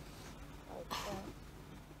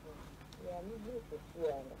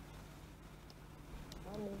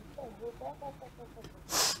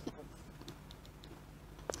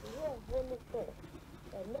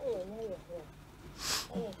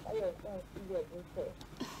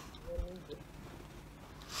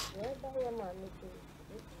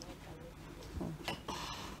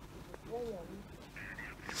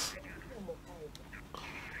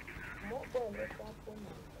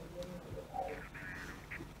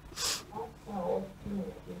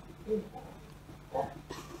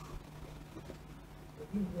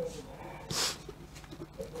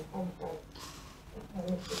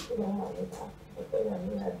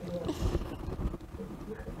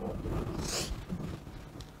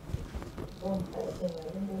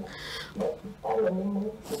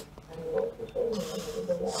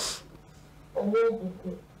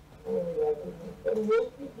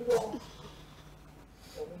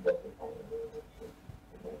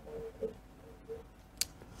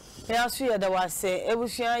asu ya da wase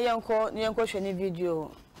ebusua yenko hwe ne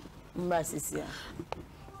video mba sisia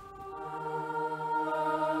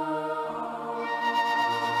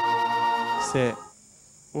se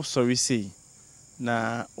o sorry say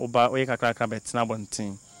na oba oye kakra betina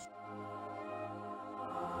bonten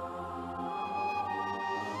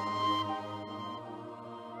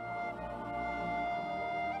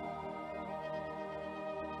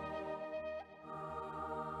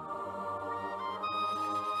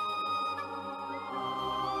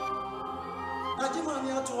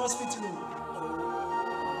To hospital. Oh,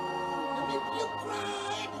 you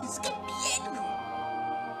cry. It's bien.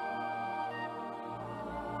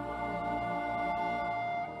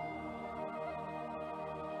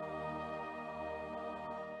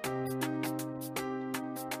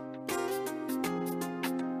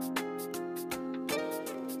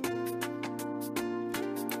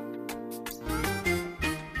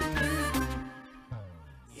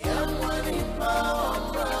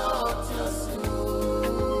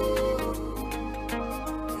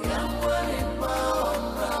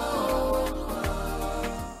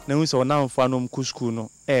 na hu se ona mfa no mkusku no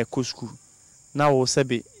kusku na wo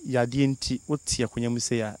sebe yade nti wotie akwanyam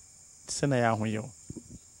se ya se na ya ahoye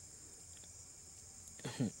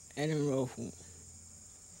enem rofu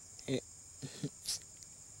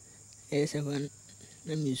seven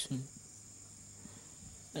na misu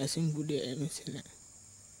asimbude emisena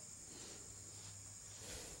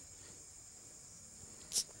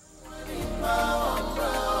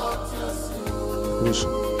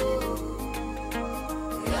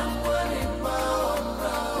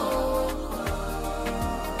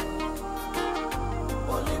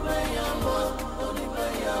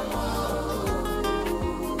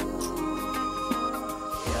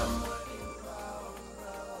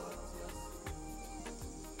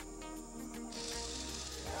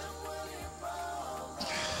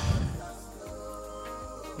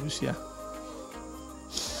Lucia.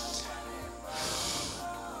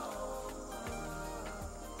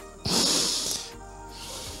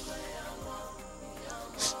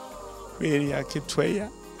 Really, I keep trying.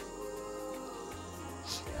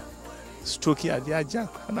 Stroke ya dia jack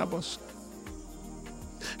na boss.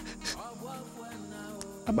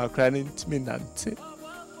 Abakran ntimi nante.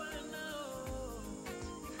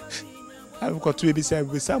 I've got to be said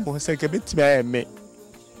with some say ke betimi ayeme.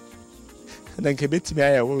 Na nke betimi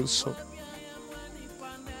ayewo so.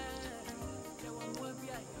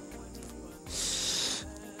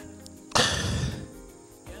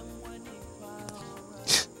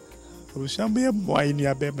 O chambe boy ni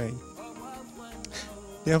abeme.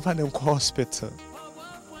 Never in hospital.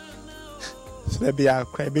 So be a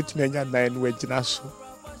cry betimi anya 9 we gina so.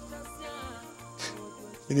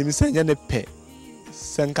 Ni mi sanya ne pe.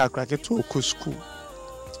 Senka krake to ko school.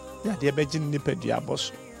 Ya de be gin ni pedua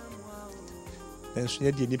boso. Enso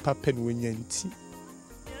ye de ni papa no nyanti.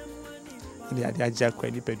 Ni ade agya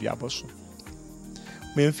kwa ni pedua boso.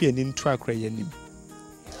 Memfi ani ntu akra yanim.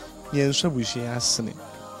 Ni enso buhwe asene.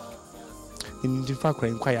 Ni difa akra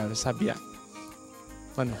nkwa ya resabia.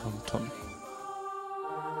 Mane honton.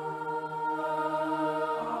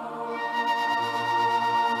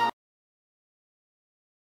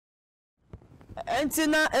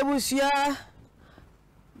 Entina ebusia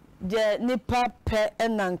de nipa pe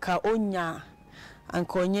enanka onya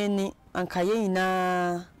anka onyeni anka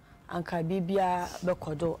yina anka bibia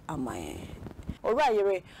bekodo amaye ora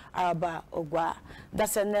yere aba ogwa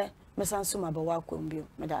dasene mesanso mabawa kwambio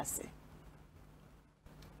medase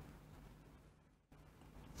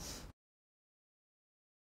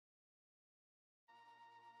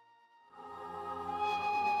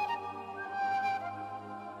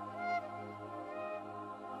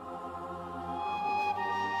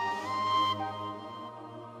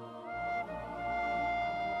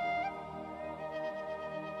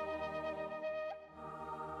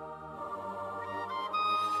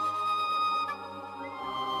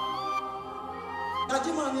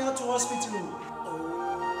Ajimania to hospital. Oh,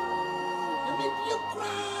 you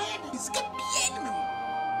cry. It's bien.